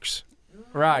this works.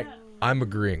 Right. I'm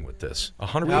agreeing with this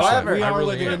 100%. However, we I are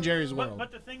really living am. in Jerry's world.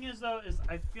 But the thing is, though, is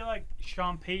I feel like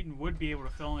Sean Payton would be able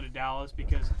to fill into Dallas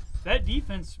because that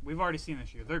defense we've already seen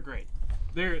this year. They're great.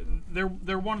 They're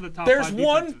one of the top. There's 5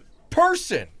 one defenses.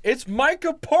 person. It's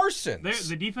Micah Parsons.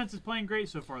 The defense is playing great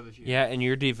so far this year. Yeah, and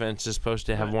your defense is supposed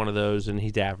to have one of those, and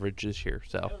he's average this year.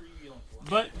 So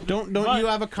But Don't you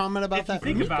have a comment about that? If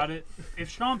you think about it, if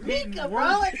Sean Payton Mika, were,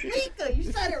 bro, it's Mika. You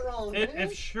said it wrong.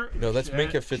 No, that's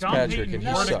Minka Fitzpatrick, and he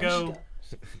were to sucks. go,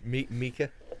 Mika?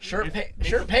 Sure,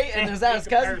 Peyton is that his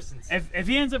cousin? if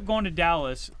he ends up going to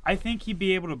Dallas, I think he'd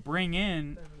be able to bring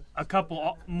in a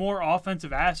couple more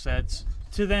offensive assets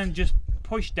to then just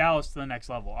push Dallas to the next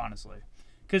level, honestly.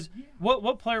 Because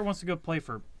what player wants to go play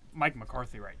for Mike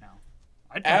McCarthy right now?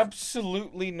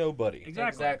 Absolutely nobody.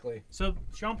 Exactly. So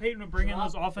Sean Payton would bring in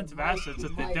those offensive assets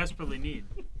that they desperately need.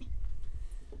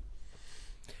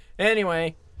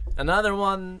 Anyway, another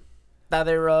one that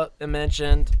they wrote and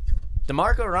mentioned,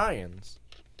 DeMarco Ryans.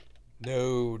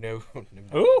 No.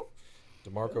 Who?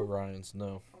 DeMarco Ryans,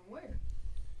 no.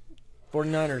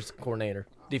 49ers coordinator,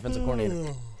 defensive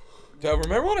coordinator.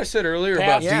 Remember what I said earlier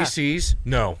Pass. about Yeah. DCs?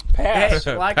 No. Pass.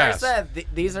 Hey, like Pass. I said,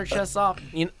 these are just off.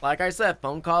 Like I said,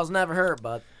 phone calls never hurt,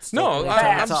 but No,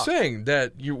 I'm saying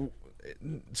that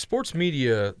sports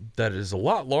media that is a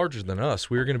lot larger than us,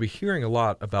 we're going to be hearing a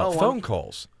lot about phone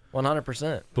calls.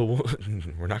 100%. But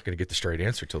we're not going to get the straight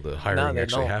answer till the hiring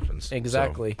actually happens.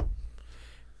 Exactly.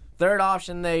 Third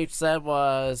option they said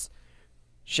was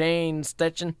Shane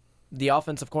Steichen, the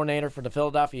offensive coordinator for the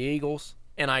Philadelphia Eagles.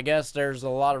 And I guess there's a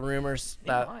lot of rumors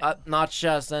that not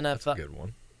just NFL. That's a good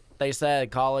one. They said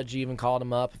college even called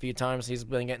him up a few times. He's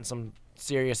been getting some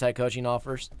serious head coaching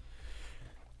offers.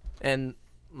 And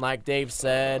like Dave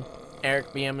said,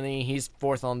 Eric Bieniemy, he's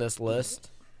fourth on this list.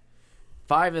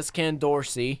 5 is Ken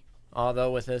Dorsey,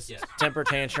 although with his temper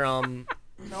tantrum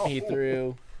he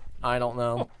threw, I don't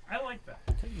know. I like that.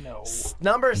 No.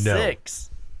 Number 6,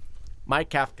 Mike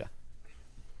Kafka.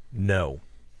 No.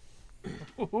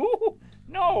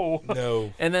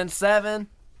 No. And then 7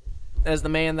 is the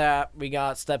man that we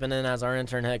got stepping in as our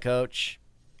intern head coach,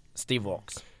 Steve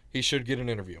Wilkes. He should get an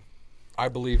interview. I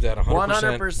believe that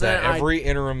 100%, that every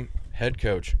interim head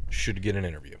coach should get an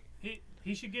interview.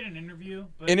 He should get an interview.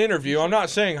 But An interview. I'm not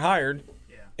saying hired.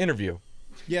 Yeah. Interview.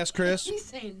 Yes, Chris? He's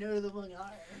saying no to the fucking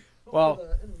hire. Well,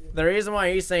 the reason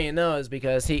why he's saying no is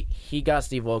because he got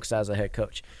Steve Wilkes as a head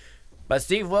coach. But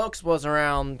Steve Wilkes was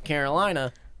around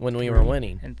Carolina when we were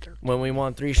winning. When we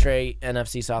won 3 straight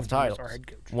NFC South titles.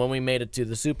 When we made it to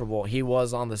the Super Bowl. He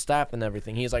was on the staff and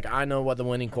everything. He's like, I know what the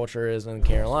winning culture is in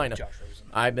Carolina.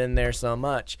 I've been there so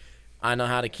much. I know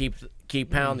how to keep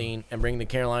pounding and bring the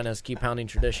Carolinas keep pounding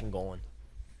tradition going.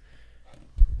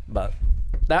 But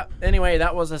that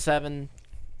was the 7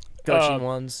 coaching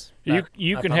ones. You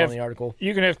can have the article.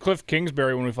 You can have Cliff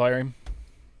Kingsbury when we fire him.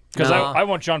 Because I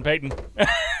want Sean Payton.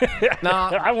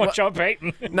 I want Sean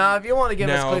Payton. Nah, if you want to give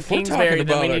us Cliff Kingsbury,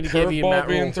 then we need to give you Matt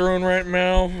being Rule. thrown right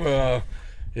now.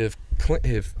 If I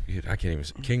can't even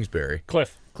say Kingsbury.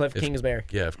 Cliff Kingsbury.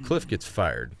 Yeah, if Cliff gets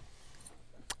fired,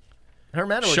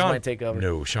 Herm Edwards might take over.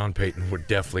 No, Sean Payton would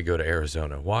definitely go to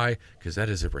Arizona. Why? Because that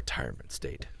is a retirement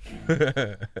state.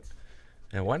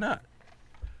 And why not?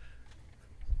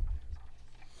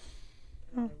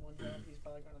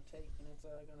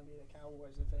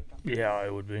 Yeah,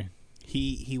 it would be.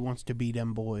 He wants to beat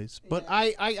them boys, but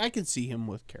I could see him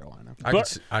with Carolina.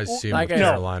 I see him with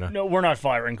Carolina. No, we're not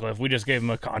firing Cliff. We just gave him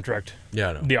a contract.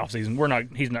 Yeah, I know. The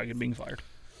offseason. He's not being fired.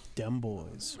 Them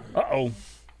boys. Uh-oh.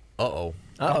 Uh-oh.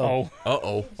 Uh-oh.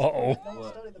 Uh-oh. Uh-oh.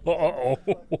 Uh-oh.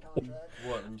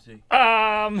 What? Let me see.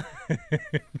 Yeah.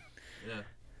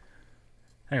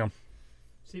 Hang on.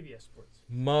 CBS Sports.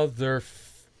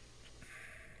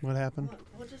 What happened?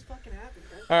 What just fucking happened,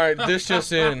 man? All right, this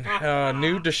just in.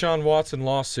 New Deshaun Watson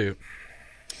lawsuit.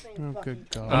 Oh,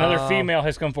 good God. Another female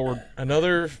has come forward.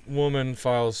 Another woman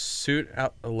files suit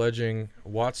alleging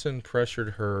Watson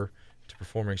pressured her to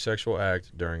perform a sexual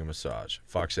act during a massage.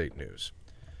 Fox 8 News.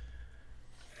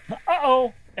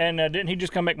 Uh-oh. And didn't he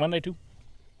just come back Monday, too?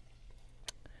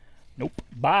 Nope.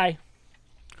 Bye.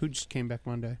 Who just came back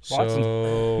Monday? Watson.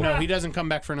 No, he doesn't come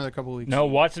back for another couple of weeks. No,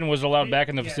 Watson was allowed back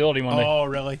in the facility Monday. Oh,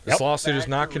 really? This lawsuit is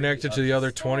not connected to the other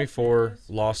 24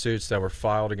 lawsuits that were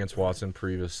filed against Watson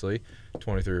previously,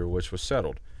 23 of which was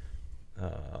settled.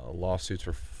 Lawsuits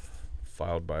were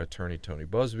filed by attorney Tony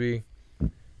Busby.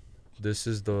 This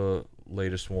is the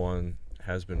latest one.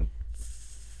 Has been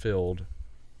filled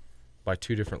by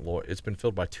 2 different lawyers. It's been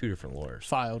filled by 2 different lawyers.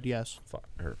 Filed, yes.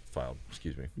 Filed,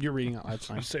 excuse me. You're reading out loud.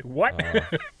 I say what?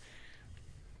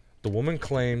 The woman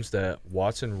claims that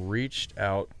Watson reached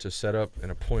out to set up an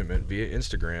appointment via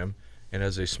Instagram, and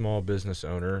as a small business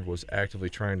owner was actively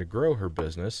trying to grow her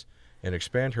business and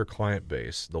expand her client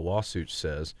base. The lawsuit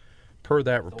says, per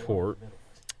that report,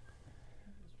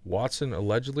 Watson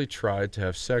allegedly tried to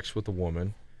have sex with the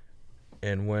woman,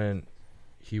 and when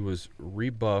he was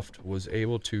rebuffed, was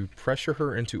able to pressure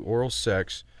her into oral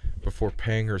sex before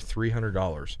paying her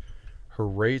 $300. Her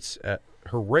rates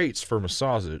her rates for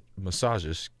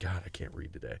massages, God, I can't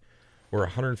read today, were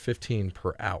 $115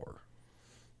 per hour.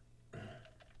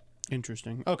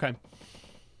 Interesting. Okay.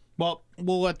 Well,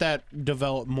 we'll let that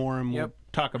develop more, and we'll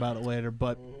talk about it later.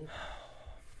 But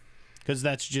because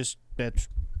that's just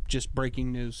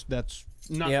breaking news. That's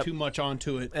not too much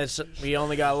onto it. We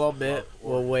only got a little bit.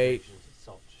 We'll wait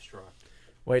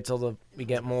till we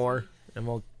get more, and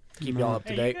we'll keep y'all up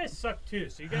to date. You guys suck too,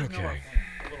 so you guys know our plan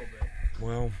a little bit.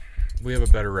 Well, we have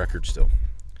a better record still.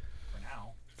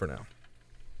 For now.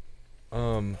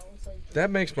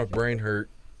 That makes my brain hurt.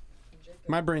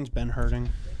 My brain's been hurting.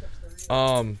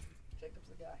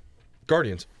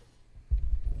 Guardians.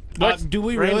 Do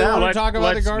we really want to talk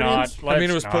about the Guardians? I mean,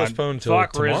 it was postponed till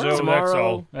tomorrow.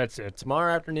 Tomorrow. That's it.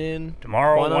 Tomorrow afternoon.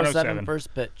 Tomorrow, 107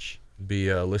 first pitch.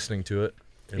 Be listening to it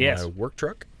in my work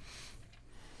truck.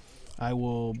 I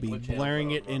will be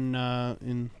blaring it in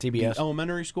TBS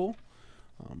elementary school.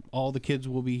 All the kids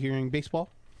will be hearing baseball.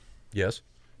 Yes.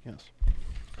 Yes.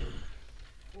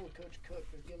 Cool, Coach Cook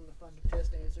was giving the fun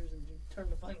test answers and turn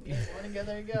the fun game on and go.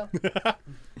 There you go.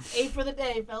 A for the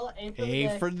day, fella. A for the day.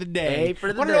 A for the day. A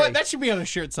for the Wonder day. what? That should be on a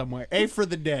shirt somewhere. A for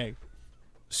the day.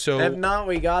 So if not,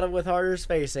 we got it with Harder's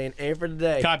face saying A for the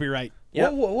day. Copyright.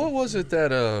 Yep. What was it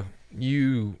that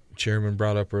you, Chairman,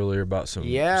 brought up earlier about some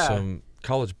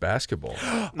college basketball?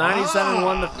 97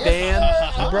 won the fan.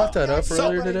 You brought that up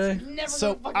earlier today.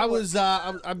 So I was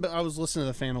listening to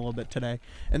the fan a little bit today,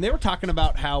 and they were talking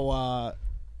about how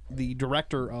the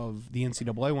director of the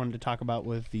NCAA wanted to talk about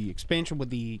with the expansion with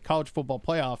the college football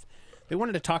playoff. They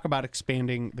wanted to talk about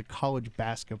expanding the college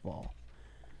basketball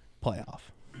playoff,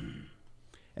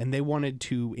 and they wanted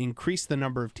to increase the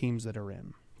number of teams that are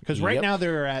in, because right now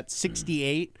they're at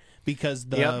 68. Because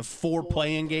the 4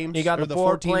 playing games, you got or the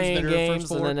 4 teams playing that are games, first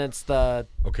 4. and then it's the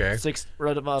 6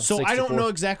 of So 64. I don't know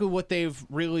exactly what they've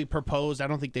really proposed. I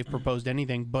don't think they've proposed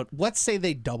anything, but let's say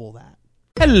they double that.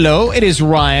 Hello, it is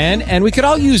Ryan, and we could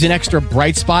all use an extra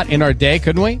bright spot in our day,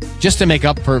 couldn't we? Just to make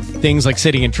up for things like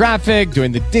sitting in traffic,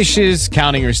 doing the dishes,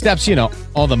 counting your steps,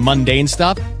 all the mundane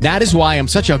stuff. That is why I'm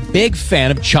such a big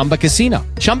fan of Chumba Casino.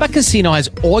 Chumba Casino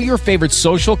has all your favorite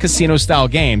social casino-style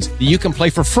games that you can play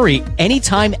for free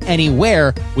anytime,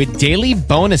 anywhere with daily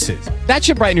bonuses. That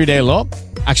should brighten your day a little.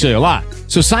 Actually, a lot.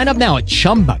 So sign up now at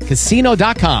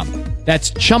ChumbaCasino.com.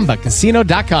 That's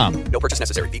ChumbaCasino.com. No purchase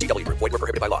necessary. VGW Group. Void where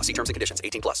prohibited by law. See terms and conditions.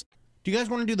 18+. Do you guys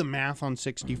want to do the math on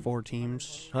 64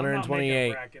 teams?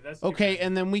 128. Okay,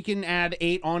 and then we can add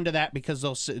 8 onto that because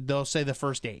they'll say the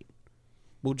first 8.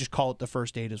 We'll just call it the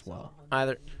first 8 as well.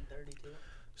 Either.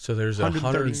 So there's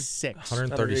 136.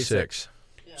 136.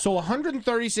 So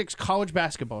 136 college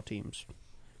basketball teams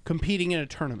competing in a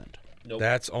tournament. Nope.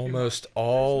 That's almost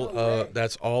all.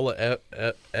 That's all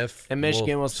F. And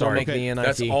Michigan will still make the NIT.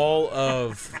 That's all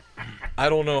of. I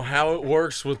don't know how it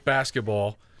works with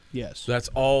basketball. Yes. That's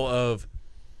all of.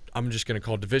 I'm just going to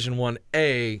call Division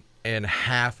 1A and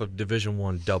half of Division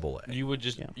 1 AA. You would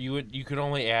just you could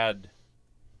only add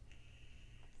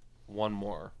one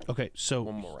more. Okay, so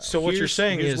one more round. So what you're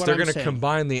saying is they're going to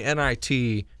combine the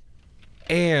NIT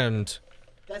and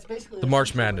That's basically the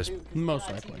March Madness.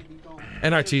 Most likely.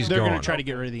 NIT's They're gone. going to try to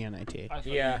get rid of the NIT.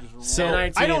 Yeah. So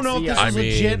NIT I don't know if this is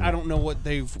legit. mean, I don't know what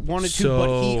they've wanted to,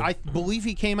 but I believe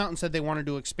he came out and said they wanted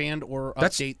to expand or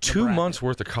That's update. 2 months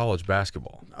worth of college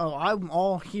basketball. Oh, I'm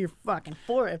all here fucking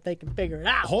for it if they can figure it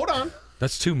out. Hold on.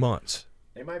 That's 2 months.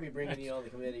 They might be bringing you on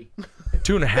the committee.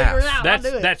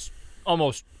 2.5. That's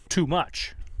almost too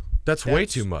much. That's way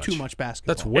too much. Too much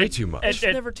basketball. That's way too much. It's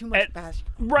never too much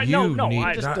basketball. Right? You No. need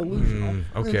I just not- delusional.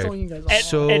 okay. That's all you guys are.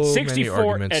 So at many 64,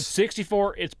 arguments. at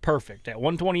 64, it's perfect. At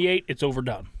 128, it's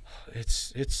overdone.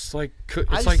 It's like just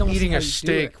it's like don't see eating how a you do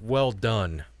steak it. well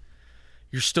done.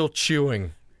 You're still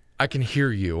chewing. I can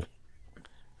hear you.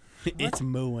 It's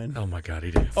mooing. Oh my god, he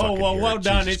didn't. Oh, fucking well, hear well it.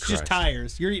 done. Jesus It's just Christ.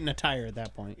 tires. You're eating a tire at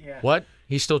that point. Yeah. What?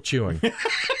 He's still chewing.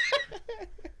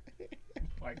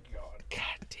 My God.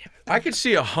 I could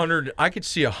see 100. I could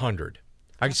see 100.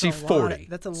 I could see 40.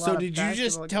 That's a lot. So of did you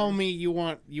just basketball tell games. me you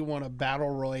want a battle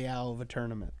royale of a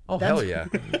tournament? Oh hell yeah!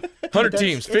 100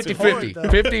 teams, it's 50-50, hard, though.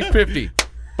 50-50.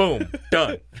 Boom,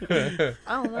 done. I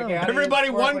don't know. Everybody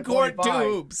one court, 2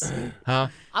 hoops. Huh?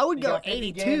 I would go 50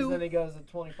 82. games, then it goes to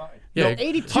 25. Yeah.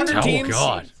 82. 100 Oh teams.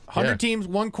 god. 100 Yeah. teams,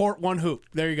 1 court, 1 hoop.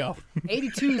 There you go.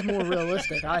 82 is more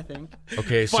realistic, I think.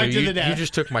 Okay, so Fight to you the death.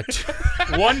 just took my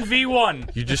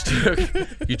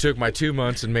 1v1. you took my 2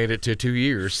 months and made it to 2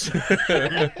 years.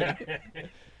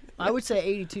 I would say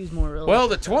 82 is more realistic. Well,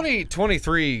 the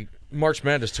 2023 March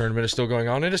Madness tournament is still going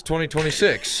on. It is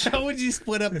 2026. How would you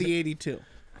split up the 82?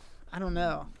 I don't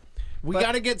know. We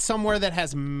got to get somewhere that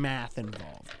has math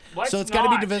involved. Let's So it's got to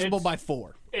be not. divisible It's- by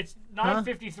 4. It's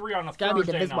 9:53 on a Gotta be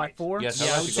Thursday divisible by night. 4. Yes, Yeah,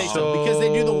 I I would would say go. so. Because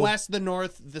they do the west, the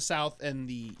north, the south, and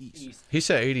the east. He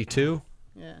said 82,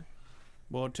 Yeah.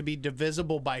 Well, to be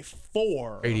divisible by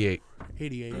 4. 88.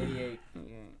 88.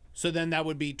 So then that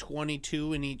would be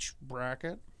 22 in each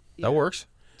bracket. That works.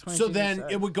 So then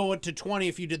it would go to 20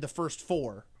 if you did the first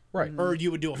 4. Right. Or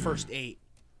you would do a first 8.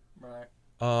 Right.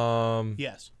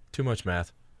 Yes. Too much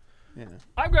math. Yeah.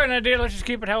 I've got an idea. Let's just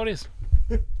keep it how it is.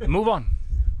 Move on.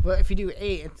 But if you do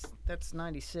 8, that's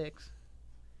 96.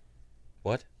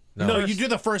 What? No, you do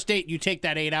the first 8, you take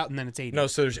that 8 out, and then it's 80. No,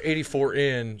 so there's 84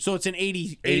 in. So it's an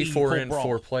 80. 84 in, brawl.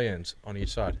 4 play-ins on each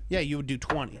side. Yeah, you would do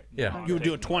 20. Yeah. You would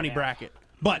do a 20 bracket.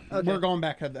 But we're going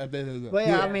back. But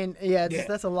yeah, I mean,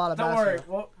 that's a lot of Don't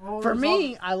basketball. worry. We'll For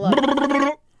me, I love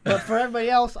it. But for everybody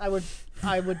else, I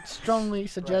would strongly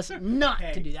suggest not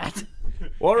to do that.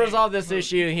 We'll resolve this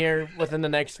issue here within the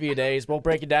next few days. We'll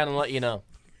break it down and let you know.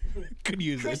 Could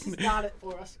use Chris it. got it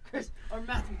for us. Chris, our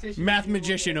mathematician. Math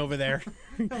magician over there.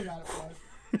 Got it for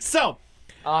us. So,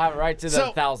 I'll have it right to the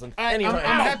 1,000th. Anyway, I'm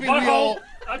happy we all.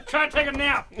 I'm trying to take a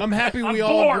nap. I'm happy we I'm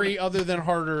all bored. agree, other than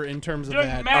Harder, in terms of Doing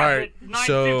that. math All right, at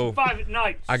so 9:55 at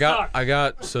night. I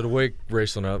got so to wake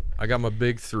Raceland up, I got my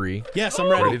big 3. Yes, I'm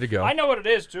ready. Ready to go. I know what it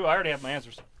is too. I already have my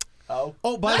answers. Oh,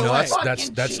 by the No, way,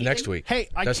 that's next week. Hey,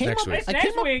 that's came next up. week. It's I next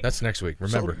came up. week. That's next week.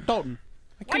 Remember. So, Dalton,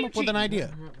 I came up with an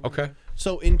idea. Okay.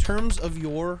 So, in terms of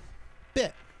your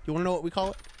bit, you want to know what we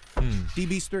call it?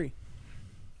 DB's 3.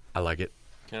 I like it.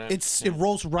 It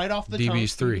rolls right off the tongue.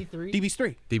 DB's 3. DB's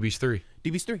 3. DB's 3.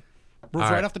 DB's 3. Rolls All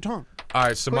right right. off the tongue. All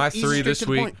right, so Quick, my easy, 3 straight this to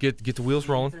the week. point. Get the wheels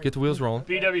rolling. Get the wheels rolling.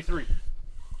 BW3.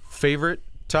 Favorite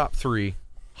top 3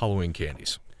 Halloween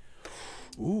candies.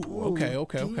 Ooh, okay.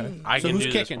 I So can who's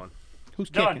do kicking? this one. Who's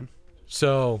Done. kicking?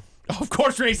 So Of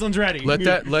course, Raceland's ready. let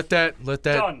Done.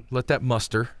 that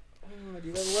muster.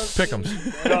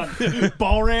 Pick'ems. Done.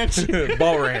 Ball Ranch.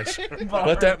 Ball Ranch.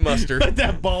 Let that muster. Let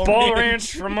that Ball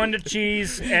Ranch, Ramunda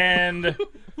cheese, and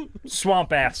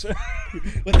swamp ass.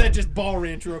 Let that just Ball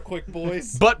Ranch real quick,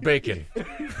 boys. Butt bacon.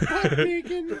 Butt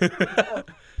bacon.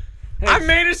 I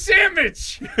made a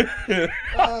sandwich.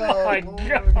 Oh my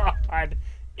god.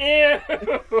 Ew.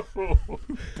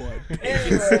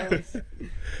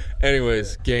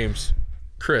 Anyways, games.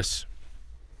 Chris.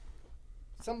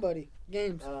 Somebody.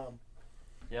 Games.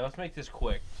 Yeah, let's make this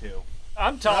quick too.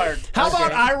 I'm tired. How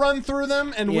about I run through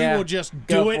them and Yeah, we will just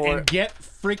go do it for and it. get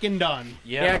freaking done.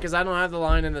 Yeah, because I don't have the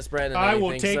line in the spread. And I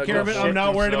will anything, take so care go of it. for I'm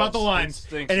not worried about the It lines.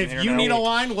 stinks And in if here you now. need a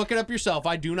line, look it up yourself.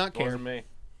 I do not care. Wasn't me.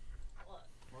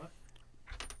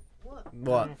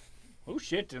 What? Who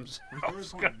shit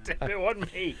themselves? God damn, it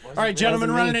wasn't me. All right, gentlemen,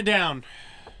 Wasn't running me. it down.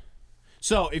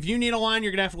 So, if you need a line,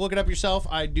 you're going to have to look it up yourself.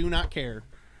 I do not care.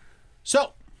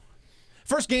 So,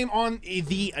 first game on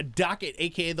the docket,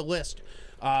 a.k.a. the list.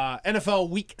 NFL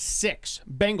Week 6.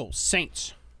 Bengals,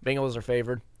 Saints. Bengals are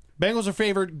favored. Bengals are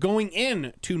favored going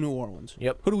in to New Orleans.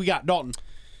 Yep. Who do we got? Dalton.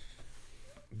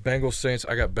 Bengals Saints.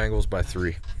 I got Bengals by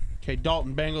 3. Okay,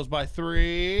 Dalton, Bengals by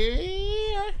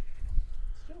 3.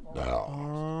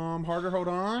 Harder, hold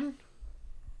on.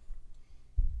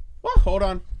 Oh, hold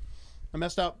on. I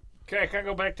messed up. Okay, can I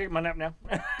go back take my nap now?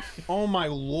 Oh, my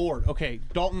Lord. Okay,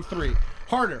 Dalton 3.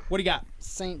 Harder, what do you got?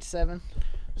 Saints 7.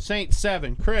 Saints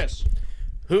 7. Chris.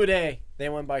 Who day? They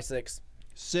won by 6.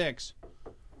 6.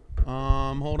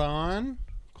 Hold on.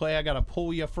 Clay, I got to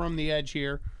pull you from the edge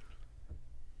here.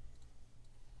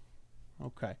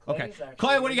 Okay.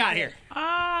 Clay, what do you got here?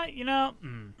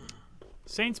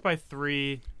 Saints by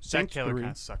 3. Zach Saints Taylor 3.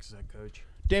 kind of sucks as head coach.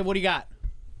 Dave, what do you got?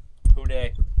 Who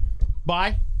day?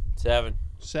 By 7.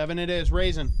 7 it is.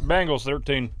 Raisin. Bengals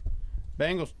 13.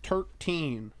 Bengals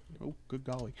 13. Oh, good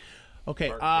golly.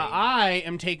 Okay, I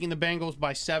am taking the Bengals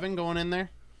by 7 going in there.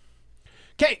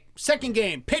 Okay, second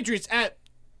game. Patriots at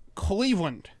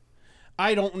Cleveland.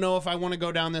 I don't know if I want to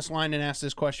go down this line and ask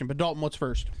this question, but Dalton, what's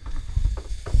first?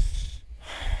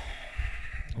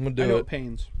 I'm going to I do know it. it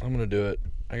pains. I'm going to do it.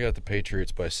 I got the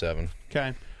Patriots by 7.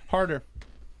 Okay. Harder.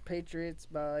 Patriots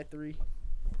by 3.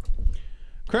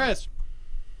 Chris.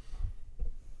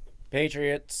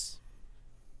 Patriots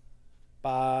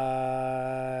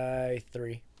by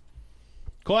 3.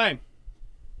 Clay.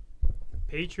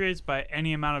 Patriots by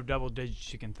any amount of double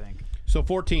digits you can think. So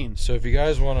 14. So if you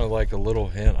guys want to like a little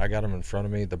hint, I got them in front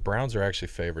of me. The Browns are actually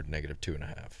favored -2.5.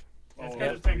 That's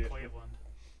because it's in Cleveland.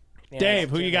 Yeah, Dave,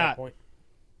 that's who you a got? point.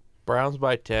 Browns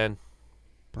by 10.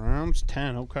 Browns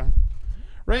 10. Okay.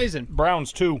 Raisin.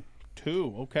 Browns 2.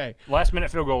 2. Okay. Last minute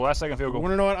field goal. Last second field You goal.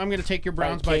 want to know what? I'm going to take your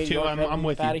Browns by Cade 2. York I'm peppermint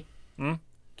with patty? you.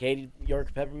 Katie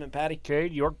York peppermint patty.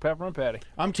 Cade, York, Peppermint Patty.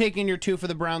 I'm taking your 2 for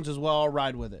the Browns as well. I'll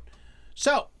ride with it.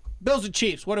 So, Bills and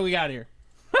Chiefs. What do we got here?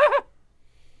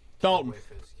 Dalton.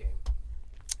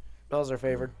 Bills are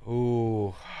favored.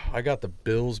 Ooh, I got the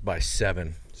Bills by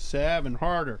 7. 7.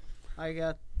 Harder. I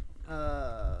got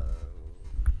the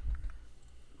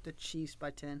Chiefs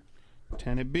by 10.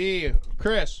 10 it be.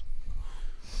 Chris.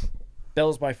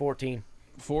 Bills by 14.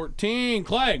 14.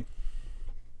 Clay.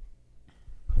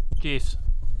 Chiefs.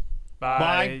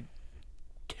 By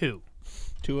 2.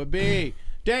 2 it be.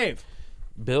 Dave.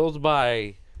 Bills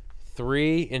by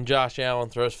 3, and Josh Allen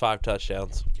throws 5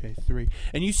 touchdowns. Okay, 3.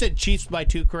 And you said Chiefs by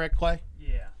 2, correct, Clay?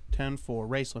 Yeah. 10-4.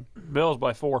 Raceland. Bills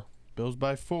by 4. Bills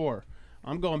by 4.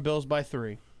 I'm going Bills by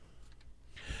 3.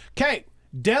 Okay,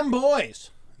 dem boys.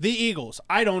 The Eagles.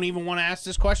 I don't even want to ask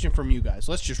this question from you guys.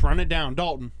 Let's just run it down.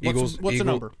 Dalton, what's the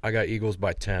number? I got Eagles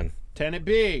by 10. 10 it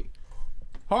be.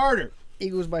 Harder.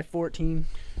 Eagles by 14.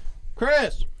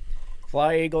 Chris.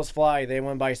 Fly, Eagles, fly. They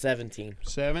win by 17.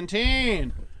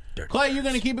 17. Clay, you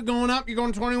going to keep it going up? You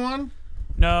going 21?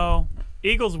 No.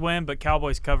 Eagles win, but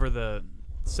Cowboys cover the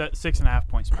 6.5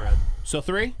 point spread. So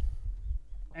 3?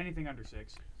 Anything under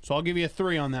 6. So I'll give you a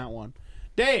 3 on that one.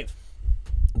 Dave.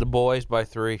 The boys by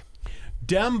 3.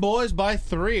 Dem boys by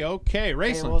 3. Okay,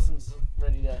 Raceland. Wilson's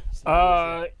ready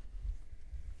to.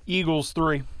 Eagles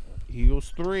 3.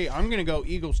 Eagles 3. I'm going to go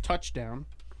Eagles touchdown.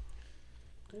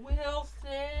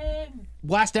 Wilson.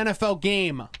 Last NFL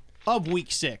game of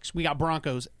Week 6. We got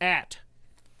Broncos at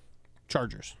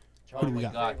Chargers. Who do we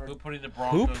got? God, who put in the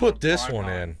Broncos? Who put on this prime one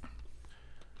time? in?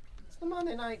 It's the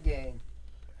Monday night game.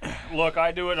 Look,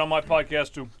 I do it on my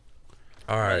podcast too.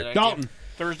 All right. Dalton.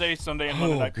 Thursday, Sunday, and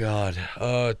Monday Oh, night.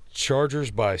 God. Chargers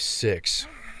by 6.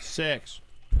 6.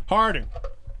 Harden.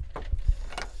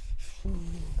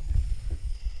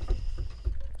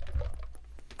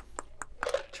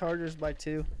 Chargers by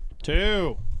 2.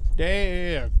 2.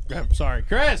 Dave. Sorry,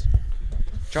 Chris.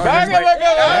 Chargers by...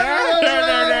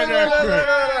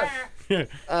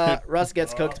 Russ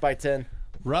gets cooked by 10.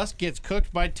 Russ gets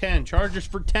cooked by 10. Chargers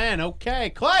for 10. Okay,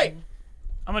 Clay.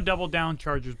 I'm going to double down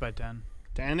Chargers by 10.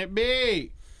 10 it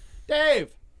be. Dave.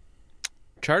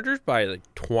 Chargers by like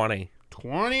 20.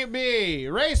 20 it be.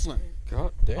 Raceland.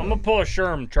 God damn. I'm gonna pull a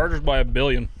Sherm. Chargers by 1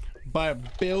 billion. By 1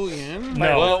 billion.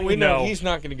 No, Well, we know no. he's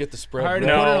not going to get the spread. Hard to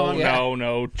right. put it No, on.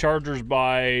 no. Chargers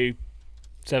by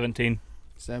 17.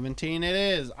 17 it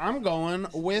is. I'm going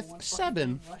with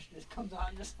 7. Rush just comes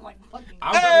on just like fucking.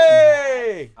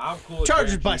 Hey! I'm cool.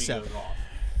 Chargers if by Judy 7. goes off.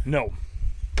 No.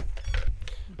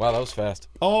 Wow, that was fast.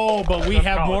 Oh, but we That's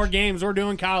have college. more games. We're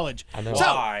doing college. I know. So,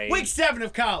 Why? week 7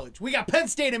 of college. We got Penn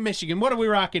State and Michigan. What are we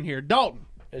rocking here? Dalton.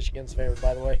 Michigan's favored,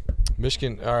 by the way.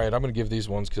 Michigan. All right, I'm going to give these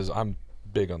ones because I'm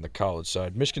big on the college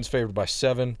side. Michigan's favored by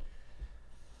 7. I'm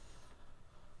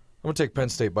going to take Penn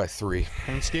State by 3.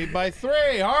 Penn State by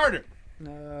 3. Harder.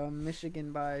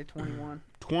 Michigan by 21.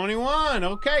 21.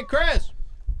 Okay, Chris.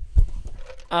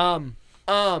 3.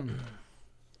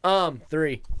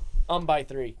 By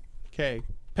 3. Okay.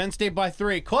 Penn State by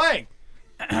 3. Clay.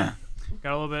 Got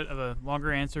a little bit of a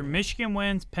longer answer. Michigan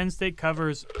wins. Penn State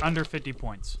covers under 50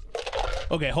 points.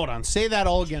 Okay, hold on. Say that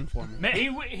all again for me.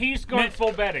 He's going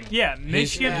full betting. Yeah,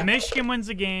 Michigan wins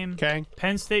the game. Okay.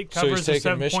 Penn State So covers he's the taking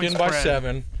 7 Michigan point by spread.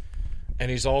 7,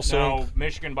 and he's also No,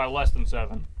 Michigan by less than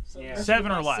 7. Yeah. 7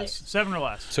 or less. 7 or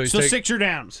less. so he's So taking 6 are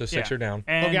down. So 6 Yeah. are down.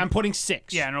 And, Okay, I'm putting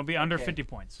 6. Yeah, and it'll be under 50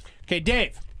 points. Okay,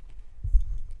 Dave.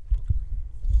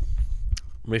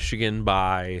 Michigan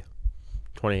by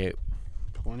 28.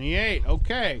 28.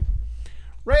 Okay.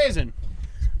 Raisin.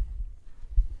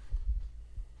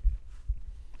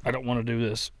 I don't want to do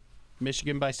this.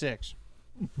 Michigan by 6.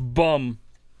 Bum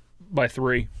by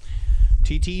 3.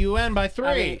 TTUN by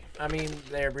 3. I mean,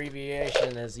 their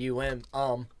abbreviation is UM.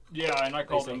 Yeah, and I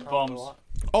called them bums.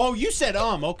 Oh, you said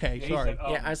Okay, he sorry. said,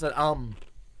 Yeah, I said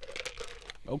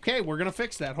Okay, we're going to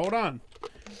fix that. Hold on.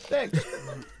 Thanks.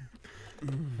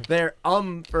 They're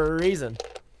for a reason.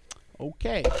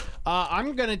 Okay.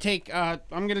 I'm going to take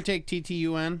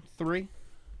TTUN 3.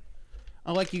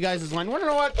 I like you guys' line. Well, you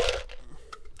know what?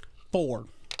 4.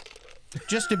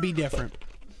 Just to be different.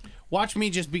 Watch me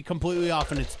just be completely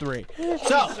off and it's 3.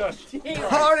 So,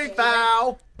 Party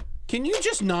foul. can you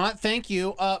just not? Thank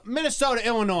you. Minnesota,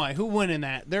 Illinois. Who win in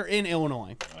that? They're in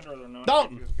Illinois. I'd rather not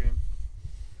Dalton. take this game.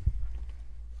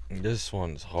 This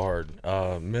one's hard.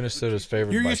 Minnesota's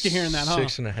favored You're by used to hearing that, huh?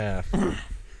 6.5.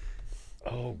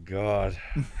 Oh, God.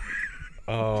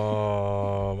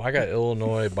 I got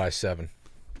Illinois by 7.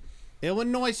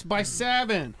 Illinois by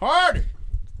 7. Hard.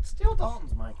 Steal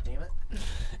Dalton's mic, damn it.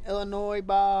 Illinois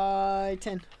by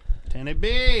 10. 10 it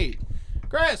be.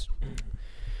 Chris.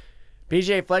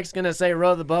 PJ Fleck's going to say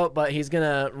row the boat, but he's going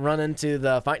to run into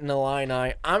the Fighting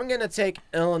Illini. I'm going to take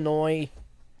Illinois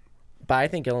but I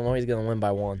think Illinois is going to win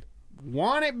by 1.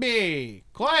 Want it be.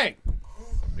 Clay.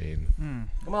 I mean,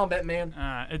 Come on, Batman.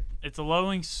 It's a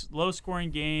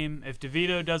low-scoring game. If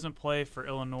DeVito doesn't play for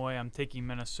Illinois, I'm taking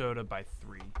Minnesota by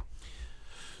 3.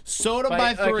 Soda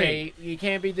by 3. Okay, you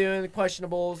can't be doing the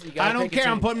questionables. You I don't care.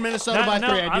 I'm putting Minnesota by 3.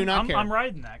 I do not care. I'm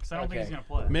riding that because I don't think he's going to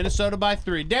play. Minnesota by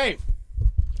 3. Dave.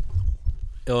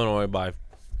 Illinois by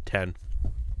 10.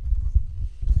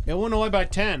 Illinois by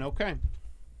 10. Okay.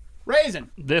 Raisin.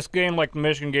 This game, like the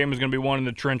Michigan game, is going to be one in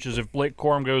the trenches. If Blake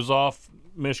Corum goes off,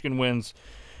 Michigan wins.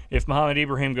 If Mohamed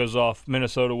Ibrahim goes off,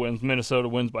 Minnesota wins. Minnesota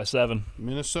wins by 7.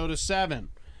 Minnesota 7.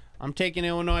 I'm taking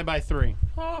Illinois by 3.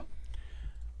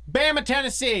 Bama,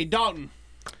 Tennessee. Dalton.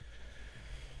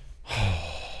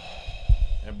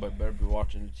 Everybody better be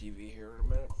watching the TV here in a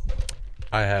minute.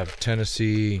 I have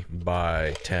Tennessee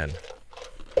by 10.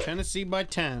 Tennessee by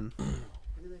 10.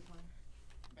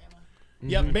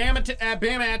 Yep,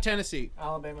 Bama at Tennessee.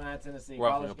 Alabama at Tennessee.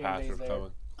 Roughing a passer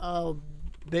coming.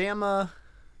 Bama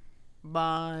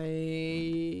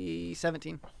by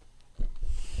 17.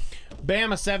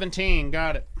 Bama 17.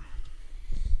 Got it.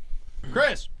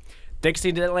 Chris.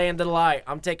 Dixieland Delight.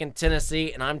 I'm taking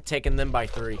Tennessee, and I'm taking them by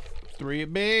 3. 3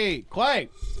 at B. Clay.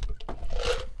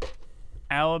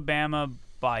 Alabama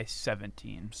by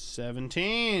 17.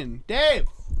 17. Dave.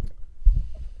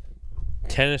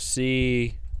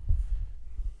 Tennessee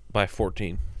by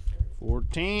 14.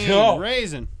 14. Go.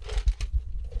 Raisin.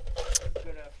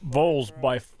 Vols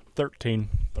by 13.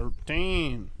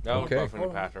 13. That was roughing a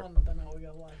passer.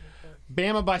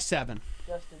 Bama by 7.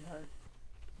 Justin hurt.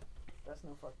 That's no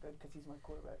fuck good because he's my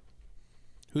quarterback.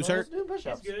 Who's hurt?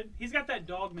 He's good. He's got that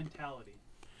dog mentality.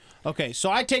 Okay,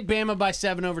 so I take Bama by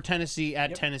 7 over Tennessee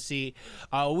at Tennessee.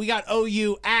 We got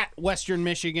OU at Western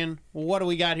Michigan. Well, what do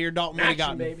we got here, Dalton? What do you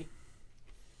got? Baby.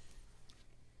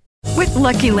 With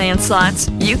Lucky Land Slots,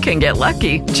 you can get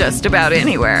lucky just about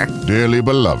anywhere. Dearly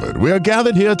beloved, we are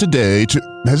gathered here today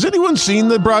to... Has anyone seen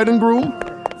the bride and groom?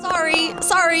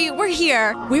 Sorry, we're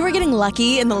here. We were getting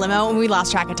lucky in the limo and we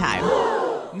lost track of time.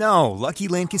 No, Lucky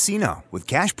Land Casino, with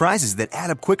cash prizes that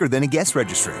add up quicker than a guest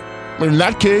registry. In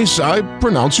that case, I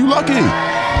pronounce you lucky.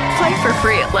 Play for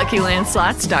free at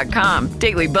LuckyLandSlots.com.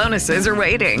 Daily bonuses are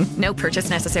waiting. No purchase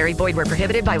necessary. Void where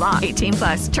prohibited by law.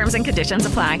 18+. Terms and conditions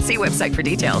apply. See website for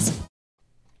details.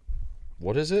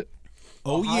 What is it?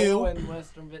 Ohio and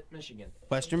Western Michigan.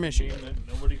 Western Michigan.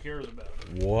 Nobody cares about.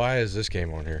 Why is this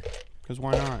game on here? Because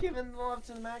why not? Giving love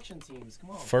to the action teams.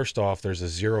 Come on. First off, there's a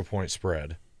 0-point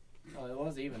spread. Oh, it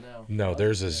was even now. No,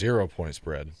 there's a 0-point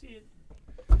spread. You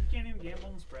can't even gamble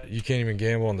on the spread. You can't even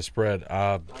gamble on the spread.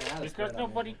 Because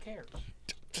nobody cares.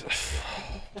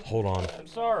 Hold on. I'm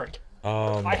sorry.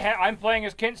 Um, I'm playing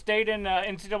as Kent State in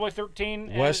NCAA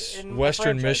 13.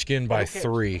 Western Michigan by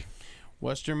 3.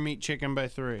 Western Meat Chicken by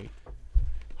 3.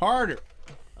 Harder.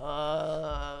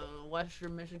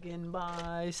 Western Michigan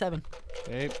by 7.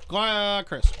 Okay.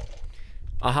 Chris.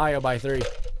 Ohio by 3.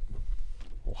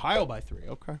 Ohio by 3.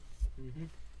 Okay.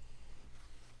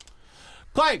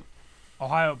 Clay.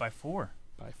 Ohio by 4.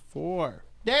 By 4.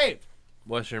 Dave.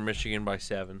 Western Michigan by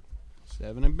 7.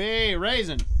 7 and B.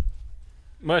 Raisin.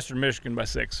 Western Michigan by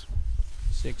 6.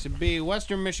 6 and B.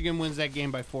 Western Michigan wins that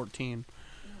game by 14.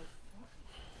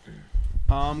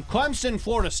 Clemson,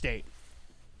 Florida State.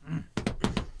 Who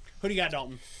do you got,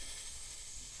 Dalton?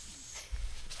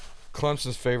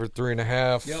 Clemson's favored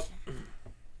 3.5. Yep. I'm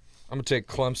going to take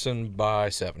Clemson by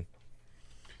 7.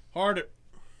 Harder.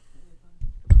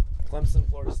 Clemson,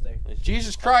 Florida State.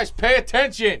 Jesus Christ, pay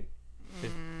attention.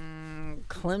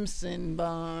 Clemson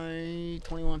by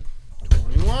 21.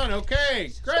 21,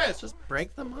 okay. Chris. Just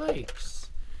break the mics.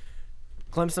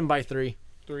 Clemson by 3.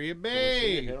 3 and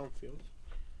B.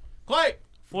 Clay.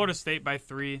 Florida State by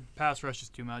 3. Pass rush is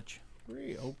too much.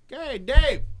 3. Okay,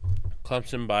 Dave.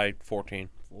 Clemson by 14.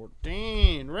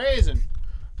 14. Raisin.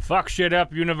 Fuck shit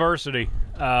up University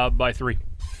by 3.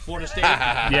 Florida State.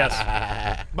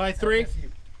 Yes. By 3.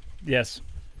 Yes.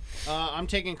 I'm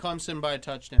taking Clemson by a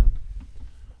touchdown.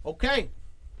 Okay.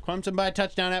 Clemson by a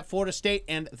touchdown at Florida State,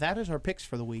 and that is our picks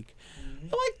for the week.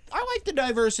 I like the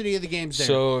diversity of the games there.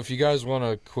 So if you guys want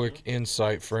a quick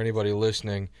insight for anybody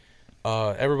listening,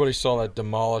 everybody saw that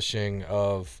demolishing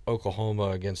of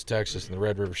Oklahoma against Texas in the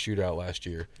Red River Shootout last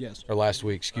year. Yes. Or last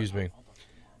week, excuse me.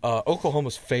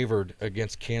 Oklahoma's favored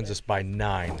against Kansas by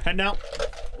 9. Head now.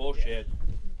 Bullshit.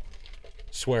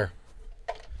 Swear.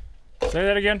 Say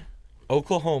that again.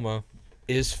 Oklahoma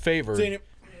is favored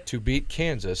to beat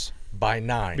Kansas by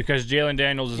 9. Because Jalen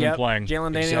Daniels isn't playing.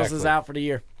 Jalen Daniels is out for the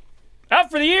year. Out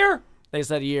for the year? They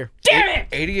said a year. Damn it!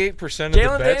 88% of the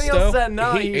Jalen bets, Daniels though. said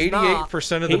no, he's not.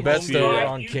 88% of the bets, though, are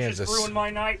on You Kansas. just ruined my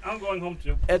night. I'm going home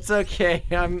too. It's okay.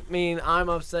 I mean, I'm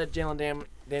upset Jalen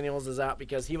Daniels is out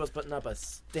because he was putting up a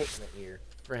statement here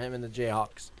for him and the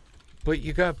Jayhawks. But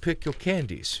you got to pick your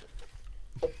candies.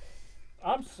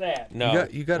 I'm sad. No,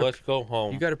 you got let's go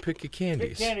home. You got to pick your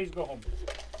candies. Pick candies, go home.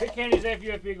 Pick candies,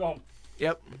 FUFP, go home.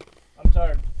 Yep. I'm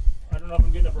tired. I don't know if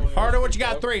I'm getting up early. Harder, what you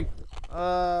got? 3.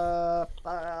 Fuck,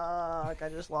 I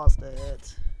just lost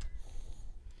it.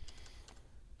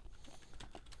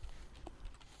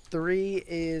 3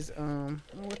 is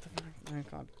what the fuck is that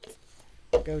called?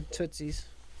 Go Tootsies.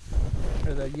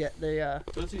 Or the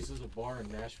Tootsie's is a bar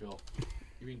in Nashville.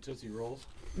 You mean Tootsie Rolls?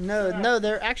 No,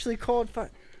 they're actually called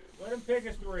fuck. Let him pick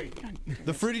us 3.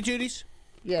 The Fruity Tooties?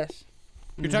 Yes.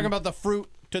 You're talking about the fruit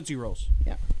Tootsie Rolls.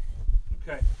 Yeah.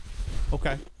 Okay.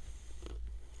 Okay.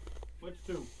 What's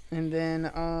 2? And then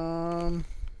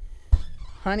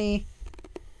honey.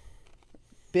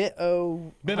 Bit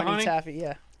of honey? taffy.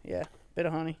 Yeah. Bit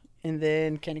of honey. And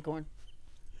then candy corn.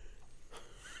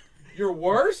 Your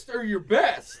worst or your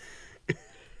best?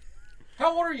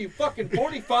 How old are you? Fucking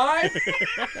 45?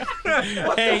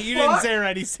 Hey, you didn't say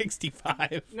right. He's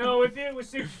 65. No, if it was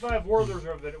 65 Werther's,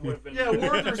 then it would have been. Yeah,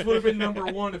 Werther's would have been number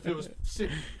 1 if it was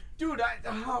 6. Dude,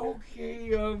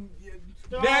 okay.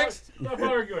 Next. Stop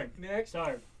arguing. Next.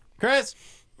 Tired. Chris.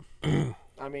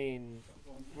 I mean,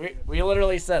 we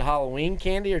literally said Halloween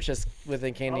candy or just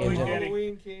within candy in general?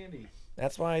 Halloween candy.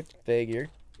 That's why I figured.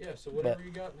 Yeah, so whatever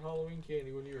you got in Halloween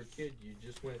candy when you were a kid, you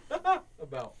just went, about.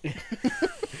 Well,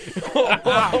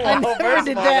 never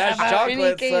did that that's about any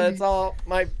chocolate, so candy. it's all,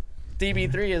 my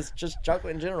DB3 is just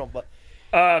chocolate in general, but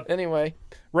anyway.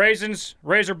 Raisins,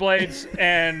 razor blades,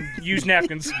 and used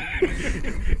napkins.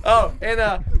 Oh,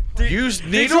 and used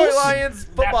Detroit needles? Lions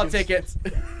football Napkins. tickets.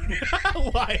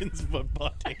 Lions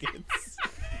football tickets.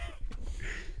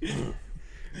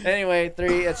 Anyway,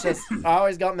 3, it's just, I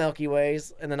always got Milky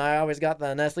Ways, and then I always got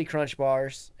the Nestle Crunch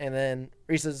Bars, and then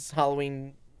Reese's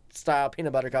Halloween style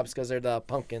peanut butter cups because they're the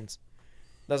pumpkins.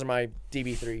 Those are my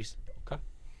DB3s.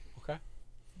 Okay.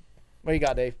 What you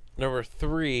got, Dave? Number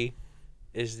 3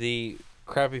 is the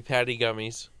Krabby Patty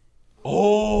gummies.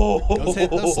 Oh! Those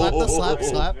hit the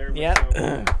slap.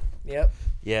 Yep. Yep.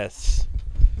 Yes.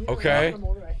 Okay.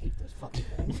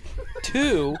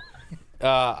 2,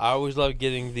 I always love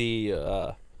getting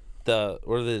the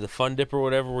Fun Dip or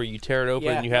whatever, where you tear it open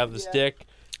and you have the stick.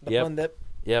 The Fun Dip.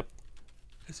 Yep.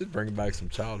 This is bringing back some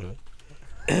childhood.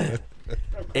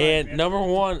 And number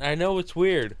 1, I know it's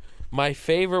weird. My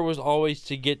favorite was always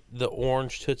to get the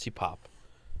orange Tootsie Pop.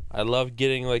 I love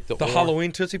getting like the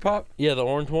Halloween Tootsie Pop? Yeah, the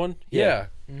orange one. Yeah.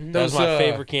 That was my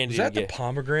favorite candy Is that to get. the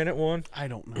pomegranate one? I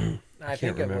don't know. I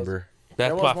can't remember.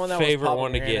 That's was my one that was favorite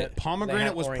one to pomegranate. get.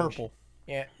 Pomegranate was orange. purple.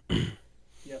 Yeah.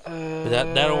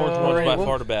 That orange one's by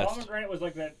far the best. Pomegranate was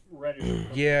like that reddish.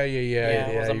 Yeah,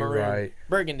 it was a you're maroon. right.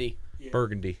 Burgundy.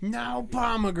 Burgundy. No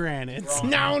pomegranates.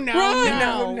 Wrong.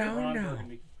 No.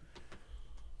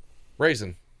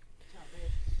 Raisin.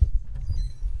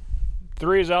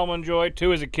 3 is Almond Joy,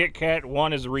 2 is a Kit Kat,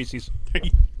 1 is a Reese's.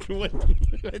 Bro,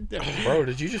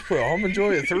 did you just put Almond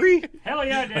Joy at 3? Hell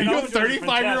yeah, I did. Are you a Almond Joy's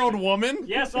 35-year-old fantastic. woman?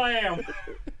 Yes, I am.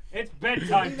 It's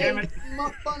bedtime, damn it.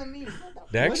 Make fun of me.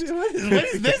 Next. What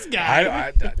is this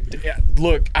guy?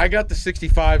 Look, I got the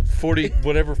 65, 40,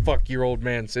 whatever year old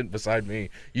man sitting beside me.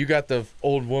 You got the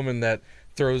old woman that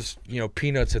throws,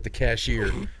 peanuts at the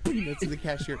cashier. Peanuts at the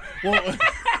cashier.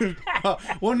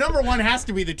 Well, number 1 has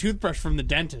to be the toothbrush from the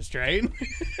dentist, right?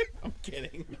 I'm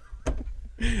kidding.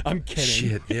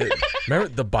 Shit, yeah. Remember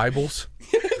the Bibles?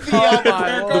 Prayer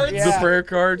cards? The prayer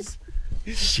cards?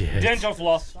 Shit. Dental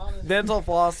floss. Dental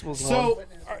floss was one. So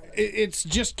it's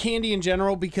just candy in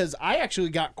general because I actually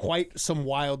got quite some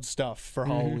wild stuff for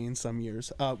Halloween some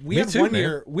years. We had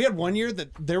one year that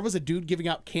there was a dude giving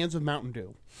out cans of Mountain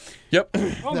Dew. Yep.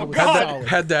 Oh my was God. solid.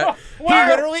 Had that.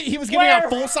 He was giving out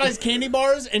full-size candy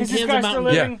bars and Is this cans guy of still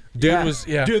Mountain Dew.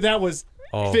 living? Dude, that was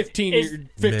 15 years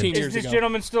Is this ago.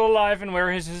 gentleman still alive, and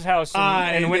where is his house?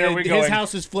 And when are we going? His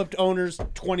house has flipped owners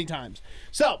 20 times.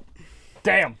 So,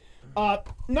 damn.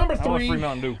 Number I want 3. free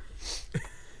Mountain Dew.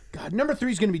 God, number 3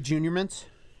 is going to be Junior Mints.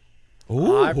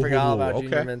 Ooh, I forgot about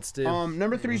Junior Mints too.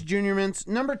 Number 3 is Junior Mints.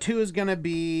 Number 2 is going to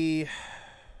be.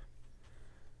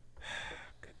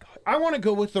 I want to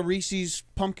go with the Reese's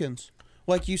Pumpkins,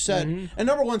 like you said. And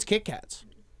number 1's Kit Kats.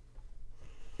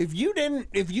 If you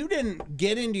didn't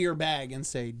get into your bag and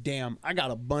say, "Damn, I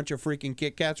got a bunch of freaking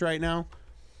Kit Kats right now,"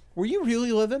 were you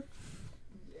really living?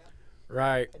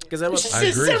 Right. Because it was. I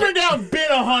agree. Simmer down, bit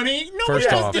of honey. Nobody First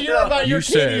has off, to hear about you your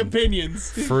candy said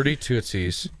opinions. Fruity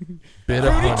Tootsies, bit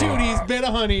of Fruity honey, Tooties, bit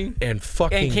of honey. and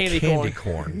fucking And candy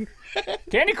corn.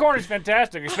 Candy corn is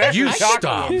fantastic, especially You the chocolate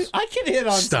stop. ones. I can hit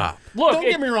on Stop. Look, Don't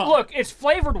get me wrong. Look, it's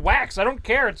flavored wax. I don't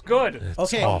care. It's good. It's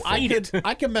Okay, awful.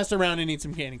 I can mess around and eat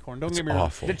some candy corn. Don't get me wrong.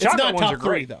 awful. The It's chocolate not ones top are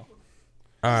great. 3 though.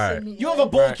 All right. You have a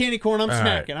bowl of candy corn, I'm All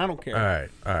right. snacking. I don't care.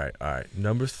 All right.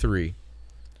 Number 3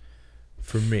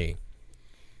 for me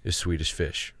is Swedish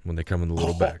fish when they come in the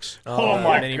little bags. Oh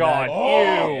my God!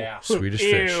 Ew. Swedish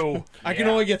fish. Ew. I can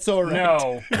only get so right.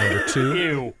 No. Number 2,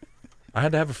 Ew. I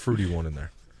had to have a fruity one in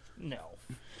there. No.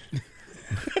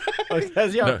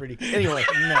 Because y'all pretty. Anyway.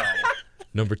 No.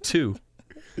 Number 2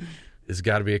 has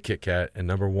got to be a Kit Kat, and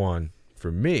number 1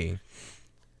 for me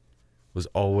was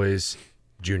always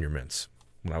Junior Mints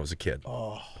when I was a kid.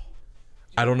 Oh.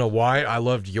 I don't know why I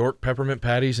loved York peppermint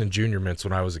patties and Junior Mints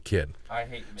when I was a kid. I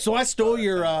hate mint. So I stole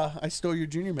your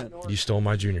Junior Mint. You stole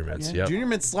my Junior Mints. Yep. Junior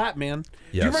Mint slap, man. Do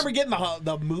Yes. you remember getting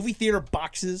the movie theater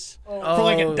boxes for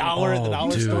like $1 at the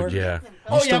dollar dude, store? yeah.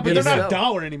 Oh yeah, but they're not them.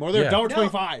 $1 anymore. They're Yeah.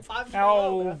 $1.25.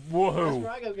 Oh, That's woohoo.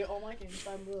 where I go get all my candy.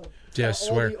 Yeah, I All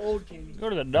swear. the old candy. Go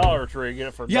to the Dollar Tree, get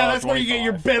it for Yeah, that's where you get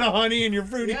your $1.25. bit of honey and your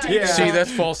fruity tea. Yeah. See, that's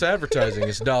false advertising.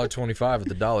 It's $1.25 at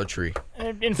the Dollar Tree.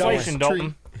 Inflation, Dollar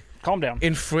Dalton. Calm down.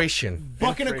 Inflation.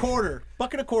 Buck and a quarter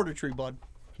tree, bud.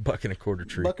 Buck and a quarter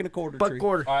tree. Buck and a quarter Buck tree.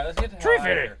 quarter. All right, let's get the Tree hell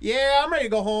out of fitting. here. Yeah, I'm ready to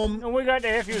go home. And we got the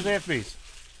FU's FBs.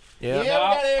 Yeah, Yeah. we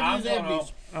got I'm AFBs, going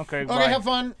AFBs. Okay, Okay, bye. have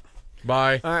fun.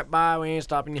 Bye. All right, bye. We ain't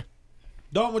stopping you.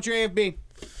 Don't what's your AFB?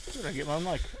 Did I get my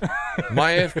mic?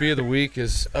 My FB of the week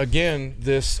is, again,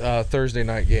 this Thursday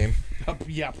night game.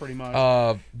 Yeah, pretty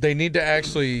much. They need to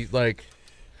actually, like,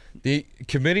 the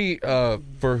committee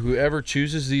for whoever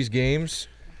chooses these games,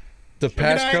 the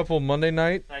past night. couple Monday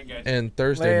night and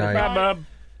Thursday Later, night Bye, bub.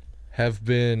 have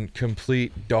been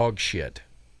complete dog shit.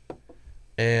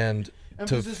 And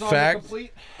Emphasis to on the fact,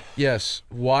 complete. yes,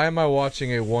 why am I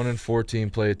watching a 1-4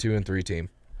 team play a 2-3 team?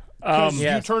 Because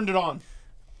Yes. you turned it on.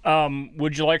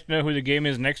 Would you like to know who the game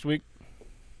is next week?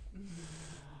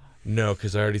 No,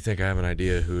 because I already think I have an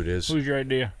idea who it is. Who's your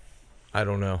idea? I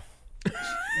don't know.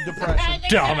 Depression.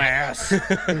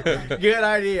 Dumbass. Good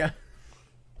idea.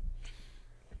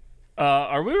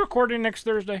 Are we recording next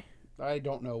Thursday? I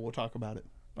don't know. We'll talk about it.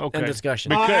 Okay. End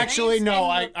discussion. Actually, no.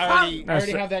 I already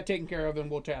That's- have that taken care of, and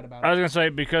we'll chat about I it. was going to say,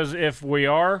 because if we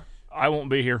are, I won't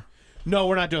be here. No,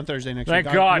 we're not doing Thursday next Thank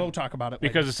week. God. We'll talk about it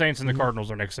Because the Saints and the Cardinals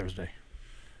are next Thursday.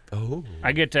 Oh.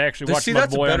 I get to actually watch See, my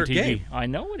that's a boy on better TV. game. I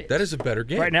know it is. That is a better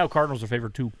game. Right now, Cardinals are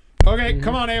favored too. Okay,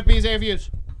 come on, AFBs, AFUs.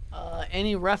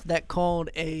 Any ref that called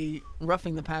a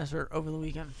roughing the passer over the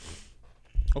weekend.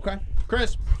 Okay,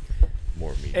 Chris.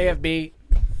 More media. AFB,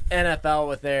 NFL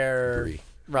with their 3.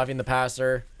 roughing the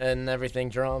passer and everything.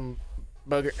 Drum,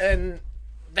 Booger, and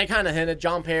they kind of hinted.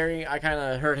 John Perry, I kind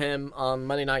of heard him on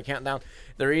Monday Night Countdown.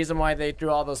 The reason why they threw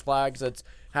all those flags, it's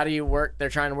how do you work? They're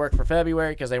trying to work for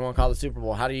February because they won't call the Super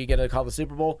Bowl. How do you get to call the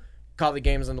Super Bowl? Call the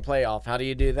games in the playoff. How do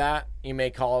you do that? You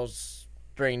make calls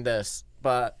during this.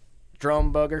 But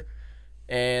Drum, Booger,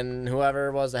 and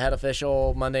whoever was the head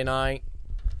official Monday night,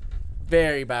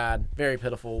 very bad, very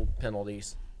pitiful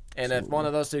penalties. And if one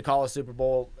of those two call a Super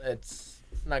Bowl, it's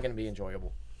not going to be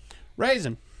enjoyable.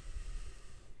 Raisin.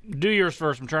 Do yours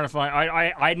first. I'm trying to find.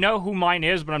 I know who mine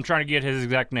is, but I'm trying to get his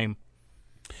exact name.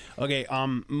 Okay,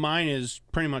 mine is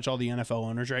pretty much all the NFL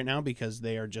owners right now because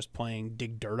they are just playing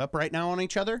dig dirt up right now on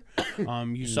each other.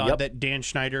 You saw Yep. that Dan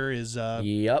Schneider is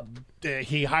Yep.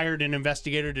 He hired an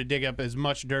investigator to dig up as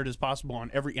much dirt as possible on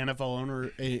every NFL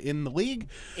owner in the league.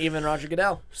 Even Roger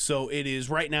Goodell. So it is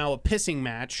right now a pissing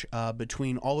match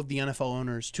between all of the NFL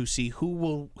owners to see who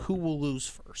will lose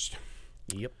first.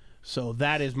 Yep. So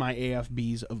that is my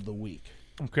AFBs of the week.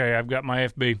 Okay, I've got my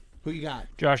FB. Who you got?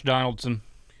 Josh Donaldson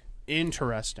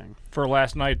Interesting. for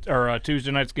last night or Tuesday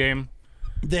night's game.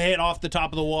 The hit off the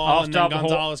top of the wall Off and the then top of the hole.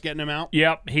 Gonzalez getting him out.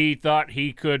 Yep, he thought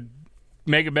he could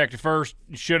make it back to first.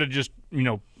 Should have just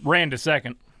ran to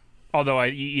second. Although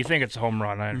you think it's a home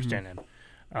run, I understand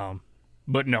that.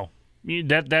 But no,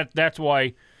 that's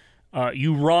why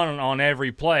you run on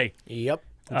every play. Yep.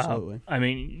 Absolutely. I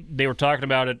mean, they were talking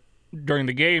about it during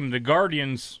the game. The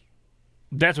Guardians,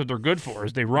 that's what they're good for,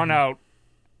 is they run out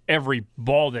every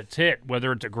ball that's hit,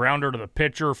 whether it's a grounder to the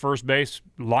pitcher, first base,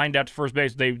 lined out to first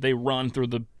base, they run through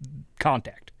the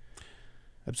contact.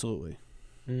 Absolutely.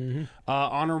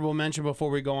 Honorable mention before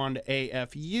we go on to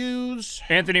AFUs.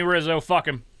 Anthony Rizzo, fuck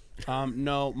him.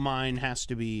 No, mine has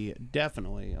to be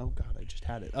definitely. Oh God, I just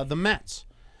had it. The Mets.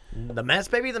 The Mets,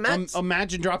 baby, the Mets.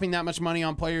 Imagine dropping that much money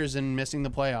on players and missing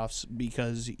the playoffs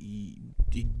because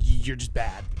you're just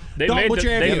bad. They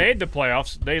made the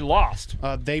playoffs. They lost.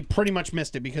 They pretty much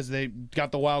missed it because they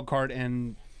got the wild card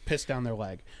and pissed down their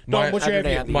leg. My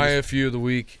FU of the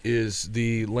week is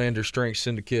the Lander Strength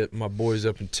Syndicate. My boys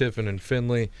up in Tiffin and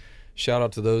Findlay. Shout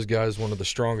out to those guys, one of the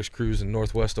strongest crews in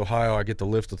Northwest Ohio. I get to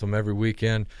lift with them every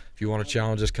weekend. If you want to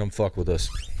challenge us, come fuck with us.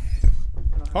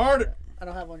 Hard. I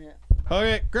don't have one yet.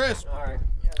 Okay, Chris. All right.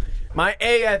 My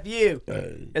AFU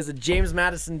is the James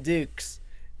Madison Dukes,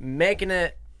 making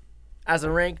it as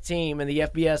a ranked team in the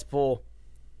FBS pool.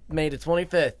 Made it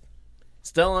 25th.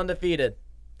 Still undefeated.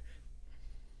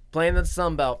 Playing the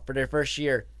Sun Belt for their first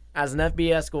year. As an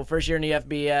FBS school, first year in the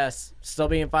FBS, still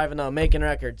being 5-0, making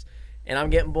records. And I'm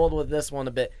getting bold with this one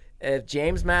a bit. If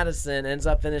James Madison ends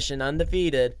up finishing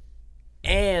undefeated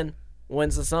and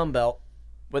wins the Sun Belt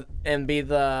and be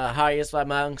the highest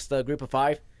amongst the group of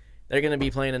 5, they're going to be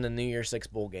playing in the New Year's 6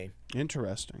 bowl game.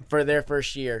 Interesting. For their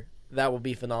first year. That will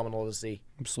be phenomenal to see.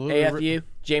 Absolutely. AFU,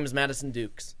 James Madison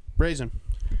Dukes. Raisin.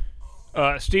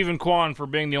 Stephen Kwan for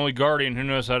being the only Guardian who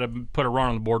knows how to put a run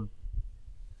on the board.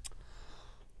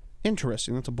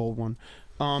 Interesting. That's a bold one.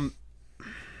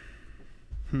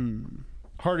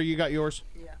 Harder, you got yours?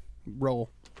 Yeah. Roll.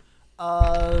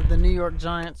 The New York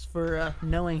Giants for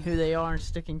knowing who they are and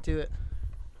sticking to it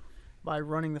by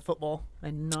running the football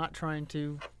and not trying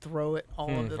to throw it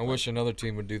all over the I wish another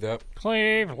team would do that.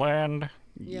 Cleveland.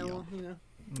 Yeah, well, you know.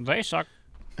 They suck.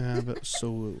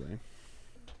 Absolutely.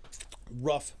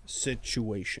 Rough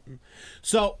situation.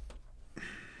 So,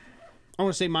 I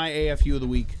want to say my AFU of the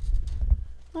week.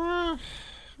 I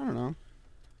don't know.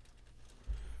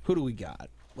 Who do we got?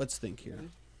 Let's think here.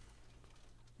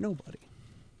 Nobody.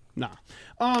 Nah.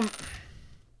 I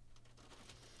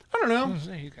don't know.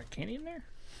 You got candy in there?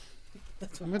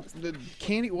 The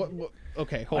candy? What?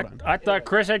 Okay, hold on. I thought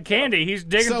Chris had candy. He's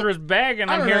digging through his bag,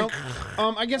 and I'm hearing.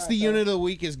 I guess the unit of the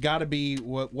week has got to be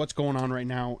what's going on right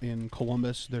now in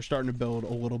Columbus. They're starting to build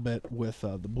a little bit with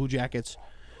the Blue Jackets.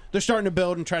 They're starting to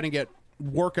build and trying to get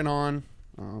working on.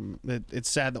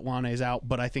 It's sad that Lane's out,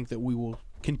 but I think that we will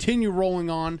continue rolling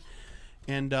on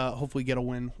and hopefully get a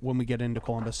win when we get into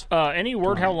Columbus. Any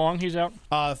word how long he's out?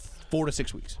 4 to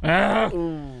 6 weeks.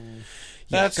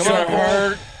 That's so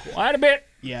hard. Quite a bit.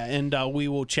 Yeah, and we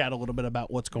will chat a little bit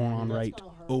about what's going on right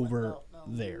over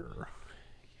there.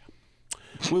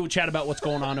 We will chat about what's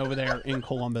going on over there in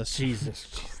Columbus. Jesus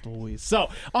Louise. So,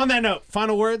 on that note,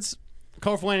 final words,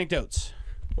 colorful anecdotes.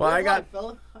 Well, I got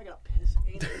pissed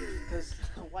because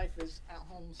my wife is at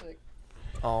home sick.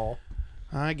 Oh.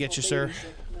 I get you, sir.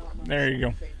 There you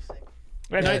go.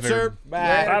 Good night, sir.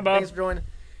 Bye. Bye, Bob. Thanks for joining.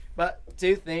 But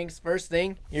 2 things. First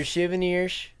thing, your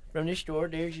souvenirs from the store.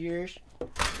 There's yours.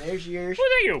 There's yours. Well,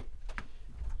 thank you.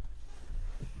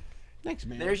 Thanks,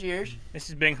 man. There's yours. This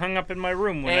is being hung up in my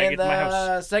room when I get to my house.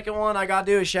 And the second one, I got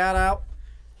to do a shout out.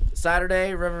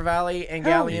 Saturday, River Valley and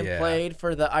Galleon played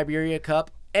for the Iberia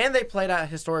Cup, and they played at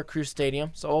historic Cruise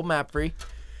Stadium, so old map free.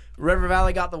 River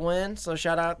Valley got the win, so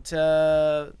shout out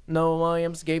to Noah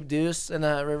Williams, Gabe Deuce, and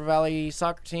the River Valley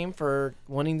soccer team for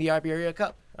winning the Iberia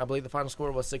Cup. I believe the final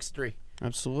score was 6-3.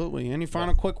 Absolutely. Any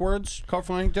final quick words,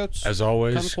 colorful anecdotes? As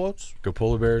always, Final quotes? Go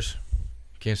Polar Bears.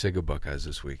 Can't say go Buckeyes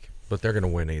this week, but they're going to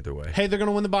win either way. Hey, they're going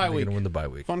to win the bye week. They're going to win the bye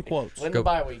week. Fun quotes. Win the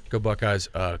bye week. Go Buckeyes.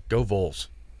 Go Vols.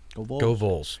 Go Vols. Go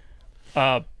Vols.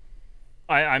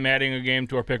 I'm adding a game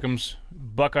to our pick'ems.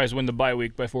 Buckeyes win the bye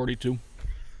week by 42.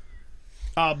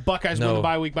 Buckeyes win the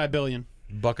bye week by $1 billion.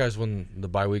 Buckeyes win the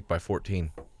bye week by 14.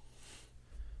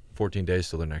 14 days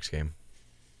till their next game.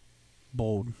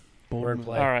 Bold.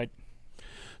 Wordplay. All right.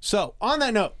 So, on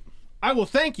that note, I will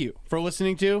thank you for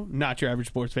listening to Not Your Average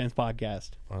Sports Fans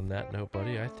Podcast. On that note,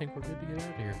 buddy, I think we're good to get out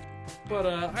of here. But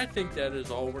I think that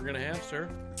is all we're going to have, sir.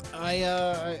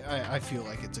 I feel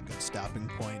like it's a good stopping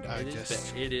point.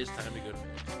 It is time to go to bed.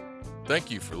 Thank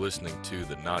you for listening to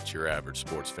the Not Your Average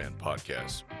Sports Fan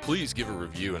Podcast. Please give a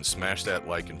review and smash that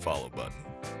like and follow button.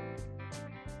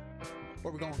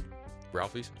 Where are we going?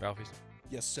 Ralphie's?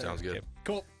 Yes, sir. Sounds good. Okay.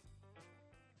 Cool.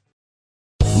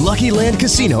 Lucky Land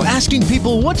Casino, asking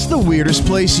people, what's the weirdest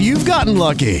place you've gotten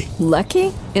lucky?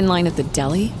 Lucky? In line at the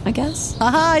deli, I guess?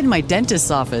 Aha, in my dentist's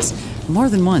office. More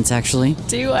than once, actually.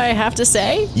 Do I have to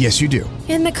say? Yes, you do.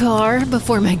 In the car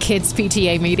before my kids'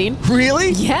 PTA meeting.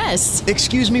 Really? Yes.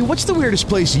 Excuse me, what's the weirdest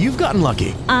place you've gotten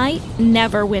lucky? I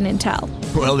never win and tell.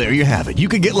 Well, there you have it. You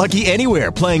can get lucky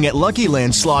anywhere, playing at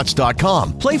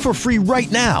LuckyLandSlots.com. Play for free right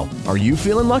now. Are you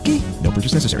feeling lucky? No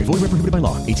purchase necessary. Void where prohibited by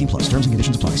law. 18+. Terms and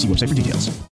conditions apply. See website for details.